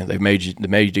resume. They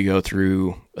made you go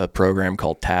through a program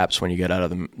called TAPS when you get out of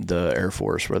the Air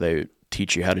Force, where they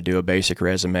teach you how to do a basic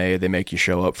resume. They make you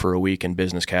show up for a week in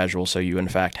business casual, so you in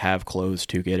fact have clothes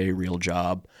to get a real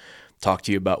job. Talk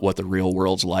to you about what the real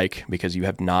world's like, because you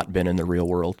have not been in the real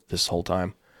world this whole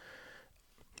time.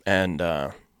 And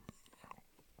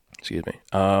excuse me.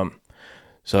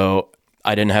 So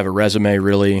I didn't have a resume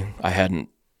really. I hadn't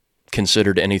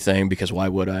considered anything, because why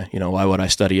would I? Why would I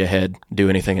study ahead, do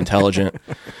anything intelligent?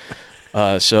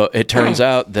 So it turns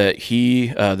out that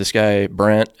this guy,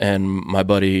 Brent, and my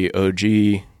buddy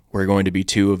OG were going to be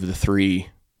two of the three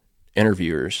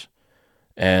interviewers.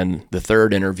 And the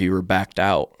third interviewer backed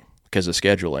out because of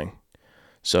scheduling.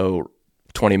 So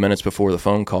 20 minutes before the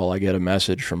phone call, I get a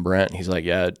message from Brent. He's like,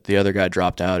 yeah, the other guy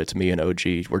dropped out. It's me and OG.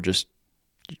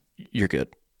 You're good.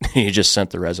 He just sent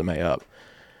the resume up.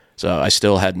 So I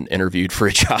still hadn't interviewed for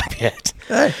a job yet.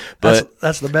 Hey, but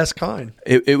that's the best kind.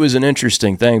 It was an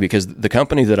interesting thing, because the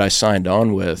company that I signed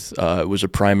on with was a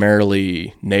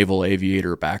primarily naval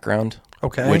aviator background.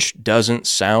 Okay. Which doesn't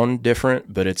sound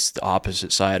different, but it's the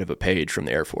opposite side of a page from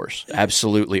the Air Force.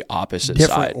 Absolutely opposite side.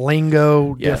 Different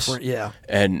lingo, yes. Different, yeah.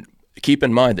 And keep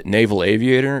in mind that naval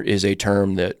aviator is a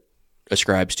term that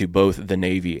ascribes to both the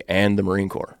Navy and the Marine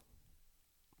Corps.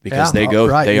 Because they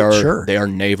are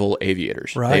naval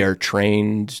aviators. Right. They are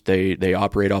trained, they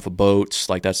operate off of boats,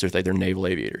 like that's their thing. They're naval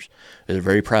aviators. They're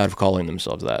very proud of calling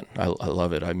themselves that. I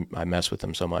love it. I mess with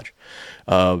them so much.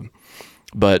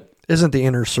 But isn't the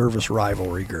inter-service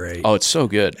rivalry great? Oh, it's so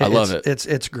good. I love it.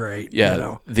 It's great.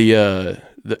 Yeah.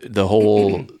 The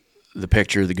whole the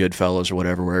picture of the Goodfellas or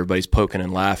whatever, where everybody's poking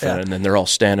and laughing, and then they're all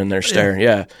standing there staring.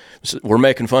 Yeah. So we're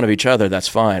making fun of each other. That's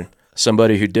fine.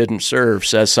 Somebody who didn't serve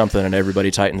says something and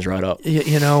everybody tightens right up.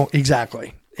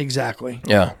 Exactly.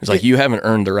 Yeah. It's like, you haven't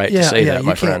earned the right to say that,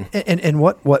 my friend. And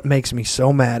what makes me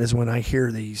so mad is when I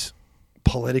hear these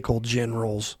political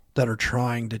generals that are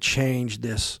trying to change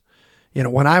this.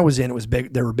 When I was in, it was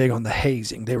big. They were big on the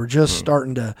hazing. They were just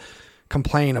starting to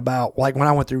complain about, like when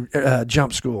I went through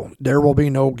jump school, there will be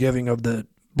no giving of the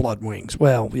blood wings.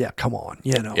 Well, yeah, come on,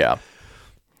 Yeah.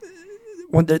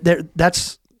 When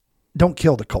don't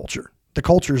kill the culture. The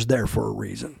culture is there for a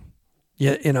reason.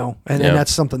 Yeah, and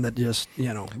that's something that just,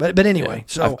 But anyway, yeah.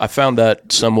 so I found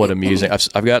that somewhat amusing.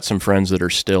 I've got some friends that are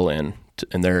still in,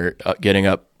 and they're getting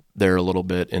up there a little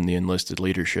bit in the enlisted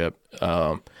leadership,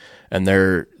 and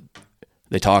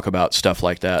they talk about stuff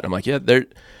like that. I'm like, yeah,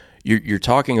 you're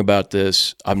talking about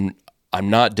this. I'm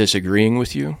not disagreeing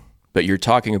with you, but you're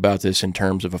talking about this in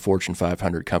terms of a Fortune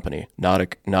 500 company,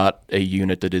 not a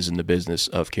unit that is in the business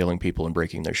of killing people and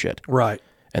breaking their shit. Right.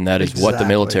 And that is what the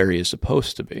military is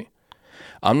supposed to be.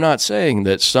 I'm not saying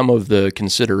that some of the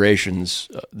considerations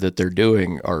that they're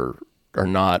doing are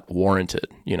not warranted.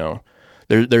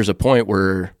 There's a point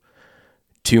where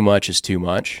too much is too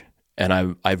much. And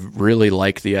I really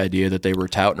like the idea that they were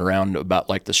touting around about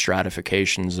like the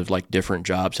stratifications of like different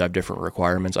jobs have different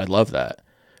requirements. I love that.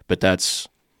 But that's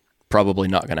probably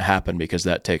not going to happen, because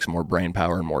that takes more brain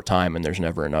power and more time, and there's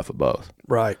never enough of both.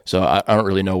 Right. So I don't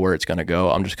really know where it's going to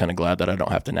go. I'm just kind of glad that I don't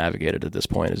have to navigate it at this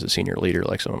point as a senior leader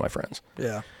like some of my friends.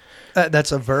 Yeah.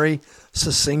 That's a very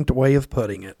succinct way of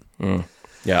putting it.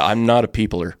 Yeah, I'm not a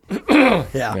peopler.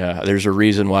 Yeah. There's a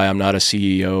reason why I'm not a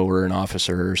CEO or an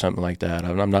officer or something like that.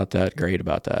 I'm not that great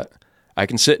about that. I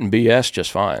can sit and BS just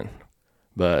fine,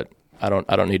 but I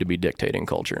don't need to be dictating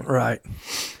culture. Right.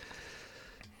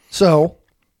 So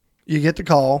you get the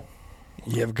call.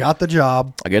 You've got the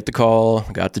job. I get the call.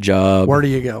 Got the job. Where do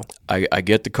you go? I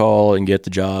get the call and get the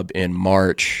job in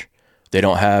March. They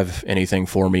don't have anything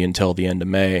for me until the end of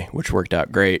May, which worked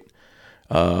out great.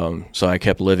 So I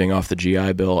kept living off the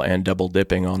GI Bill and double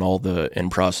dipping on all the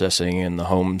in-processing and the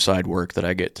home side work that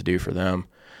I get to do for them.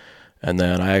 And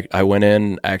then I went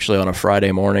in actually on a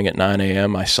Friday morning at 9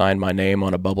 a.m. I signed my name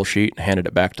on a bubble sheet, handed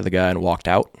it back to the guy, and walked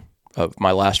out of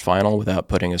my last final without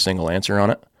putting a single answer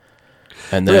on it.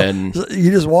 And then So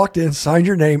you just walked in, signed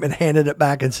your name, and handed it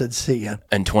back and said, "See ya."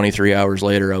 and 23 hours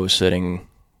later, I was sitting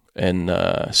at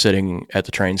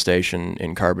the train station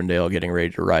in Carbondale, getting ready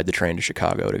to ride the train to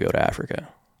Chicago to go to Africa.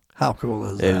 How cool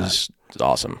is that? It was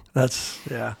awesome. That's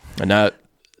yeah. And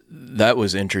that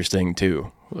was interesting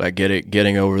too. Like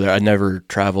getting over there. I'd never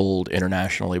traveled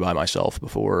internationally by myself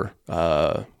before,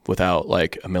 without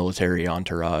like a military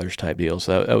entourage type deal.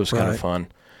 So that was kind of fun.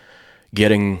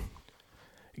 Getting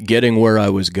where I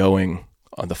was going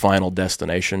on the final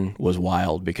destination was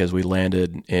wild because we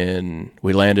landed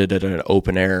at an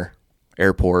open air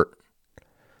airport.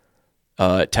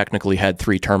 It technically had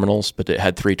 3 terminals, but it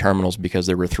had 3 terminals because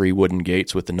there were 3 wooden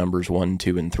gates with the numbers 1,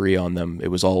 2, and 3 on them. It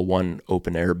was all one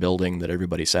open air building that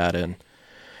everybody sat in.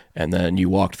 And then you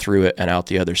walked through it and out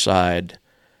the other side,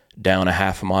 down a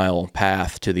half-mile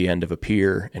path to the end of a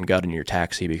pier and got in your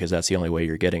taxi because that's the only way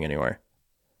you're getting anywhere.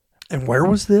 And where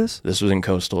was this? This was in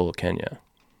coastal Kenya.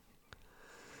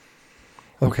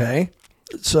 Okay.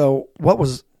 So what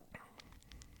was...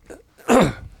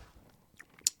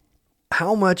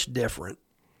 How much different?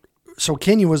 So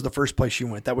Kenya was the first place you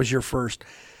went. That was your first...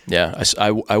 Yeah,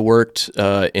 I worked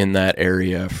in that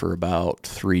area for about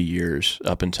 3 years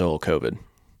up until COVID.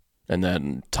 And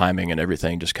then timing and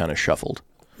everything just kind of shuffled.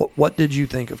 What did you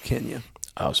think of Kenya?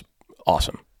 It was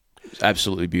awesome. It's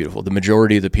absolutely beautiful. The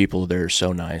majority of the people there are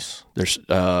so nice. There's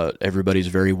everybody's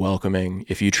very welcoming.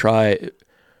 If you try,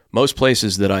 most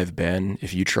places that I've been,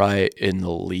 if you try in the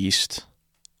least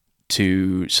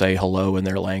to say hello in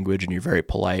their language and you're very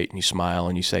polite and you smile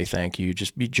and you say thank you,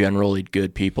 just be generally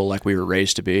good people like we were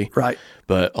raised to be. Right.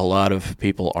 But a lot of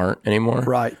people aren't anymore.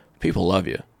 Right. People love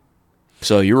you.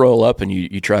 So you roll up and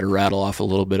you try to rattle off a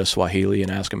little bit of Swahili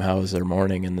and ask them how was their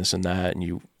morning and this and that, and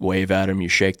you wave at them, you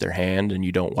shake their hand, and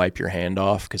you don't wipe your hand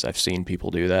off because I've seen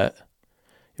people do that.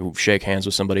 You shake hands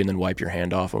with somebody and then wipe your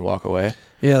hand off and walk away.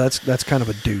 Yeah, that's kind of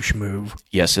a douche move.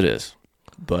 Yes, it is.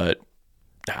 But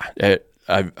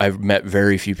I've met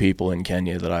very few people in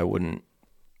Kenya that I wouldn't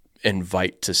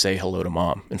invite to say hello to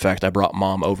Mom. In fact, I brought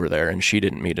Mom over there, and she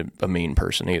didn't meet a mean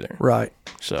person either. Right.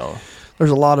 So there's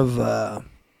a lot of...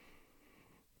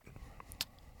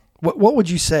 What would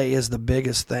you say is the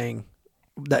biggest thing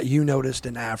that you noticed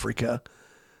in Africa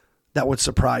that would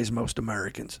surprise most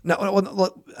Americans? Now,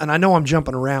 and I know I'm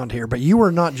jumping around here, but you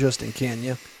were not just in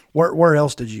Kenya. Where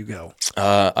else did you go?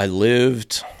 I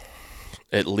lived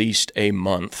at least a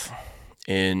month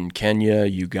in Kenya,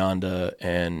 Uganda,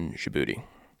 and Djibouti.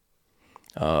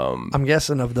 I'm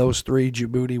guessing of those 3,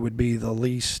 Djibouti would be the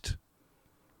least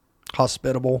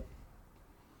hospitable.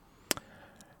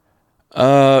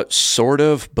 Sort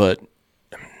of, but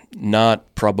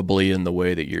not probably in the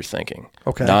way that you're thinking.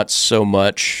 Okay. Not so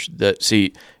much that,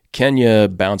 see, Kenya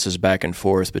bounces back and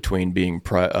forth between being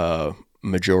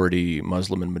majority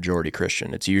Muslim and majority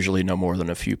Christian. It's usually no more than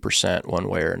a few percent one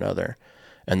way or another.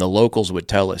 And the locals would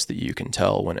tell us that you can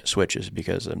tell when it switches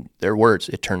because in their words,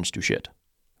 it turns to shit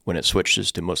when it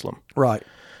switches to Muslim. Right.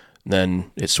 Then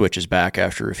it switches back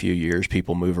after a few years.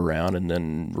 People move around, and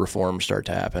then reforms start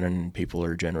to happen, and people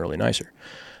are generally nicer.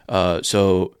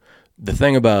 So the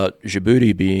thing about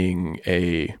Djibouti being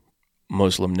a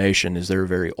Muslim nation is they're a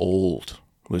very old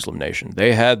Muslim nation.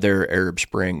 They had their Arab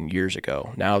Spring years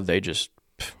ago. Now they just,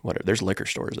 whatever. There's liquor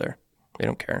stores there. They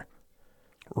don't care.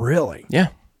 Really? Yeah.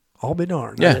 I'll be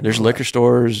darned. Yeah, there's liquor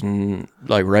stores, and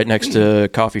like right next to a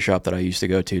coffee shop that I used to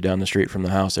go to down the street from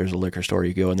the house, there's a liquor store.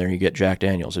 You go in there and you get Jack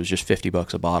Daniels. It was just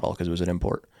 $50 a bottle because it was an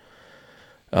import.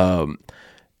 I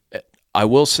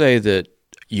will say that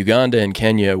Uganda and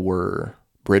Kenya were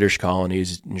British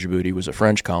colonies, and Djibouti was a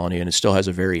French colony, and it still has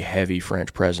a very heavy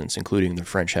French presence, including the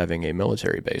French having a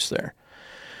military base there.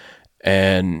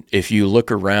 And if you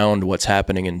look around what's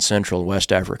happening in Central and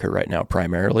West Africa right now,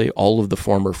 primarily, all of the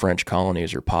former French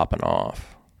colonies are popping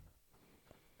off.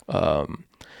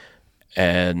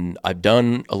 And I've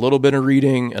done a little bit of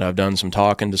reading, and I've done some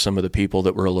talking to some of the people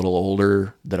that were a little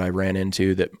older that I ran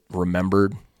into that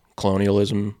remembered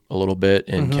colonialism a little bit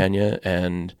in Kenya.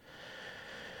 And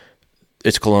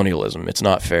it's colonialism. It's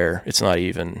not fair. It's not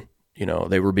even. You know,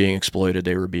 they were being exploited,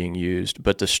 they were being used.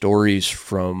 But the stories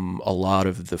from a lot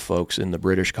of the folks in the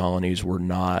British colonies were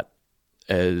not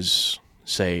as,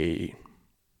 say,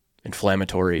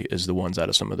 inflammatory as the ones out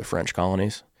of some of the French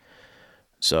colonies.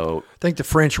 So I think the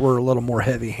French were a little more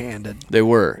heavy-handed. They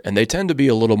were, and they tend to be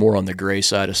a little more on the gray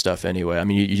side of stuff anyway. I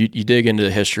mean, you dig into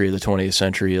the history of the 20th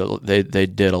century, they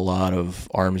did a lot of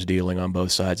arms dealing on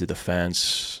both sides of the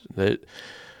fence.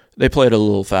 They played a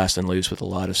little fast and loose with a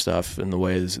lot of stuff in the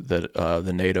ways that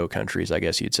the NATO countries, I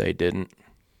guess you'd say,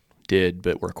 did,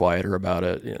 but were quieter about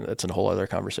it. You know, that's a whole other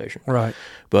conversation. Right.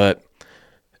 But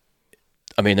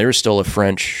I mean, there was still a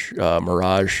French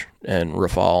Mirage and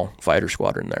Rafale fighter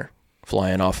squadron there,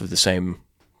 flying off of the same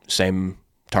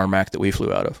tarmac that we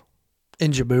flew out of.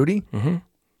 In Djibouti? Mm-hmm.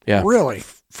 Yeah. Really?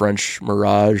 French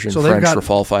Mirage and So French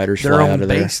Rafale fighters fly out of there.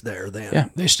 Their own base there then. Yeah,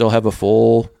 they still have a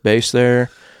full base there.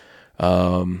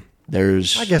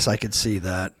 I guess I could see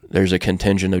that. There's a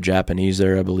contingent of Japanese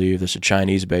there, I believe. There's a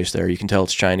Chinese base there. You can tell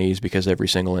it's Chinese because every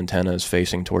single antenna is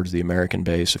facing towards the American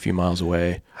base a few miles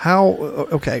away.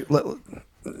 Okay,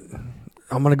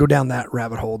 I'm going to go down that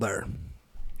rabbit hole there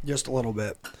just a little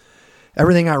bit.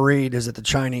 Everything I read is that the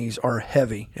Chinese are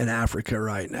heavy in Africa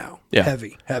right now. Yeah.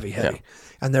 Heavy. Yeah.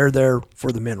 And they're there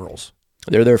for the minerals.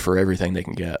 They're there for everything they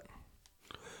can get.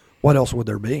 What else would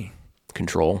there be?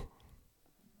 Control.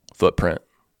 Footprint.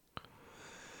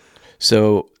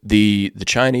 So the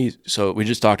Chinese, so we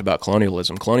just talked about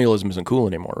colonialism. Colonialism isn't cool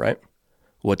anymore, right?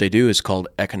 What they do is called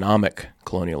economic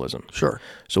colonialism. Sure.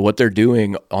 So what they're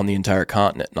doing on the entire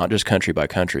continent, not just country by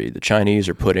country, the Chinese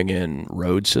are putting in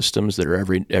road systems that are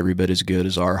every bit as good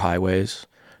as our highways.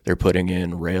 They're putting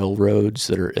in railroads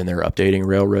and they're updating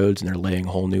railroads, and they're laying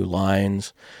whole new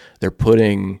lines. They're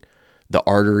putting the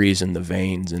arteries and the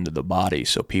veins into the body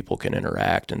so people can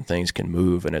interact and things can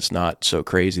move, and it's not so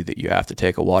crazy that you have to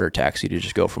take a water taxi to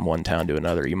just go from one town to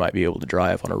another. You might be able to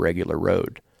drive on a regular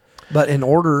road.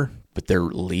 But they're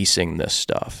leasing this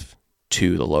stuff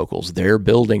to the locals. They're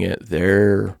building it,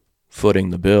 they're footing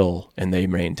the bill, and they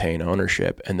maintain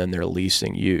ownership, and then they're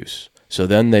leasing use. So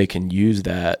then they can use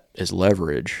that as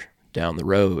leverage down the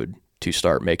road to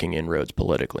start making inroads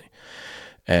politically.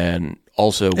 And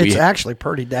also, it's actually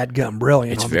pretty dadgum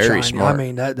brilliant. It's on the very Chinese. smart. I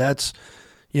mean, that's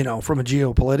from a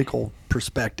geopolitical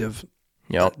perspective,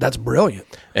 Yep. that's brilliant.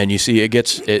 And you see,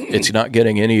 it's not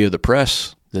getting any of the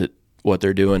press that what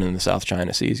they're doing in the South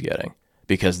China Sea is getting,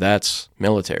 because that's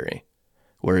military.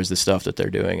 Whereas the stuff that they're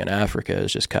doing in Africa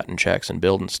is just cutting checks and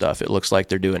building stuff. It looks like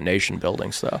they're doing nation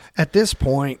building stuff. At this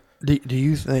point, do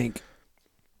you think,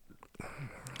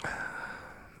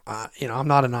 I'm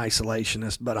not an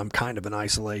isolationist, but I'm kind of an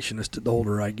isolationist the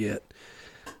older I get.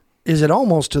 Is it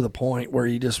almost to the point where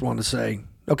you just want to say,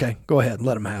 okay, go ahead and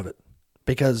let them have it?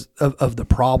 Because of the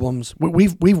problems.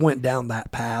 We've went down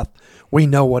that path. We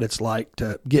know what it's like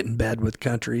to get in bed with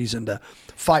countries and to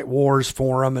fight wars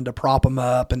for them and to prop them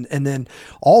up. And then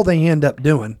all they end up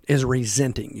doing is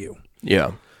resenting you.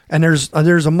 Yeah. And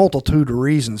there's a multitude of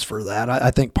reasons for that. I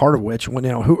think part of which,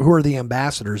 who are the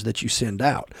ambassadors that you send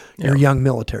out? Your young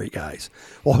military guys.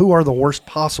 Well, who are the worst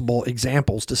possible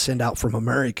examples to send out from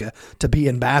America to be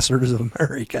ambassadors of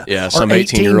America? Yeah, some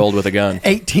 18-year-old with a gun.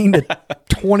 18 to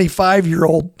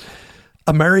 25-year-old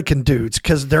American dudes,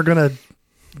 because they're gonna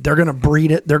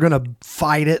breed it, they're gonna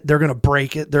fight it, they're gonna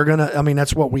break it,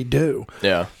 that's what we do.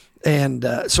 Yeah. And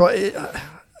so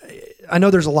I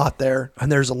know there's a lot there, and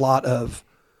there's a lot of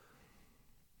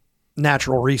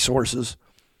natural resources,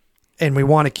 and we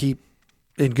want to keep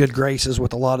in good graces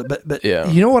with a lot of, but yeah.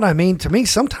 You know what I mean? To me,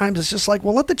 sometimes it's just like,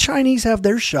 well, let the Chinese have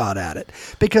their shot at it,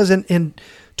 because in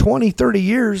 20, 30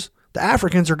 years, the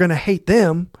Africans are going to hate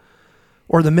them,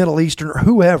 or the Middle Eastern, or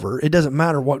whoever. It doesn't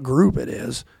matter what group it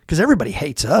is, because everybody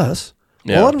hates us.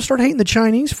 Yeah. Well, let them start hating the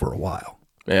Chinese for a while.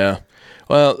 Yeah.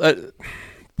 Well,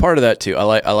 part of that too. I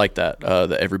like that,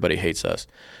 that everybody hates us.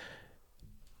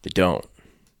 They don't.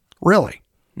 Really?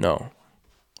 No.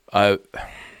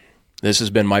 This has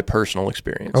been my personal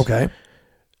experience. Okay.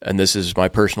 And this is my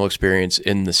personal experience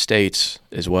in the States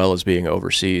as well as being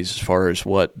overseas, as far as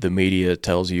what the media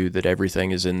tells you that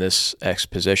everything is in this X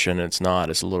position. It's not.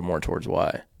 It's a little more towards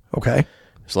Y. Okay.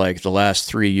 It's like the last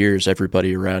 3 years,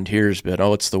 everybody around here has been,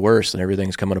 it's the worst, and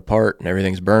everything's coming apart, and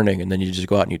everything's burning. And then you just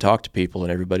go out and you talk to people,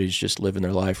 and everybody's just living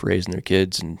their life, raising their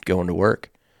kids, and going to work.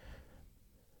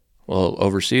 Well,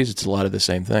 overseas, it's a lot of the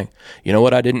same thing. You know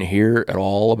what I didn't hear at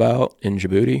all about in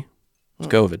Djibouti? It's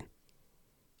COVID.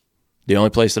 The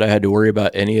only place that I had to worry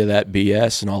about any of that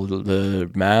BS and all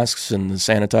the masks and the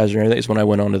sanitizer and everything is when I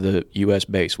went onto the US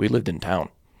base. We lived in town.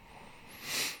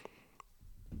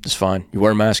 It's fine. You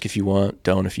wear a mask if you want.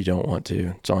 Don't if you don't want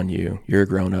to. It's on you. You're a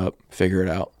grown-up. Figure it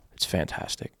out. It's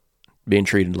fantastic. Being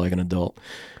treated like an adult.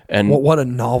 And what a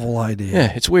novel idea.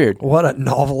 Yeah, it's weird. What a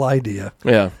novel idea.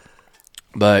 Yeah.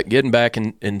 But getting back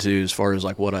into as far as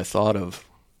like what I thought of,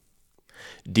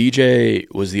 DJ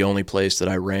was the only place that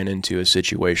I ran into a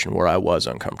situation where I was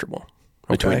uncomfortable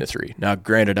between the three. Now,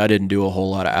 granted, I didn't do a whole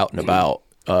lot of out and about.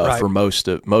 Right. For most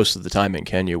of the time in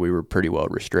Kenya, we were pretty well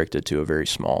restricted to a very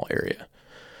small area.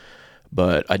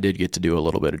 But I did get to do a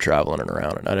little bit of traveling and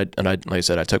around. And I like I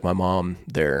said, I took my mom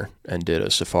there and did a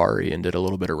safari and did a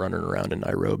little bit of running around in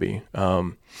Nairobi.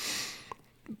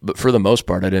 But for the most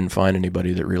part, I didn't find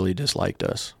anybody that really disliked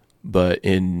us. But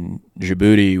in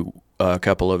Djibouti, a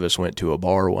couple of us went to a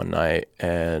bar one night,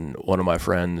 and one of my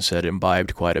friends had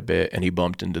imbibed quite a bit, and he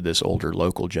bumped into this older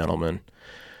local gentleman.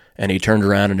 And he turned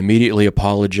around and immediately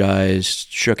apologized,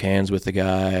 shook hands with the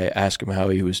guy, asked him how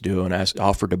he was doing,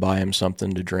 offered to buy him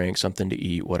something to drink, something to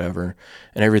eat, whatever.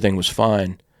 And everything was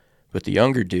fine. But the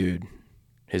younger dude,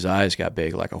 his eyes got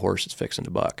big like a horse that's fixing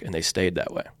to buck, and they stayed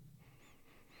that way.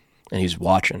 And he's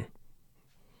watching.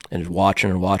 And he's watching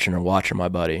and watching and watching my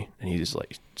buddy. And he's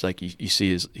like, it's like you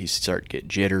see he start to get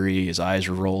jittery, his eyes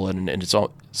are rolling, and it's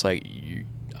like,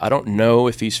 I don't know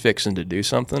if he's fixing to do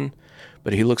something,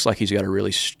 but he looks like he's got a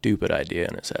really stupid idea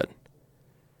in his head.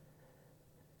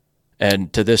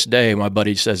 And to this day, my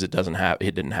buddy says it didn't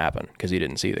happen because he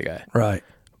didn't see the guy. Right.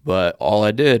 But all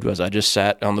I did was I just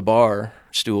sat on the bar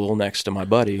stool next to my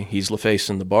buddy. He's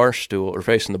facing the bar stool, or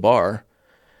facing the bar,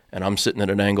 and I'm sitting at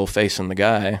an angle facing the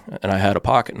guy, and I had a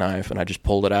pocket knife, and I just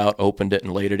pulled it out, opened it,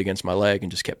 and laid it against my leg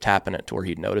and just kept tapping it to where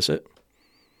he'd notice it.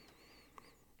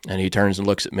 And he turns and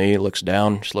looks at me, looks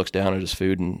down at his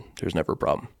food, and there's never a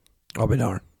problem. I'll be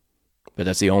darned. But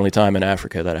that's the only time in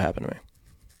Africa that it happened to me.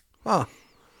 Huh.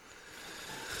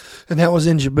 And that was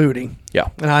in Djibouti. Yeah.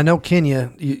 And I know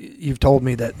Kenya, you've told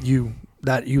me that you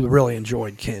really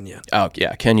enjoyed Kenya. Oh,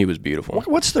 yeah. Kenya was beautiful.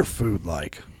 What's their food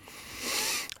like?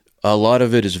 A lot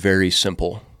of it is very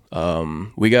simple.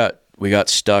 We got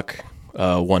stuck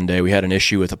one day. We had an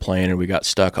issue with a plane, and we got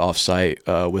stuck off-site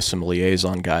with some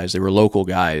liaison guys. They were local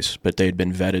guys, but they'd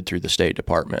been vetted through the State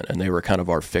Department, and they were kind of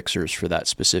our fixers for that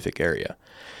specific area.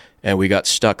 And we got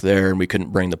stuck there, and we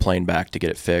couldn't bring the plane back to get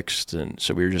it fixed, and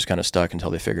so we were just kind of stuck until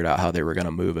they figured out how they were going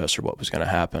to move us or what was going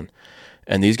to happen.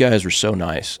 And these guys were so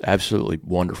nice, absolutely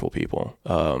wonderful people.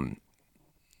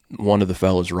 One of the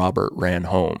fellows, Robert, ran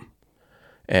home,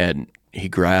 and he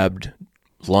grabbed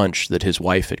lunch that his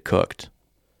wife had cooked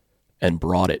and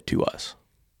brought it to us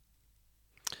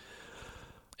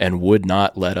and would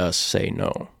not let us say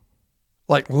no.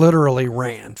 Like literally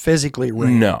physically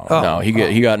ran. No, he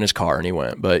got in his car and he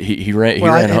went, but he ran.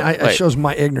 It shows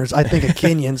my ignorance. I think of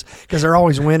Kenyans because they're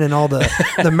always winning all the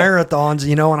marathons,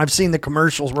 and I've seen the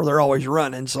commercials where they're always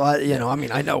running. So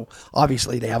I know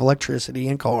obviously they have electricity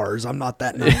and cars. I'm not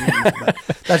that naive, but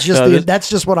that's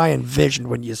just what I envisioned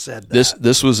when you said that.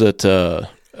 This was at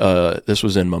this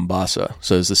was in Mombasa,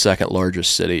 so it's the second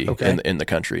largest city in the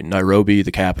country. Nairobi,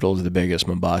 the capital, is the biggest.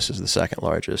 Mombasa is the second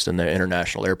largest, and the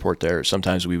international airport there.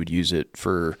 Sometimes we would use it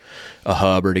for a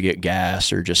hub or to get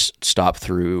gas or just stop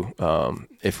through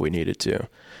if we needed to.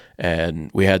 And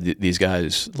we had these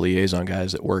guys, liaison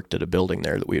guys, that worked at a building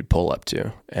there that we would pull up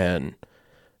to, and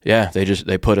yeah,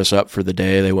 they put us up for the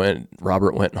day.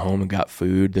 Robert went home and got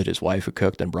food that his wife had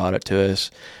cooked and brought it to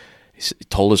us. He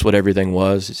told us what everything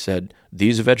was. He said,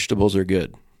 "These vegetables are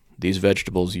good. These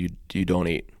vegetables you don't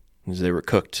eat." Because they were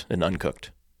cooked and uncooked.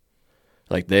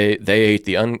 Like they ate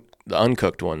the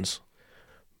uncooked ones,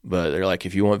 but they're like,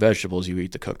 if you want vegetables, you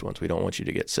eat the cooked ones. We don't want you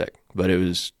to get sick. But it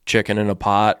was chicken in a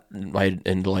pot,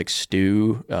 into like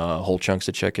stew, whole chunks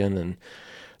of chicken, and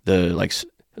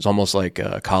it's almost like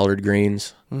collard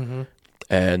greens. Mm-hmm.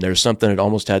 And there's something that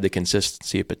almost had the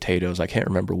consistency of potatoes. I can't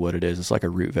remember what it is. It's like a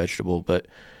root vegetable, but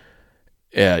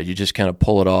yeah, you just kind of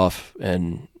pull it off,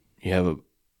 and you have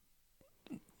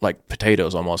like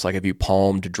potatoes almost, like if you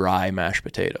palmed dry mashed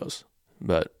potatoes.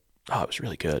 But it was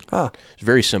really good. Huh. It's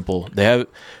very simple. They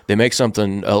make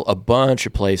something. A bunch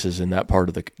of places in that part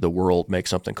of the world make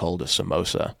something called a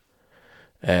samosa,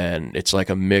 and it's like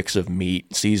a mix of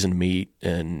meat, seasoned meat,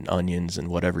 and onions and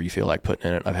whatever you feel like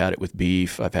putting in it. I've had it with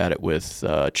beef. I've had it with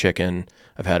chicken.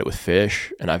 I've had it with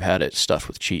fish, and I've had it stuffed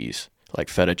with cheese, like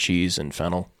feta cheese and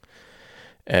fennel.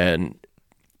 And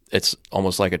it's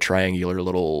almost like a triangular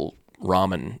little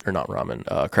crab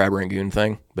rangoon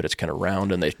thing, but it's kind of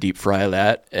round, and they deep fry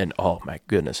that, and oh my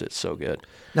goodness, it's so good.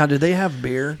 Now, do they have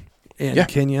beer in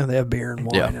Kenya? They have beer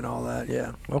and wine and all that.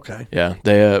 Yeah. Okay.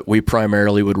 Yeah. We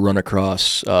primarily would run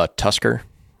across Tusker.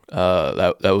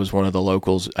 That was one of the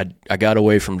locals. I got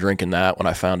away from drinking that when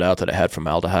I found out that it had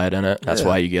formaldehyde in it. That's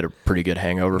why you get a pretty good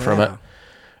hangover from it.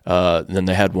 Then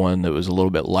they had one that was a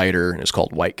little bit lighter, and it's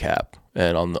called White Cap.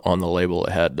 And on the label,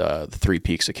 it had the 3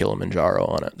 Peaks of Kilimanjaro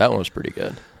on it. That one was pretty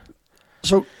good.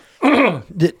 So,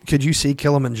 could you see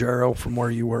Kilimanjaro from where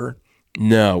you were?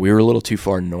 No, we were a little too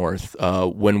far north.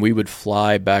 When we would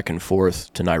fly back and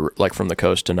forth to like from the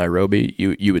coast to Nairobi,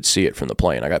 you would see it from the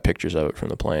plane. I got pictures of it from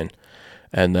the plane.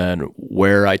 And then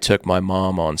where I took my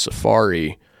mom on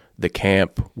safari, the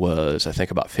camp was, I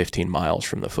think, about 15 miles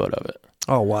from the foot of it.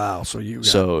 Oh, wow. So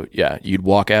you'd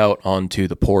walk out onto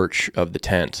the porch of the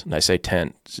tent, and I say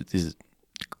tent, these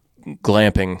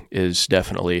glamping is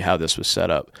definitely how this was set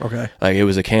up. Okay. Like it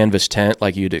was a canvas tent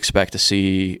like you'd expect to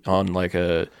see on like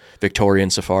a Victorian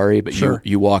safari, but Sure.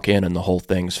 you walk in and the whole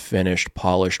thing's finished,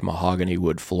 polished mahogany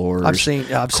wood floors. I've seen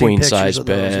queen pictures size of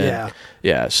those. bed. Yeah.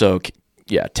 Yeah. So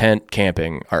yeah, tent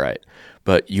camping. All right.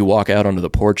 But you walk out onto the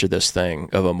porch of this thing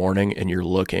of a morning and you're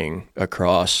looking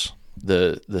across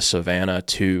the savannah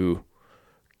to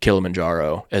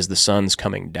Kilimanjaro as the sun's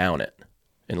coming down it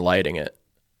and lighting it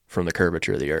from the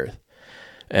curvature of the earth.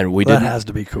 And That has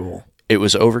to be cool. It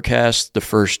was overcast the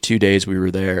first 2 days we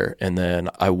were there, and then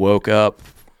I woke up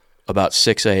about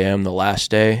 6 a.m. the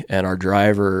last day, and our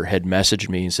driver had messaged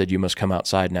me and said, "You must come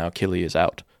outside now, Kili is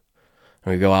out."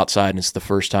 And we go outside, and it's the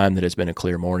first time that it's been a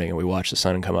clear morning, and we watch the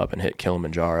sun come up and hit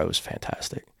Kilimanjaro. It was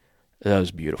fantastic. That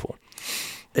was beautiful.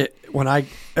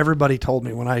 Everybody told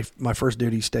me my first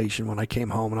duty station, when I came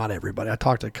home, not everybody, I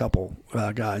talked to a couple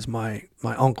guys. My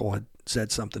uncle had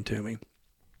said something to me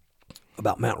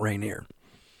about Mount Rainier.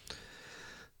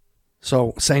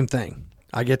 So same thing.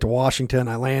 I get to Washington,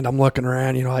 I land, I'm looking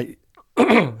around,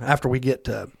 after we get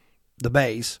to the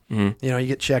base, you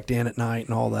get checked in at night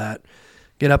and all that.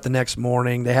 Get up the next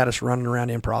morning. They had us running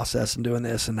around in process and doing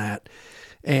this and that.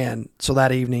 And so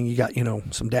that evening you got,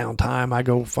 some downtime. I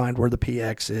go find where the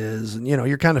PX is, and,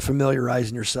 you're kind of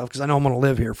familiarizing yourself because I know I'm going to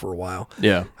live here for a while.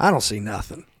 Yeah. I don't see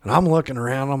nothing. And I'm looking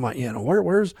around. I'm like,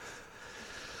 where's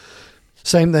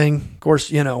same thing. Of course,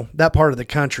 that part of the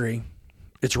country,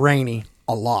 it's rainy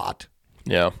a lot.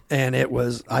 Yeah. And it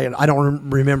was, I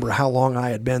don't remember how long I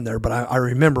had been there, but I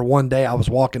remember one day I was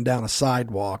walking down a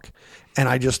sidewalk and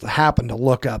I just happened to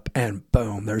look up and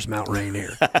boom, there's Mount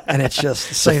Rainier. And it's just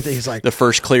the same thing. It's like the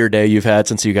first clear day you've had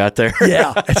since you got there.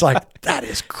 Yeah. It's like, that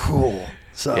is cool.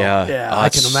 So yeah, I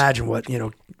can imagine what,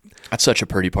 That's such a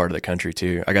pretty part of the country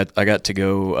too. I got to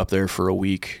go up there for a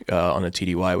week on a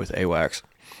TDY with AWACS,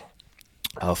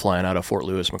 flying out of Fort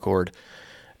Lewis McChord.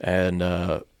 And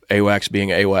AWACS being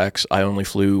AWACS, I only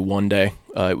flew one day.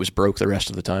 It was broke the rest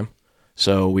of the time.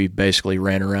 So we basically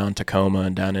ran around Tacoma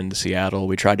and down into Seattle.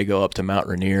 We tried to go up to Mount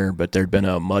Rainier, but there'd been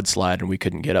a mudslide and we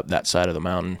couldn't get up that side of the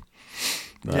mountain.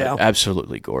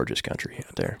 Absolutely gorgeous country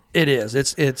out there. It is.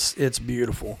 It's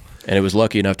beautiful. And it was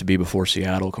lucky enough to be before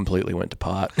Seattle completely went to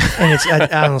pot. And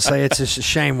I don't say it's just a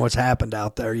shame what's happened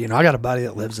out there. I got a buddy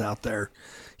that lives out there.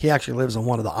 He actually lives on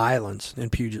one of the islands in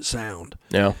Puget Sound.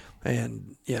 Yeah. And,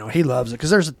 he loves it because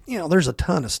there's a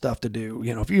ton of stuff to do.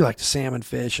 If you like to salmon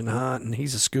fish and hunt, and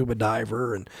he's a scuba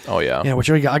diver. And, oh, yeah. Which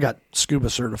I got scuba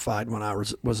certified when I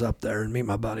was up there, and me and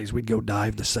my buddies, we'd go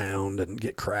dive the sound and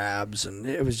get crabs. And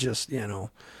it was just, it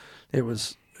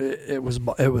was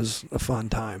a fun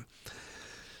time.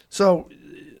 So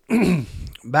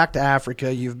back to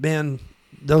Africa,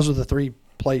 those are the three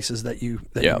places that you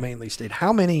mainly stayed.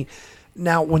 How many?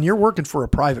 Now, when you're working for a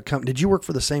private company, did you work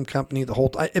for the same company the whole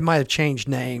time? It might have changed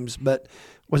names, but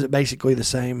was it basically the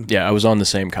same? Yeah, I was on the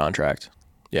same contract.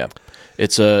 Yeah.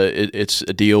 It's a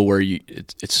deal where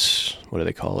it's what do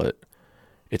they call it?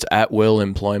 It's at will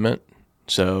employment,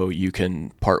 so you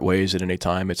can part ways at any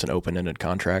time. It's an open-ended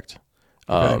contract.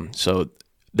 Okay. So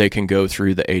they can go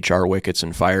through the HR wickets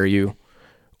and fire you,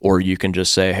 or you can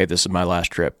just say, "Hey, this is my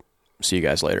last trip. See you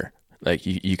guys later." Like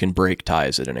you can break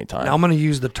ties at any time. Now, I'm going to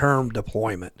use the term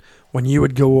deployment. When you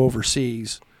would go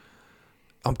overseas,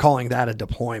 I'm calling that a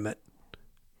deployment.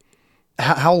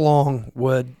 How long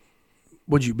would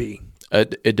you be?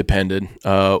 It depended.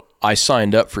 I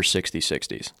signed up for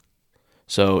 60/60s.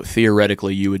 So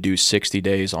theoretically, you would do 60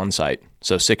 days on site.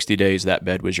 So 60 days, that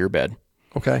bed was your bed.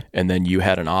 Okay. And then you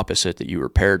had an opposite that you were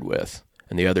paired with.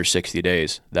 And the other 60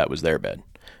 days, that was their bed.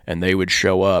 And they would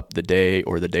show up the day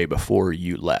or the day before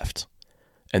you left.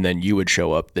 And then you would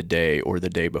show up the day or the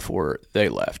day before they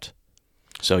left.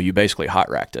 So you basically hot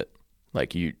racked it.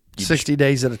 Like you 60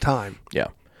 days at a time. Yeah.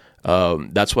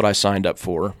 That's what I signed up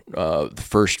for. The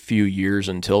first few years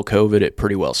until COVID, it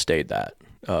pretty well stayed that.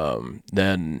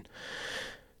 Then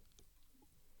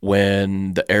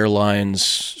when the airlines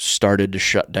started to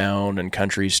shut down and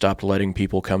countries stopped letting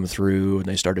people come through and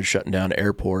they started shutting down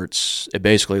airports, it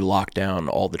basically locked down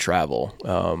all the travel.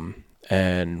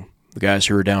 And the guys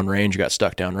who were downrange got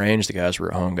stuck downrange. The guys who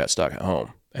were at home got stuck at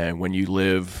home. And when you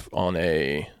live on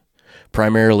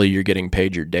primarily you're getting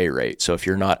paid your day rate. So if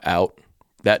you're not out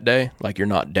that day, like you're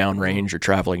not downrange or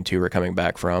traveling to or coming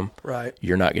back from, right,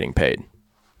 you're not getting paid.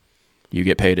 You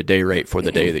get paid a day rate for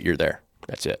the day that you're there.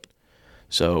 That's it.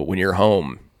 So when you're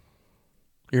home,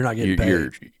 you're not getting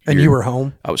paid. And you were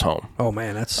home? I was home. Oh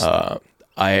man, that's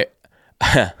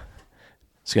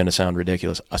it's going to sound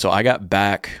ridiculous. So I got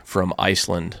back from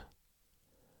Iceland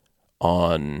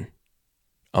on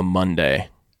a Monday,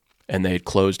 and they had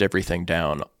closed everything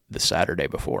down the Saturday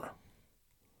before.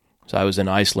 So I was in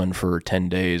Iceland for 10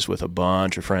 days with a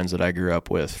bunch of friends that I grew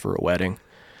up with for a wedding,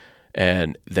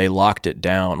 and they locked it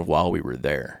down while we were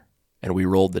there. And we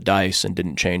rolled the dice and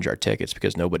didn't change our tickets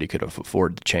because nobody could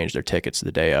afford to change their tickets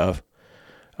the day of.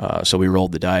 So we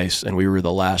rolled the dice, and we were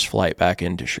the last flight back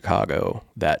into Chicago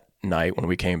that night when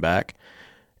we came back.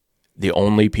 The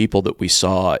only people that we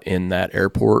saw in that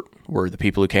airport were the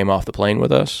people who came off the plane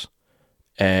with us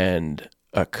and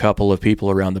a couple of people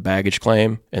around the baggage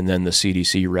claim, and then the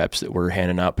CDC reps that were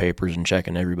handing out papers and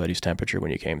checking everybody's temperature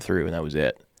when you came through, and that was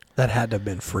it. That had to have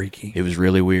been freaky. It was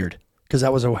really weird. Because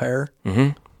that was O'Hare?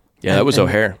 Mm-hmm. Yeah, that was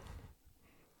O'Hare.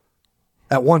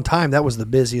 At one time, that was the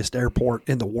busiest airport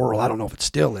in the world. I don't know if it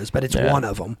still is, but it's one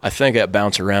of them. I think it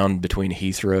bounced around between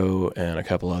Heathrow and a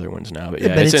couple other ones now. But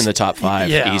yeah, it's in the top 5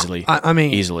 easily. I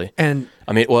mean, easily. And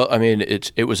it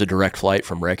was a direct flight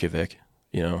from Reykjavik,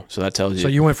 so that tells you. So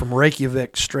you went from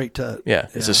Reykjavik straight to... Yeah,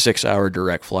 it's a 6-hour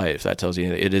direct flight, if that tells you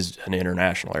anything. It is an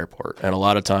international airport. And a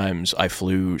lot of times I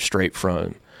flew straight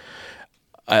from...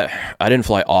 I didn't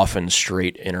fly often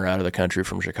straight in or out of the country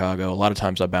from Chicago. A lot of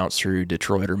times I bounced through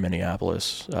Detroit or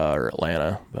Minneapolis or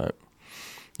Atlanta. But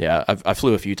yeah, I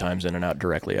flew a few times in and out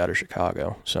directly out of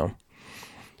Chicago. So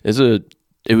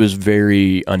it was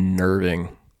very unnerving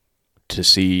to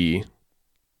see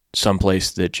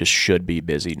someplace that just should be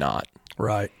busy not.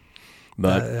 Right.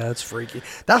 But that's freaky.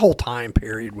 That whole time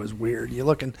period was weird. You're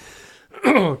looking,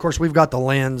 of course, we've got the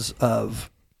lens of...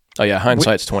 Oh yeah,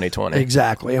 hindsight's 20/20.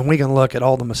 Exactly, and we can look at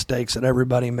all the mistakes that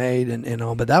everybody made,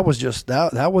 and but that was just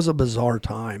that was a bizarre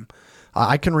time.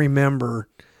 I can remember.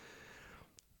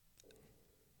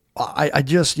 I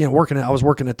just I was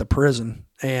working at the prison,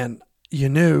 and I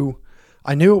knew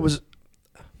it was.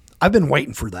 I've been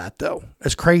waiting for that though.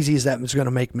 As crazy as that was going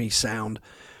to make me sound,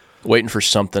 waiting for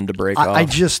something to break off. I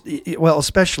just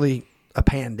especially a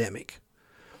pandemic.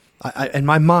 In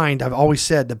my mind, I've always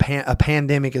said a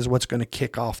pandemic is what's going to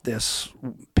kick off this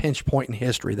pinch point in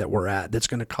history that we're at. That's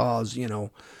going to cause,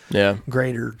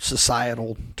 greater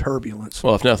societal turbulence.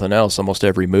 Well, if nothing else, almost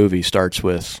every movie starts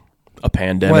with a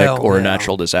pandemic or a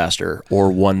natural disaster,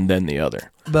 or one then the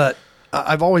other. But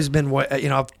I've always been,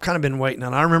 I've kind of been waiting.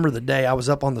 And I remember the day I was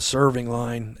up on the serving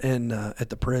line at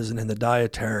the prison in the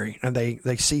dietary, and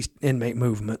they ceased inmate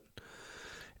movement,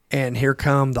 and here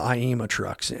come the IEMA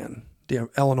trucks in. The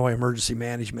Illinois Emergency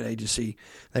Management Agency.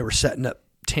 They were setting up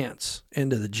tents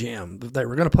into the gym. They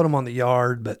were going to put them on the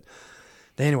yard, but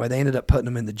they ended up putting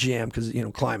them in the gym because,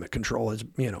 climate control is,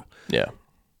 Yeah.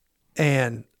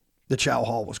 And the chow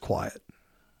hall was quiet.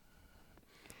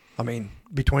 I mean,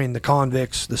 between the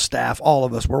convicts, the staff, all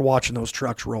of us, we're watching those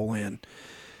trucks roll in.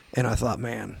 And I thought,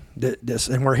 man,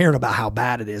 and we're hearing about how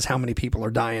bad it is, how many people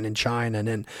are dying in China, and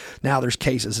then now there's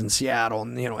cases in Seattle,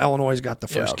 and Illinois got the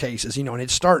first cases, and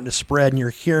it's starting to spread, and you're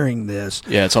hearing this.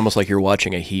 Yeah, it's almost like you're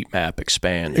watching a heat map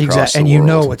expand across exactly, the and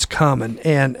world. It's coming.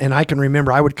 And I can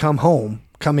remember I would come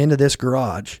into this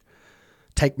garage,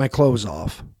 take my clothes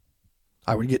off,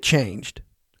 I would get changed,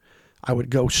 I would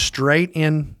go straight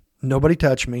in, nobody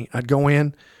touch me. I'd go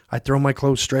in, I'd throw my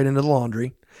clothes straight into the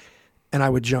laundry, and I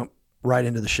would jump right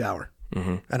into the shower,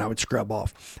 and I would scrub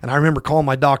off. And I remember calling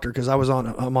my doctor because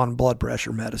I'm on blood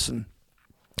pressure medicine,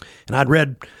 and I'd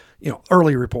read,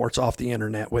 early reports off the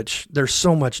internet, which there's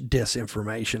so much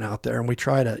disinformation out there, and we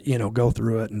try to, go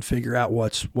through it and figure out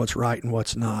what's right and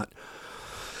what's not.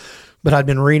 But I'd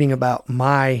been reading about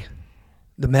the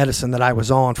medicine that I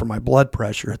was on for my blood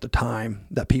pressure at the time,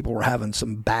 that people were having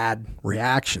some bad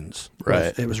reactions.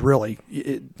 Right. It was really,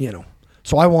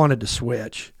 so I wanted to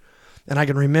switch. And I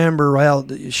can remember,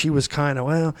 she was kind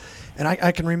of, and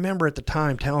I can remember at the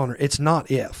time telling her, it's not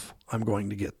if I'm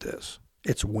going to get this,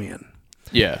 it's when.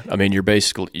 Yeah, I mean, you're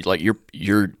basically, like,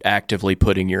 you're actively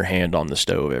putting your hand on the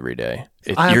stove every day.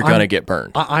 You're going to get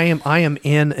burned. I am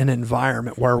in an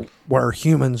environment where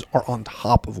humans are on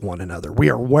top of one another. We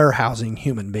are warehousing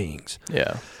human beings.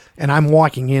 Yeah. And I'm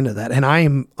walking into that, and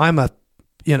I'm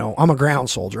a ground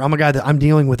soldier. I'm a guy that I'm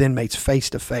dealing with inmates face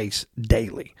to face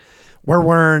daily. We're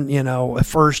wearing, at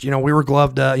first, we were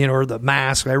gloved up, or the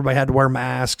mask. Everybody had to wear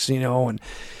masks,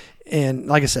 and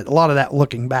like I said, a lot of that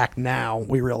looking back now,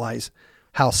 we realize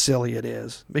how silly it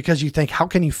is, because you think, how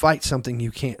can you fight something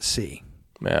you can't see?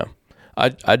 Yeah.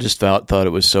 I just thought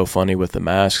it was so funny with the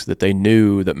masks that they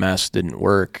knew that masks didn't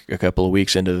work a couple of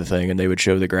weeks into the thing, and they would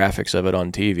show the graphics of it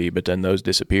on TV, but then those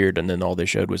disappeared, and then all they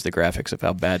showed was the graphics of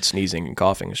how bad sneezing and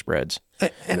coughing spreads.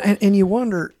 And you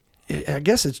wonder, I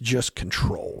guess it's just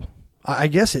control. I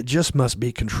guess it just must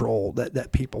be control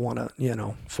that people want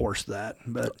to, force that.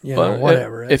 But,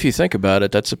 whatever. If you think about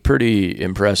it, that's a pretty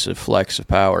impressive flex of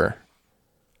power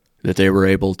that they were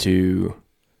able to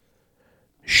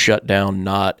shut down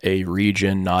not a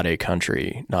region, not a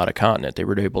country, not a continent. They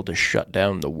were able to shut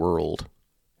down the world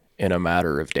in a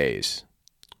matter of days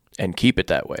and keep it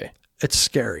that way. It's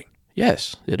scary.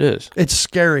 Yes, it is. It's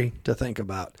scary to think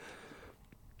about.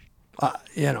 But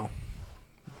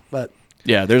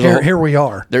yeah, here we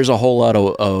are. There's a whole lot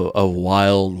of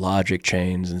wild logic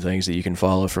chains and things that you can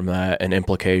follow from that, and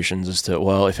implications as to,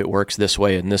 well, if it works this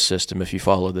way in this system, if you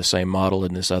follow the same model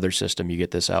in this other system, you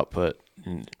get this output.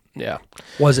 And yeah.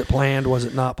 Was it planned? Was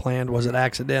it not planned? Was it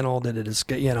accidental? Did it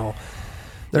escape?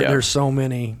 There's so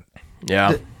many.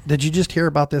 Yeah. Did you just hear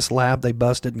about this lab they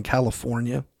busted in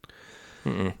California?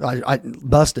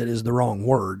 Busted is the wrong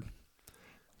word.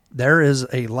 There is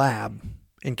a lab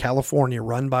in California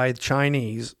run by the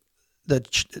Chinese.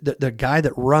 The guy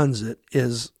that runs it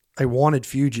is a wanted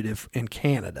fugitive in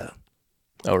Canada.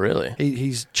 Oh, really?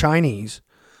 He's Chinese.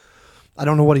 I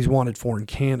don't know what he's wanted for in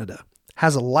Canada.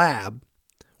 Has a lab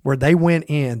where they went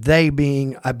in, they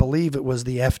being, I believe it was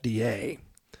the FDA,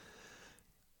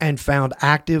 and found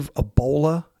active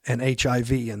Ebola and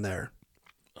HIV in there.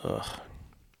 Ugh.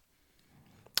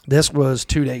 This was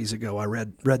 2 days ago. I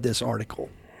read this article.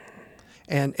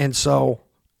 And so,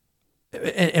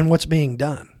 and what's being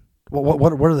done?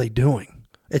 What are they doing?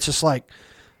 It's just like,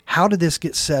 how did this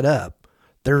get set up?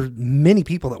 There are many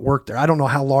people that work there. I don't know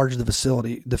how large the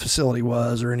facility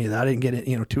was or any of that. I didn't get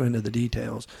it, too into the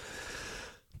details.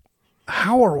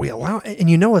 How are we allowed? And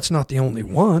it's not the only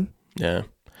one. Yeah.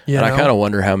 And I kind of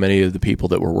wonder how many of the people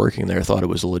that were working there thought it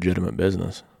was a legitimate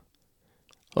business.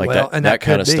 Like that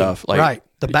kind of stuff. Like, right.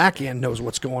 The back end knows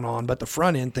what's going on, but the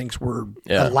front end thinks we're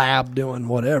a lab doing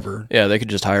whatever. Yeah, they could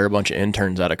just hire a bunch of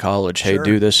interns out of college. Hey,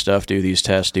 do this stuff, do these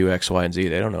tests, do X, Y, and Z.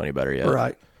 They don't know any better yet.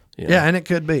 Right. Yeah, and it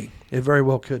could be. It very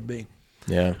well could be.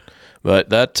 Yeah.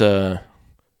 But that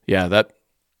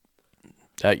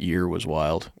year was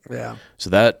wild. Yeah. So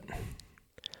that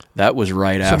was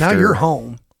right after. So now you're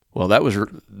home. Well,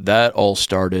 that all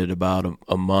started about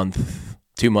a month,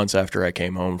 2 months after I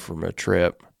came home from a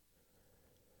trip.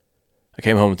 I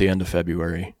came home at the end of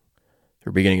February,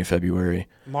 or beginning of February.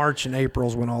 March and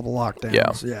April's when all the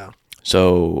lockdowns. Yeah.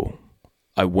 So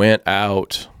I went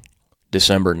out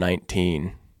December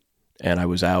 19, and I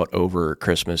was out over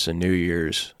Christmas and New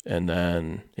Year's, and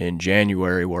then in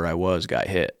January where I was got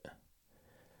hit.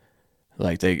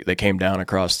 Like they came down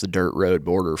across the dirt road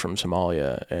border from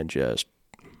Somalia and just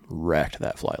wrecked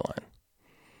that fly line.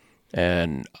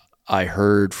 And I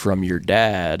heard from your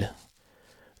dad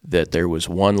that there was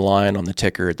one line on the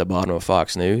ticker at the bottom of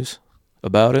Fox News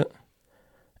about it.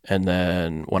 And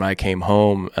then when I came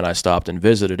home and I stopped and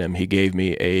visited him, he gave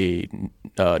me a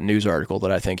news article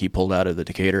that I think he pulled out of the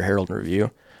Decatur Herald and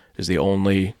Review. Is the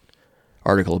only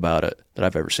article about it that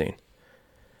I've ever seen.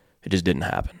 It just didn't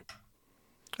happen.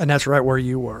 And that's right where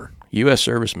you were. US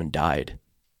servicemen died.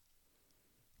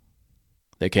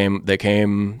 They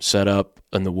came, set up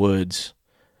in the woods,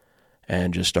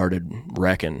 and just started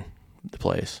wrecking the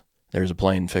place. There's a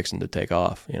plane fixing to take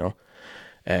off,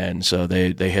 and so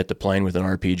they hit the plane with an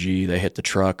RPG. They hit the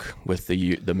truck with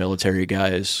the military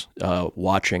guys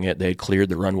watching it. They had cleared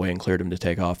the runway and cleared them to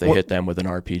take off. They hit them with an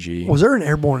RPG. Was there an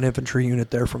airborne infantry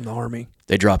unit there from the Army?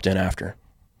 They dropped in after.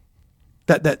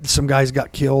 That some guys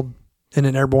got killed in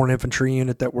an airborne infantry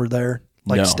unit that were there,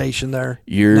 stationed there?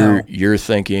 You're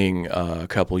thinking a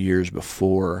couple years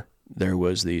before there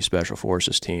was the Special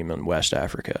Forces team in West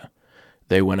Africa.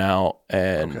 They went out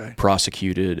and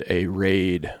prosecuted a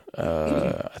raid.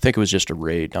 I think it was just a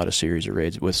raid, not a series of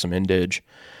raids, with some indige.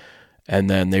 And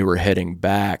then they were heading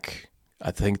back.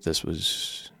 I think this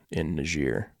was in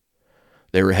Niger.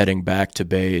 They were heading back to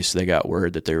base. They got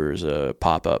word that there was a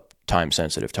pop-up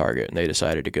time-sensitive target, and they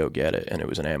decided to go get it, and it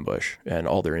was an ambush. And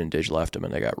all their indige left them,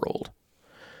 and they got rolled.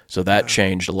 So that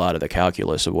changed a lot of the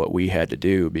calculus of what we had to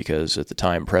do, because at the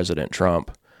time, President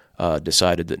Trump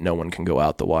decided that no one can go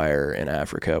out the wire in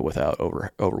Africa without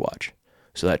Overwatch.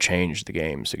 So that changed the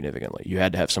game significantly. You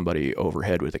had to have somebody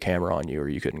overhead with a camera on you, or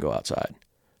you couldn't go outside,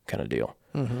 kind of deal.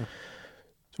 Mm-hmm.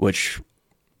 Which,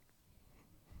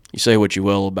 you say what you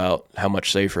will about how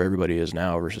much safer everybody is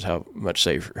now versus how much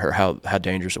safer, or how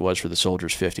dangerous it was for the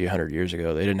soldiers 50, 100 years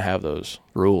ago. They didn't have those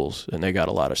rules, and they got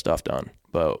a lot of stuff done.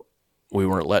 But we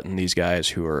weren't letting these guys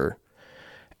who are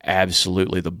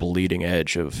absolutely the bleeding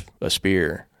edge of a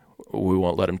spear, we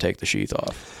won't let them take the sheath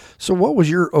off. So what was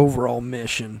your overall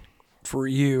mission for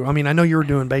you? I mean, I know you were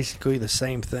doing basically the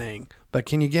same thing, but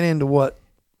can you get into what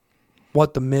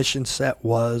the mission set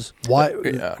was? Why?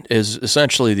 Yeah, is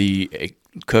essentially the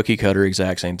cookie cutter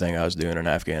exact same thing I was doing in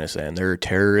Afghanistan. There are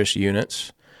terrorist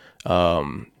units.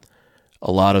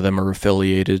 A lot of them are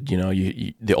affiliated.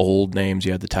 You the old names.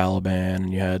 You had the Taliban,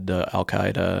 and you had Al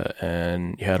Qaeda,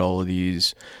 and you had all of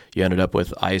these. You ended up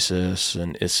with ISIS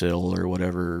and ISIL or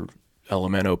whatever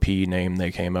LMNOP name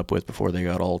they came up with before they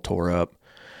got all tore up.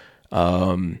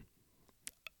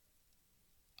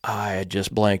 I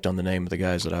just blanked on the name of the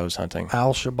guys that I was hunting.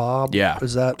 Al-Shabaab? Yeah.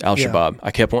 Is that? Al-Shabaab. Yeah.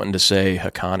 I kept wanting to say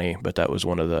Haqqani, but that was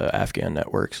one of the Afghan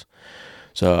networks.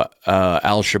 So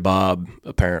Al-Shabaab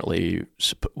apparently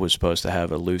was supposed to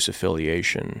have a loose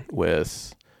affiliation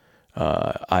with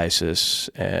ISIS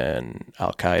and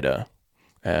Al-Qaeda.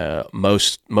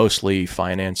 Mostly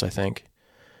finance, I think.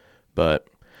 But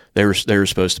they were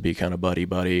supposed to be kind of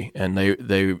buddy, and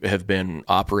they have been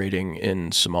operating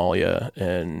in Somalia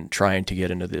and trying to get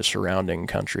into the surrounding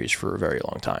countries for a very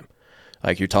long time.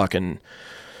 Like you're talking,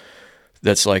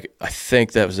 that's like, I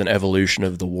think that was an evolution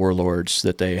of the warlords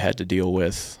that they had to deal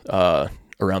with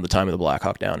around the time of the Black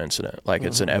Hawk Down incident. Like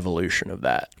it's an evolution of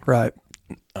that. Right.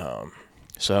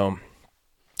 So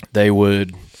they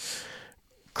would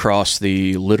cross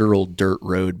the literal dirt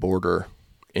road border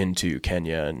into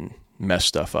Kenya and mess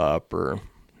stuff up or,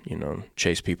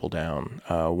 chase people down.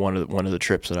 One of the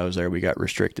trips that I was there, we got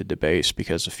restricted to base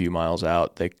because a few miles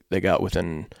out, they got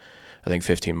within, I think,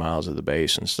 15 miles of the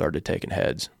base and started taking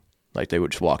heads. Like they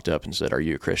would just walked up and said, "Are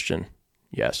you a Christian?"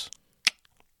 "Yes."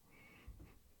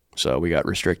 So we got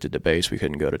restricted to base. We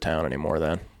couldn't go to town anymore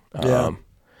then. Yeah.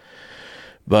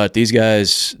 But these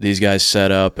guys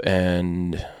set up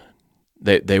and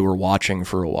they were watching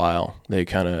for a while. They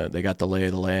got the lay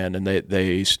of the land, and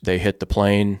they hit the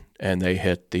plane and they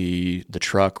hit the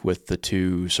truck with the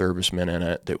two servicemen in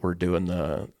it that were doing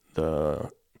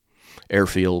the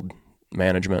airfield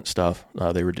management stuff.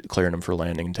 They were clearing them for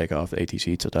landing and takeoff, the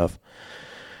ATC stuff,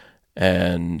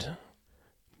 and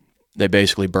they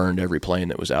basically burned every plane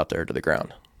that was out there to the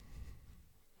ground.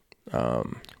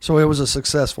 So it was a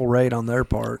successful raid on their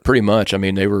part. Pretty much. I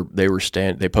mean,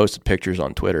 they posted pictures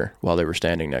on Twitter while they were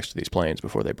standing next to these planes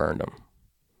before they burned them.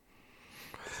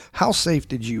 How safe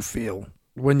did you feel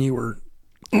when you were?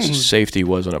 Safety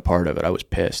wasn't a part of it. I was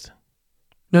pissed.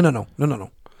 No.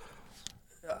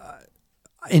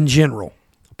 In general,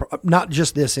 not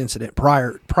just this incident.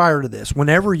 Prior to this,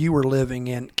 whenever you were living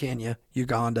in Kenya,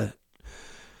 Uganda,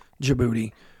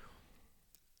 Djibouti.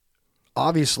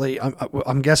 Obviously,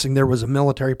 I'm guessing there was a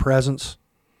military presence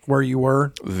where you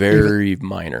were? Very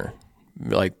minor.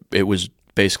 Like, it was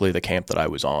basically the camp that I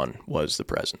was on was the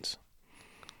presence.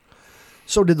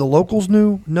 So did the locals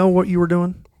know what you were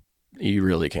doing? You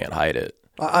really can't hide it.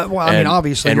 I mean,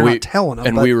 obviously, you're not telling them.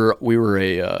 And but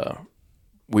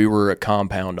we were a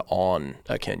compound on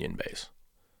a Kenyan base.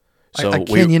 So a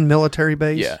Kenyan military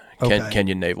base? Yeah, okay.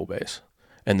 Kenyan naval base.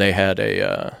 And they had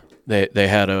they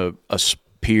had a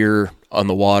pier on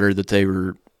the water that they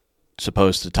were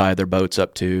supposed to tie their boats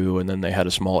up to, and then they had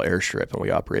a small airstrip, and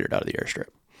we operated out of the airstrip.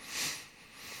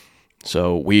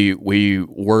 So we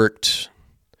worked.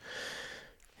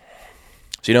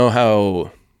 So you know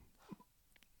how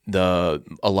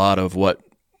a lot of what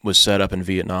was set up in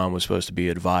Vietnam was supposed to be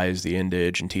advise the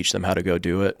Indige and teach them how to go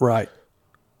do it? Right.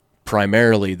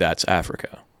 Primarily, that's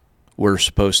Africa. We're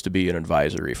supposed to be an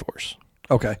advisory force.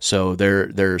 Okay. So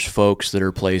there's folks that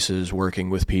are places working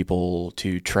with people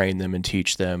to train them and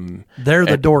teach them. They're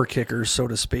the door kickers, so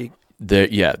to speak.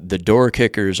 The door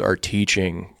kickers are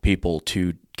teaching people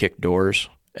to kick doors,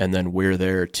 and then we're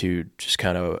there to just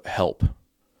kind of help.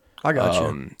 I got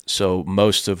you. So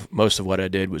most of what I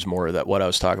did was more of that, what I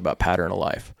was talking about, pattern of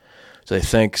life. So they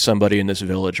think somebody in this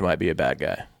village might be a bad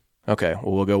guy. Okay,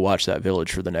 well, we'll go watch that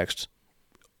village for the next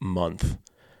month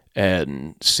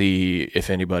and see if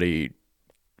anybody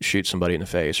shoots somebody in the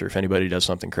face or if anybody does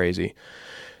something crazy.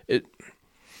 A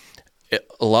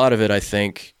lot of it, I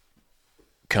think,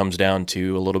 comes down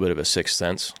to a little bit of a sixth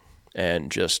sense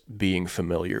and just being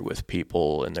familiar with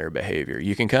people and their behavior.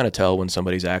 You can kind of tell when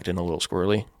somebody's acting a little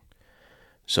squirrely.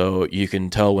 So you can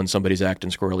tell when somebody's acting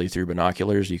squirrely through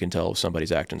binoculars. You can tell if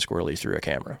somebody's acting squirrely through a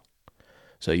camera.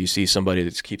 So you see somebody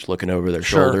that keeps looking over their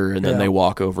shoulder, and then they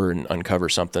walk over and uncover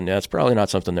something. Yeah, it's probably not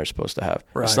something they're supposed to have.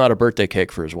 Right. It's not a birthday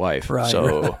cake for his wife. Right.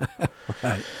 So,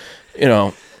 right.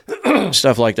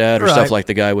 Stuff like that, or stuff like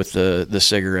the guy with the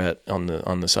cigarette on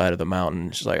the side of the mountain.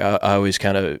 It's like I always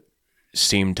kind of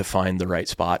seem to find the right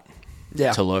spot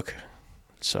to look.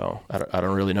 So I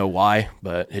don't really know why,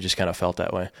 but it just kind of felt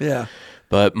that way. Yeah.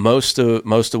 But most of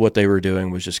what they were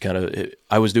doing was just kind of,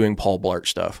 I was doing Paul Blart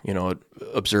stuff,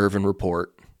 observe and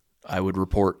report. I would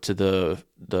report to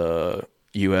the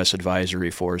US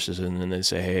advisory forces, and then they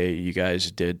say, hey, you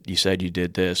said you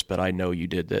did this, but I know you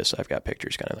did this. I've got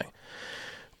pictures, kind of thing.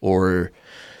 Or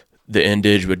the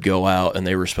indig would go out and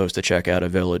they were supposed to check out a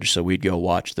village, so we'd go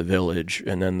watch the village,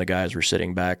 and then the guys were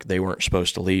sitting back. They weren't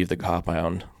supposed to leave the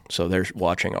compound, so they're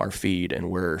watching our feed, and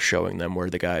we're showing them where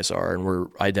the guys are, and we're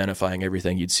identifying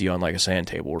everything you'd see on like a sand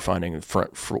table. We're finding the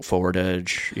front forward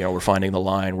edge, we're finding the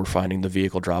line, we're finding the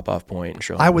vehicle drop-off point, and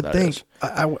showing I them would where that think is.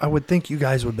 I would think you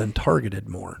guys would have been targeted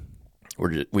more.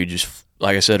 We just,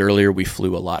 like I said earlier, we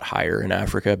flew a lot higher in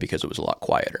Africa because it was a lot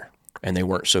quieter. And they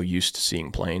weren't so used to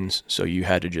seeing planes, so you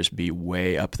had to just be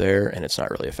way up there, and it's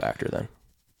not really a factor then.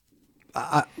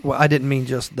 I didn't mean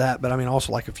just that, but I mean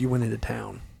also like if you went into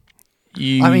town.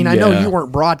 I I know you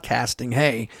weren't broadcasting,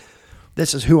 hey,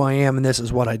 this is who I am and this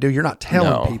is what I do. You're not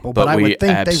telling people, but I would think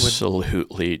they would.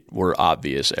 Absolutely were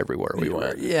obvious everywhere we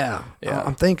went. Yeah.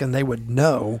 I'm thinking they would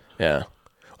know. Yeah.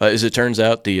 As it turns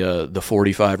out, the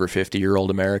 45 or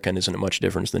 50-year-old American isn't much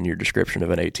different than your description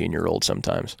of an 18-year-old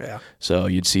sometimes. Yeah. So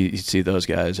you'd see those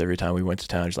guys every time we went to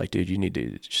town. It's like, dude, you need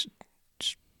to just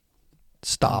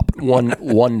stop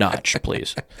one notch,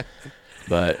 please.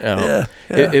 But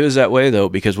it was that way though,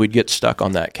 because we'd get stuck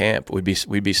on that camp. We'd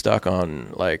be stuck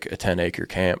on like a 10-acre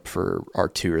camp for our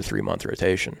 2 or 3 month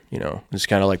rotation. It's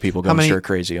kind of like people going stir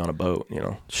crazy on a boat.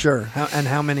 Sure.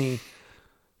 How many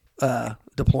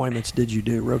deployments did you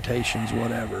do? Rotations,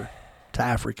 whatever, to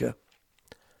Africa?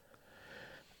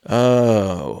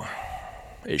 Oh,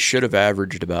 it should have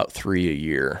averaged about 3 a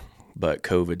year, but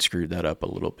COVID screwed that up a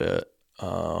little bit.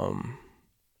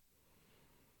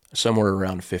 Somewhere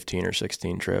around 15 or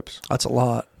 16 trips. That's a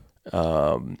lot.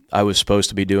 I was supposed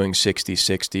to be doing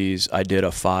 60-60s. I did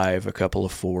a 5, a couple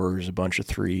of 4s, a bunch of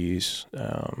 3s.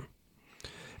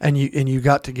 And you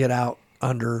got to get out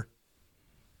under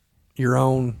your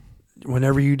own.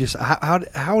 Whenever you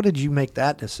how did you make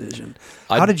that decision?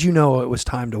 How did you know it was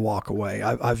time to walk away?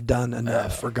 I've done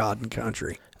enough for God and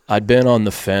country. I'd been on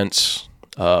the fence,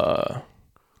 kind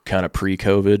of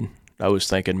pre-COVID. I was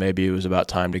thinking maybe it was about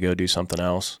time to go do something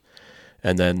else,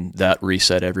 and then that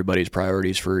reset everybody's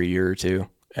priorities for a year or two.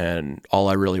 And all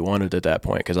I really wanted at that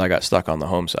point, because I got stuck on the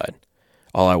home side,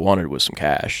 all I wanted was some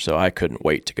cash, so I couldn't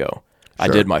wait to go. Sure. I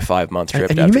did my 5-month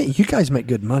trip. And you guys make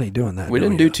good money doing that. We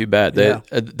didn't do too bad.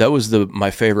 That was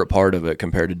my favorite part of it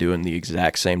compared to doing the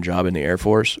exact same job in the Air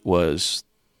Force was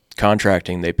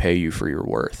contracting. They pay you for your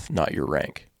worth, not your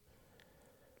rank.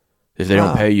 If they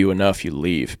don't pay you enough, you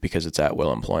leave because it's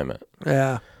at-will employment.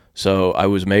 Yeah. So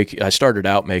I started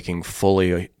out making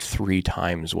fully 3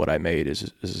 times what I made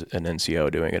as an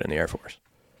NCO doing it in the Air Force.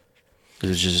 It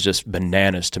was just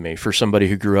bananas to me for somebody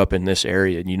who grew up in this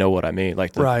area, and you know what I mean,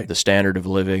 like the standard of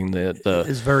living, the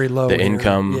is very low. The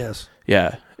income, yes,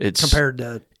 yeah, it's compared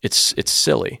to it's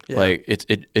silly. Yeah. Like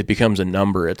it becomes a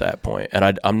number at that point,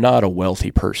 and I'm not a wealthy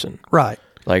person, right?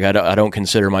 Like I don't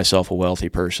consider myself a wealthy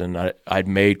person. I'd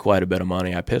made quite a bit of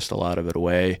money. I pissed a lot of it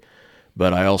away,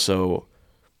 but I also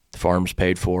the farm's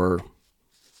paid for.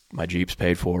 My Jeep's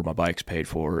paid for, my bike's paid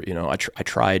for. I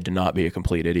tried to not be a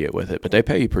complete idiot with it, but they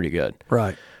pay you pretty good.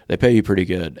 Right. They pay you pretty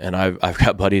good. And I've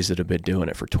got buddies that have been doing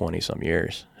it for 20-some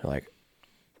years. They're like,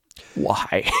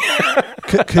 why?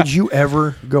 Could you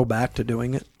ever go back to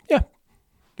doing it? Yeah.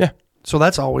 Yeah. So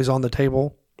that's always on the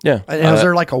table? Yeah. And is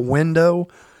there like a window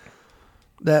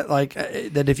that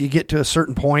if you get to a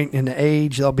certain point in the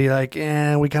age, they'll be like,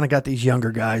 we kind of got these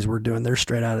younger guys they're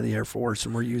straight out of the Air Force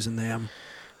and we're using them?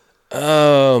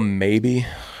 Maybe,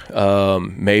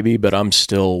 but I'm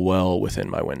still well within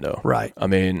my window. Right. I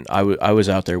mean, I was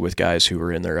out there with guys who were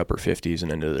in their upper 50s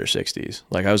and into their 60s.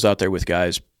 Like I was out there with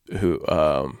guys who,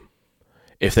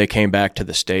 if they came back to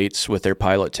the States with their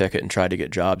pilot ticket and tried to get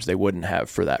jobs, they wouldn't have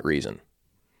for that reason.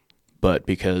 But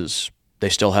because they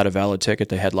still had a valid ticket,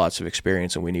 they had lots of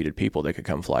experience, and we needed people that could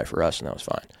come fly for us, and that was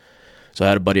fine. So I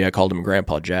had a buddy, I called him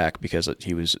Grandpa Jack because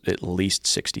he was at least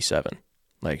 67.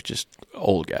 Like just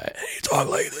old guy. He talk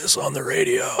like this on the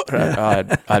radio.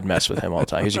 I'd mess with him all the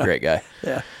time. He's a great guy.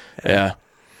 Yeah.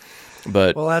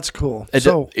 But well, that's cool.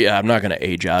 I'm not going to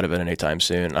age out of it anytime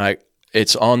soon.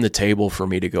 It's on the table for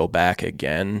me to go back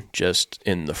again, just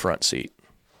in the front seat.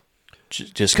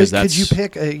 Just because that's. Could you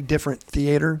pick a different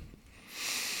theater?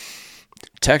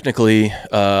 Technically,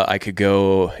 I could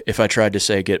go, if I tried to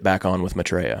say get back on with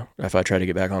Maitreya, if I tried to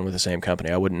get back on with the same company,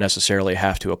 I wouldn't necessarily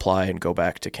have to apply and go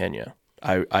back to Kenya.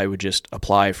 I would just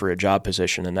apply for a job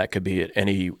position, and that could be at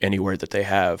anywhere that they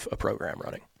have a program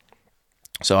running.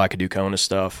 So I could do CONUS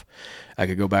stuff. I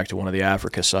could go back to one of the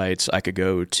Africa sites. I could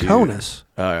go to CONUS,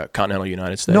 Continental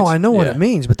United States. No, I know what it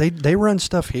means, but they run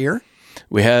stuff here.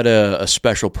 We had a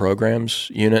special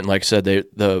programs unit, and like I said,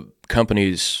 the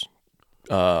company's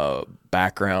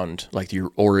background, like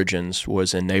your origins,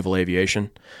 was in naval aviation.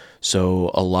 So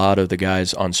a lot of the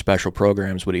guys on special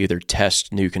programs would either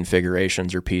test new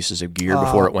configurations or pieces of gear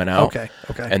before it went out. Okay.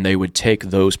 And they would take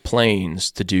those planes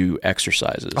to do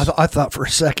exercises. I thought for a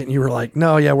second you were like,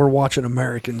 no, yeah, we're watching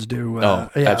Americans do.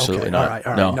 Absolutely not.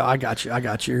 All right. No, I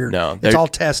got you. No, it's all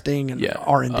testing and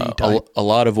R&D type. A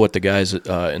lot of what the guys in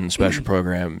the special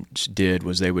programs did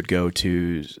was they would go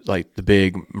to like the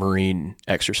big Marine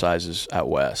exercises out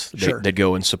west. They'd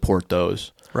go and support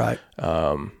those. Right.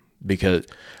 Because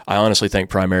I honestly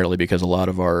think primarily because a lot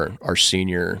of our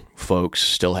senior folks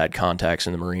still had contacts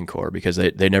in the Marine Corps because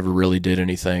they never really did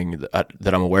anything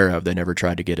that I'm aware of. They never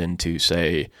tried to get into,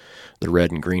 say, the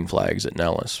red and green flags at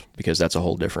Nellis because that's a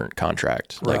whole different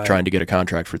contract. Like trying to get a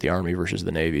contract for the Army versus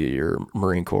the Navy or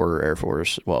Marine Corps or Air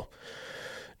Force. Well,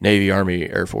 Navy, Army,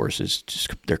 Air Force is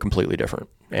just, they're completely different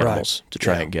animals to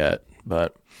try and get.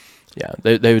 But yeah,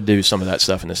 they would do some of that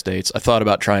stuff in the States. I thought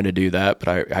about trying to do that, but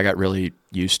I got really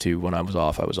used to when I was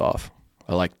off.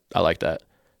 I like that.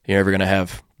 You're never going to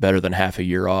have better than half a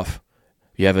year off.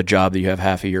 You have a job that you have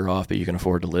half a year off, but you can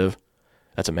afford to live.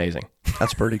 That's amazing.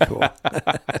 That's pretty cool.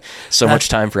 Much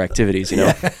time for activities, you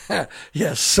know?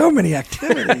 Yeah, so many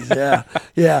activities.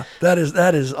 Yeah,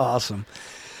 that is awesome.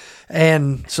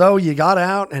 And so you got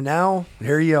out, and now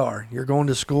here you are. You're going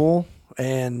to school,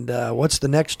 and what's the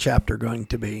next chapter going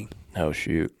to be? Oh,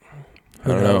 shoot. I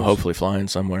don't know. Hopefully flying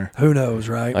somewhere. Who knows,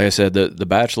 right? Like I said, the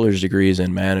bachelor's degree is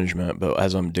in management, but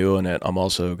as I'm doing it, I'm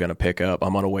also going to pick up,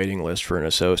 I'm on a waiting list for an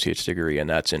associate's degree, and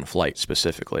that's in flight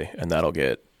specifically, and that'll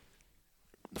get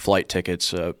flight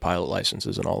tickets, pilot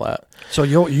licenses, and all that. So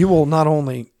you will not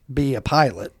only be a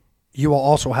pilot, you will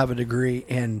also have a degree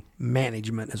in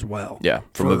management as well. Yeah.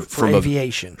 From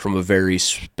aviation. From a very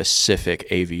specific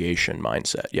aviation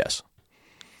mindset, yes.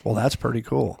 Well, that's pretty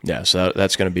cool. Yeah, so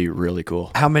that's going to be really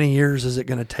cool. How many years is it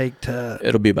going to take to?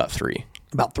 It'll be about 3.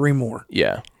 About 3 more.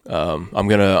 Yeah, I'm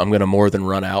gonna more than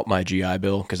run out my GI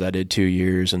Bill because I did 2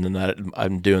 years, and then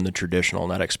I'm doing the traditional,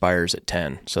 and that expires at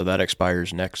 10. So that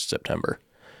expires next September.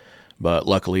 But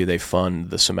luckily, they fund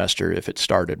the semester if it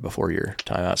started before your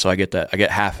time out. So I get that. I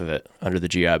get half of it under the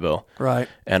GI Bill. Right.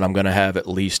 And I'm going to have at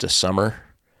least a summer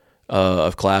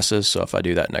of classes. So if I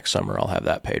do that next summer, I'll have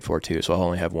that paid for too. So I'll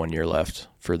only have 1 year left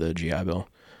for the GI Bill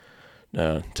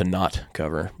to not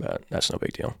cover. But that's no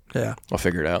big deal. Yeah. I'll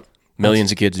figure it out.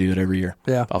 Millions of kids do it every year.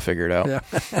 Yeah. I'll figure it out. Yeah.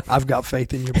 I've got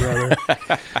faith in you, brother.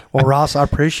 Well, Ross, I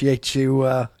appreciate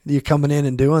you coming in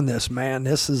and doing this, man.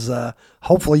 This is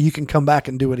hopefully you can come back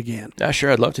and do it again. Yeah,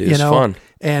 sure. I'd love to. It's fun.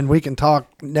 And we can talk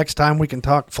next time. We can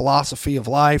talk philosophy of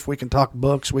life. We can talk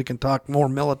books. We can talk more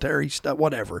military stuff,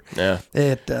 whatever. Yeah.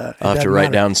 I'll have to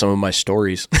write down some of my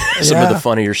stories, some of the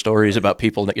funnier stories about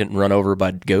people getting run over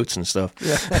by goats and stuff.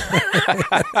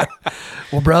 Yeah.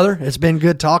 Well, brother, it's been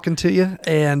good talking to you,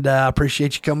 and I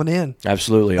appreciate you coming in.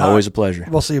 Absolutely. Always a pleasure.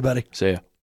 We'll see you, buddy. See ya.